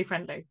 they're really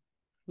friendly.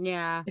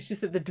 yeah. It's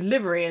just that the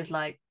delivery is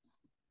like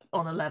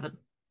on 11.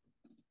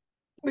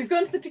 We've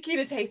gone to the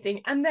tequila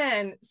tasting. And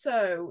then,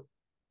 so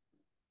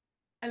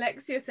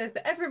Alexia says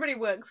that everybody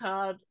works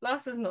hard.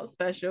 Lasa's not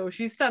special.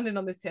 She's standing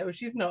on this hill.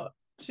 She's not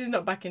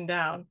backing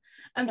down.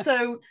 And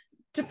so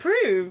to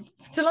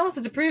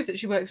Lasa to prove that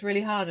she works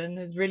really hard and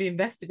has really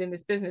invested in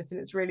this business and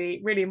it's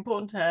really, really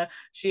important to her,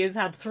 she has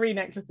had 3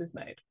 necklaces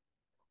made.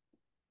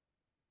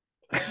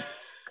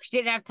 She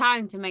didn't have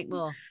time to make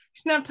more.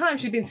 She didn't have time.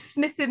 She's been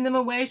smithing them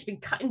away. She's been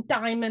cutting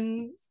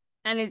diamonds.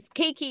 And it's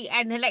Kiki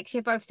and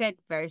Alexia both said,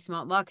 very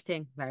smart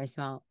marketing, very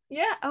smart.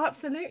 Yeah, oh,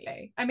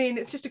 absolutely. I mean,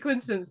 it's just a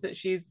coincidence that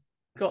she's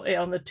got it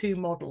on the 2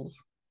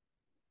 models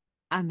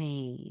I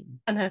mean,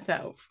 and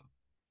herself.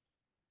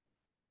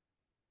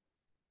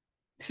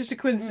 It's just a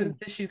coincidence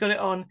that she's got it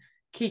on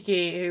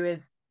Kiki, who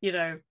is,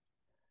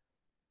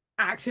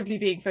 actively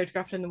being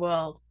photographed in the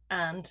world,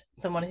 and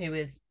someone who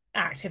is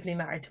actively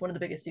married to one of the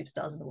biggest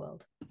superstars in the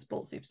world,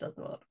 sports superstars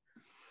in the world.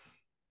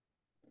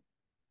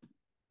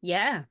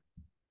 yeah,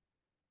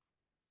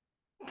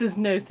 There's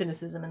no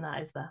cynicism in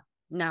that, is there?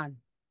 none.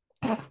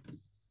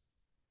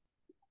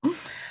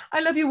 I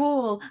love you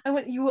all.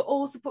 We're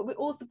all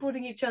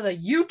supporting each other.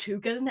 You two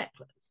get a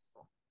necklace.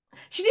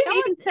 She didn't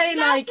even say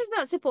like Lasa's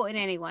not supporting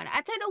anyone.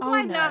 I don't know oh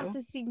why no.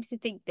 Lasa seems to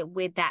think that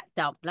we're that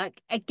dumb. Like,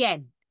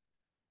 again,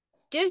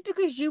 just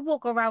because you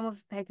walk around with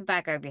a paper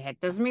bag over your head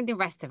doesn't mean the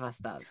rest of us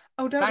does.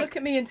 Oh, don't Like, look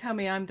at me and tell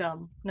me I'm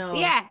dumb. No,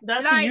 yeah,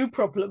 that's a like you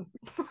problem.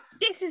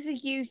 this is a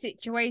you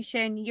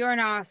situation. You're an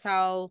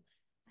asshole.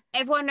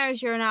 Everyone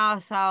knows you're an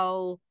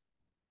asshole.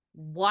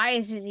 Why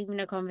is this even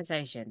a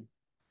conversation?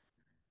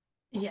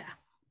 Yeah.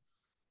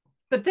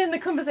 But then the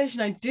conversation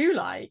I do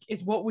like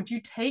is what would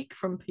you take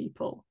from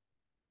people?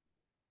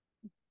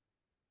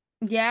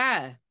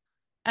 Yeah.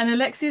 And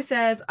Alexia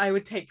says, I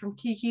would take from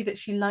Kiki that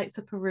she lights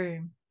up a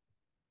room.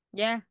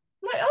 Yeah. I'm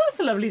like, oh, that's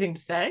a lovely thing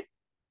to say.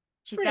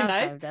 She Really does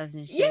nice. though,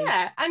 doesn't she?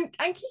 Yeah. And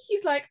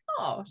Kiki's like,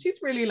 oh,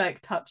 she's really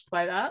like touched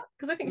by that.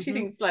 Because I think she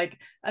thinks like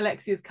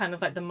Alexia's kind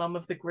of like the mum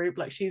of the group,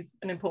 like she's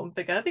an important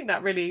figure. I think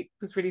that really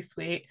was really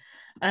sweet.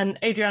 And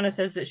Adriana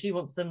says that she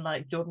wants some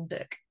like Jordan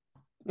Dick.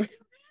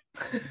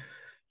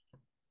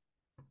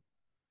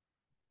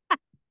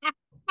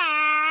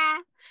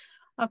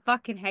 I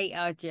fucking hate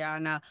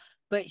Adriana,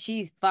 but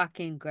she's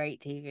fucking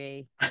great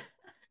TV.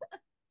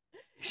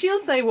 She'll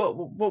say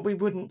what we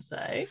wouldn't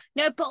say.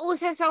 No, but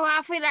also, so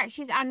I feel like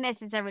she's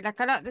unnecessary. Like,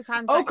 a lot of the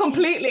times, Oh, like, she's,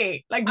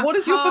 completely. Like, I what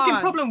is your fucking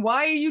can't. problem?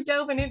 Why are you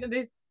delving into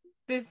this?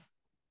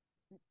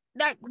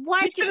 Like,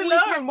 why Leave do you it always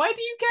have, alone. Why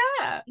do you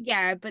care?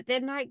 yeah, but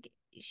then, like,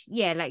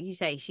 yeah, like you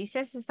say, she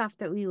says the stuff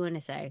that we want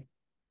to say.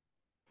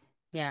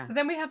 Yeah. But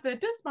then we have does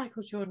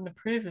Michael Jordan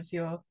approve of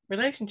your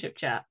relationship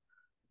chat?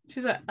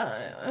 She's like,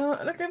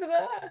 look over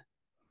there.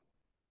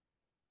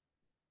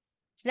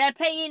 So they're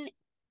playing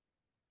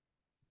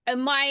a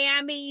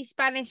Miami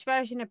Spanish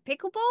version of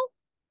pickleball?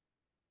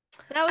 Is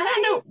that what I that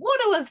don't know. is? What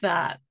was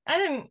that? I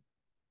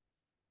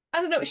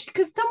don't know.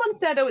 Because someone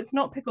said, oh, it's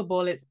not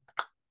pickleball, it's,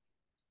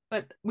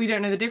 but we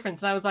don't know the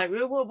difference. And I was like,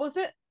 well, what was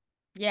it?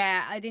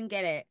 Yeah, I didn't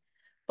get it.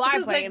 But Because I I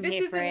was probably like, am this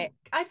here for isn't, it.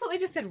 I thought they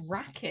just said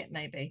racket,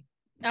 maybe.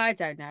 I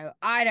don't know.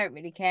 I don't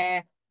really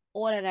care.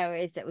 All I know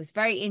is that it was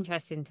very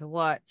interesting to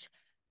watch.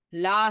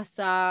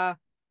 Larsa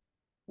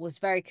was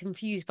very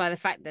confused by the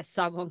fact that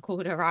someone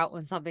called her out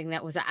on something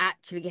that was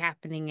actually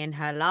happening in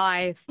her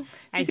life. Did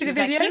you And see she the was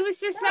like, video? he was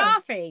just No,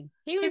 laughing.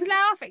 He he was was,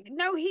 laughing.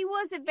 No, he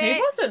wasn't, he bitch.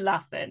 wasn't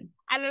laughing.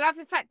 And I love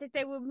the fact that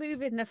they were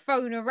moving the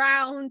phone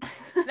around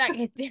like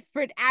at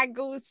different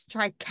angles to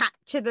try and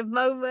capture the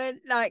moment.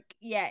 Like,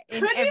 yeah,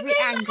 in Could he every be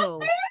angle.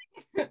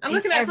 laughing? I'm In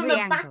looking at it from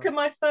every the back angle. of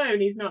my phone.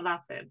 He's not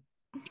laughing.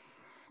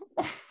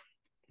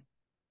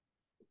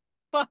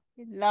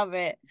 Fucking love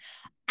it.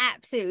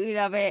 Absolutely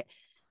love it.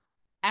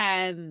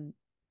 Um,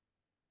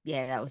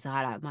 yeah, that was the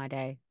highlight of my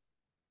day.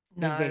 It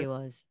No. really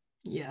was.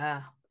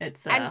 Yeah,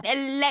 it's And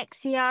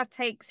Alexia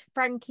takes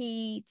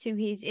Frankie to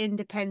his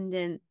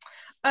independence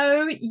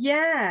Oh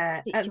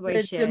yeah, at the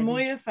De situation.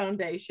 Moya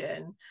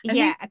Foundation, and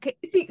Yeah, I could,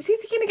 is he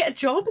going to get a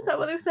job? Is that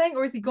what they were saying,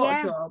 or has he got a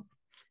yeah, job?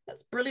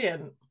 That's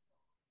brilliant.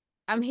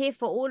 I'm here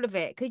for all of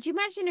it. Could you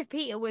imagine if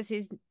Peter was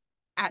his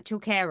actual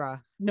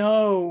carer?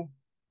 No,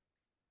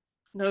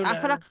 no, I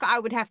feel no. like I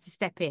would have to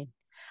step in.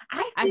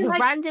 I As feel a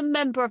like, random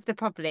member of the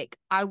public,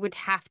 I would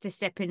have to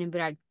step in and be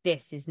like,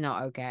 this is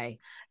not okay.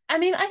 I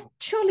mean, I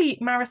surely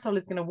Marisol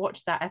is going to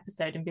watch that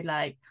episode and be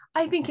like,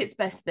 I think it's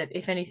best that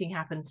if anything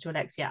happens to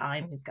Alexia,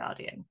 I'm his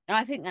guardian.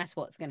 I think that's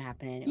what's going to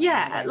happen anyway. I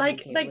Yeah, don't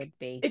think it like would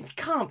be. it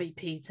can't be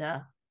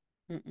Peter.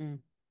 Mm-mm.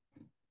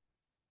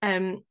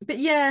 But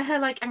yeah, her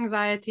like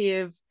anxiety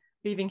of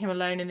leaving him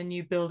alone in the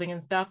new building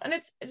and stuff, and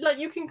it's like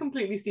you can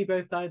completely see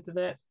both sides of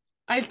it.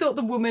 I thought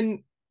the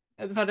woman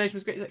at the foundation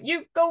was great. Like,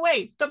 you go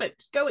away, stop it,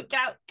 just go, get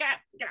out, get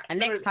out. And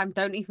next time,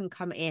 don't even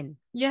come in.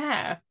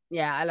 Yeah.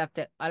 Yeah, I loved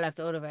it. I loved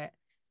all of it.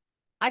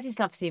 I just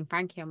love seeing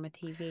Frankie on my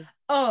TV.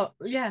 Oh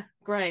yeah,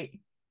 great.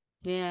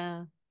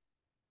 Yeah.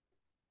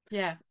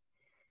 Yeah.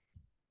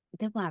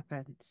 Then what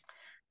happens?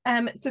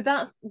 So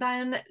that's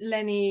then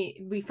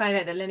Lenny. We find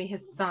out that Lenny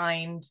has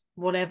signed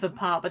whatever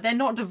part, but they're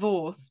not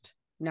divorced.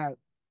 No,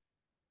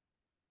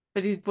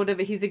 But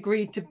he's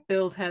agreed to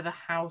build her the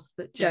house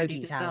that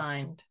Jodie Jodie's house.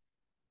 designed.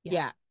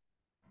 Yeah.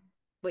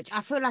 Which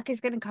I feel like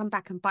is going to come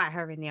back and bite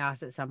her in the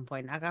ass at some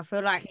point. Like, I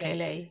feel like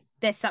Clearly.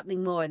 there's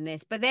something more in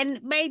this. But then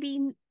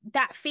maybe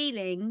that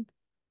feeling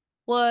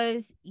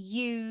was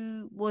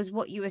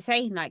what you were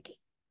saying, like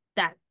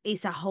that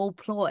it's a whole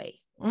ploy.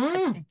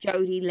 Like the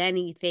Jodie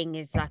Lenny thing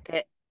is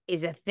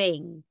is a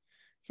thing.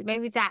 So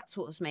maybe that's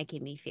what's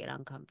making me feel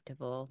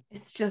uncomfortable.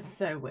 It's just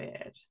so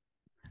weird.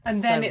 And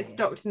So then it's weird.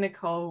 Dr.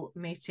 Nicole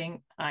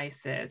meeting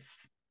Isis.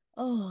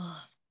 Oh,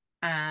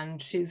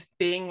 And she's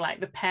being like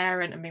the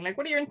parent and being like,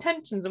 what are your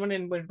intentions?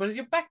 And what is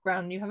your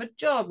background? You have a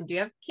job and do you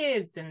have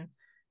kids?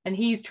 And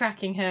he's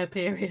tracking her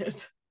period.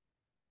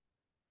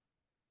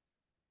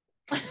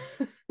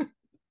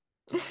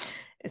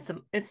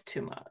 It's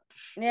too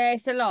much. yeah,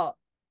 it's a lot.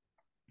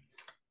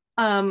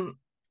 Um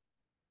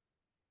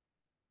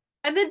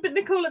and then but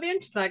Nicole at the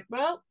end she's like,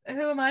 well,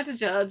 who am I to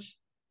judge?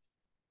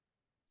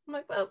 I'm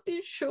like, well,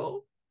 be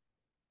sure.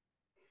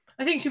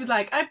 I think she was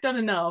like, I've done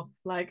enough.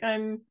 Like I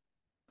don't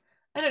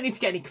need to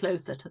get any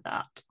closer to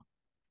that.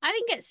 I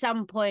think at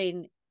some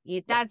point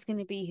your dad's going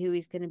to be who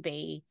he's going to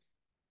be.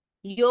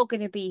 You're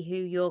going to be who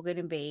you're going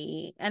to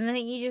be. And I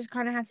think you just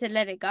kind of have to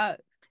let it go.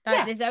 Like,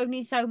 Yeah. there's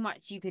only so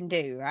much you can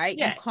do, right?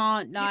 Yeah. You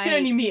can't, You can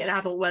only meet an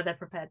adult where they're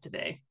prepared to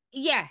be.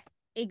 Yeah,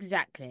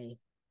 exactly.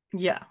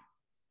 Yeah.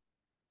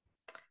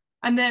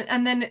 And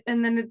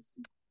then it's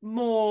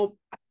more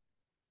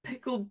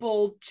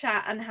pickleball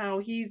chat and how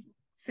he's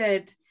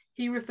said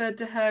he referred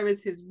to her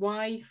as his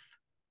wife.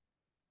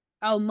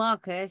 Oh,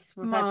 Marcus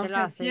referred to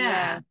Lassie,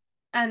 yeah.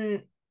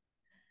 And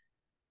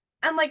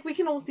like we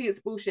can all see it's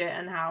bullshit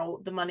and how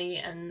the money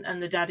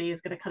and the daddy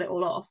is going to cut it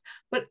all off.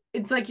 But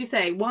it's like you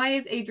say, why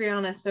is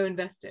Adriana so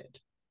invested?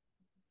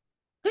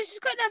 Because she's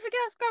got nothing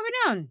else going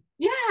on.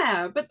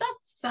 Yeah, but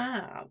that's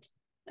sad.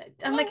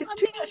 And like it's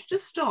too much to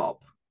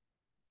stop.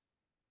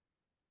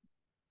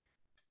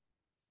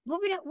 Well,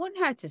 we don't want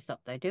her to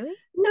stop, though, do we?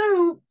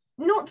 No,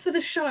 not for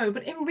the show,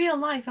 but in real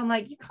life, I'm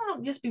like, you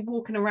can't just be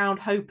walking around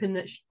hoping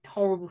that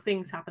horrible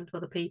things happen to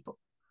other people.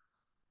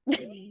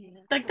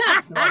 Like,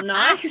 that's not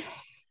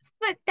nice.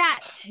 But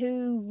that's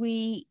who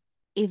we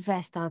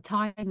invest our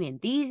time in.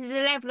 These are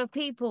the level of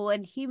people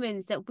and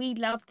humans that we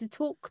love to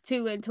talk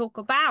to and talk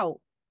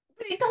about.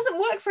 But it doesn't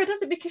work for her,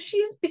 does it? Because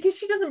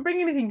she doesn't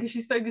bring anything because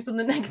she's focused on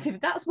the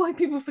negative. That's why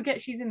people forget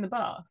she's in the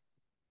bus.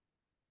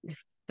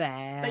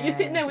 Fair. Like, you're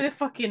sitting there with a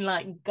fucking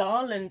like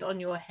garland on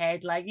your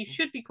head, like you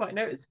should be quite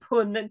noticeable,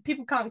 and then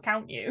people can't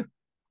count you.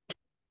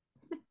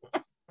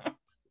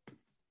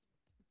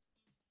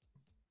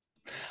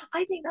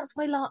 I think that's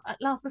why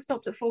Lassa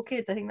stopped at 4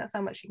 kids. I think that's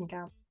how much she can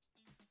count.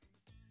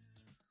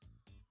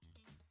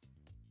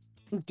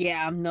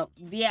 Yeah, I'm not.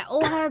 Yeah,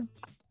 all her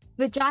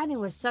vagina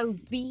was so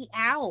beat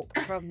out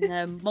from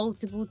the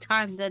multiple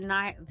times a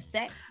night of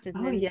sex. And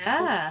oh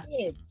yeah,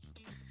 kids.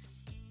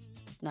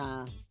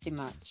 Nah, it's too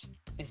much.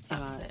 It's too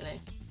much.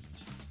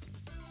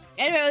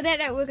 Anyway, with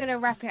that, we're gonna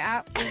wrap it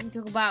up. We're gonna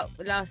talk about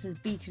Lassa's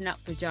beaten up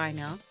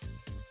vagina.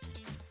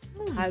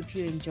 I hope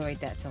you enjoyed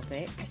that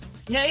topic.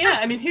 Yeah.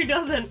 I mean, who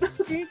doesn't?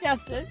 Who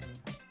doesn't?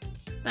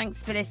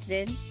 Thanks for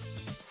listening.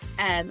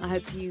 I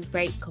hope you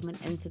rate,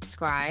 comment, and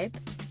subscribe.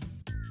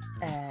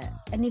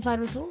 Any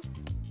final thoughts?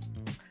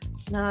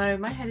 No,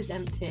 my head is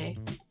empty.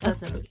 It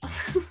doesn't.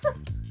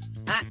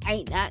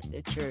 Ain't that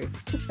the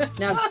truth?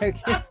 No, I'm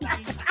joking.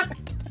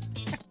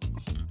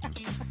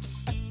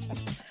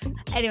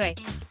 Anyway,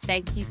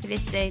 thank you for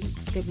listening.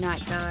 Good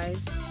night, guys.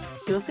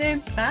 See you soon.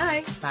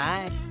 Bye.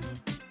 Bye.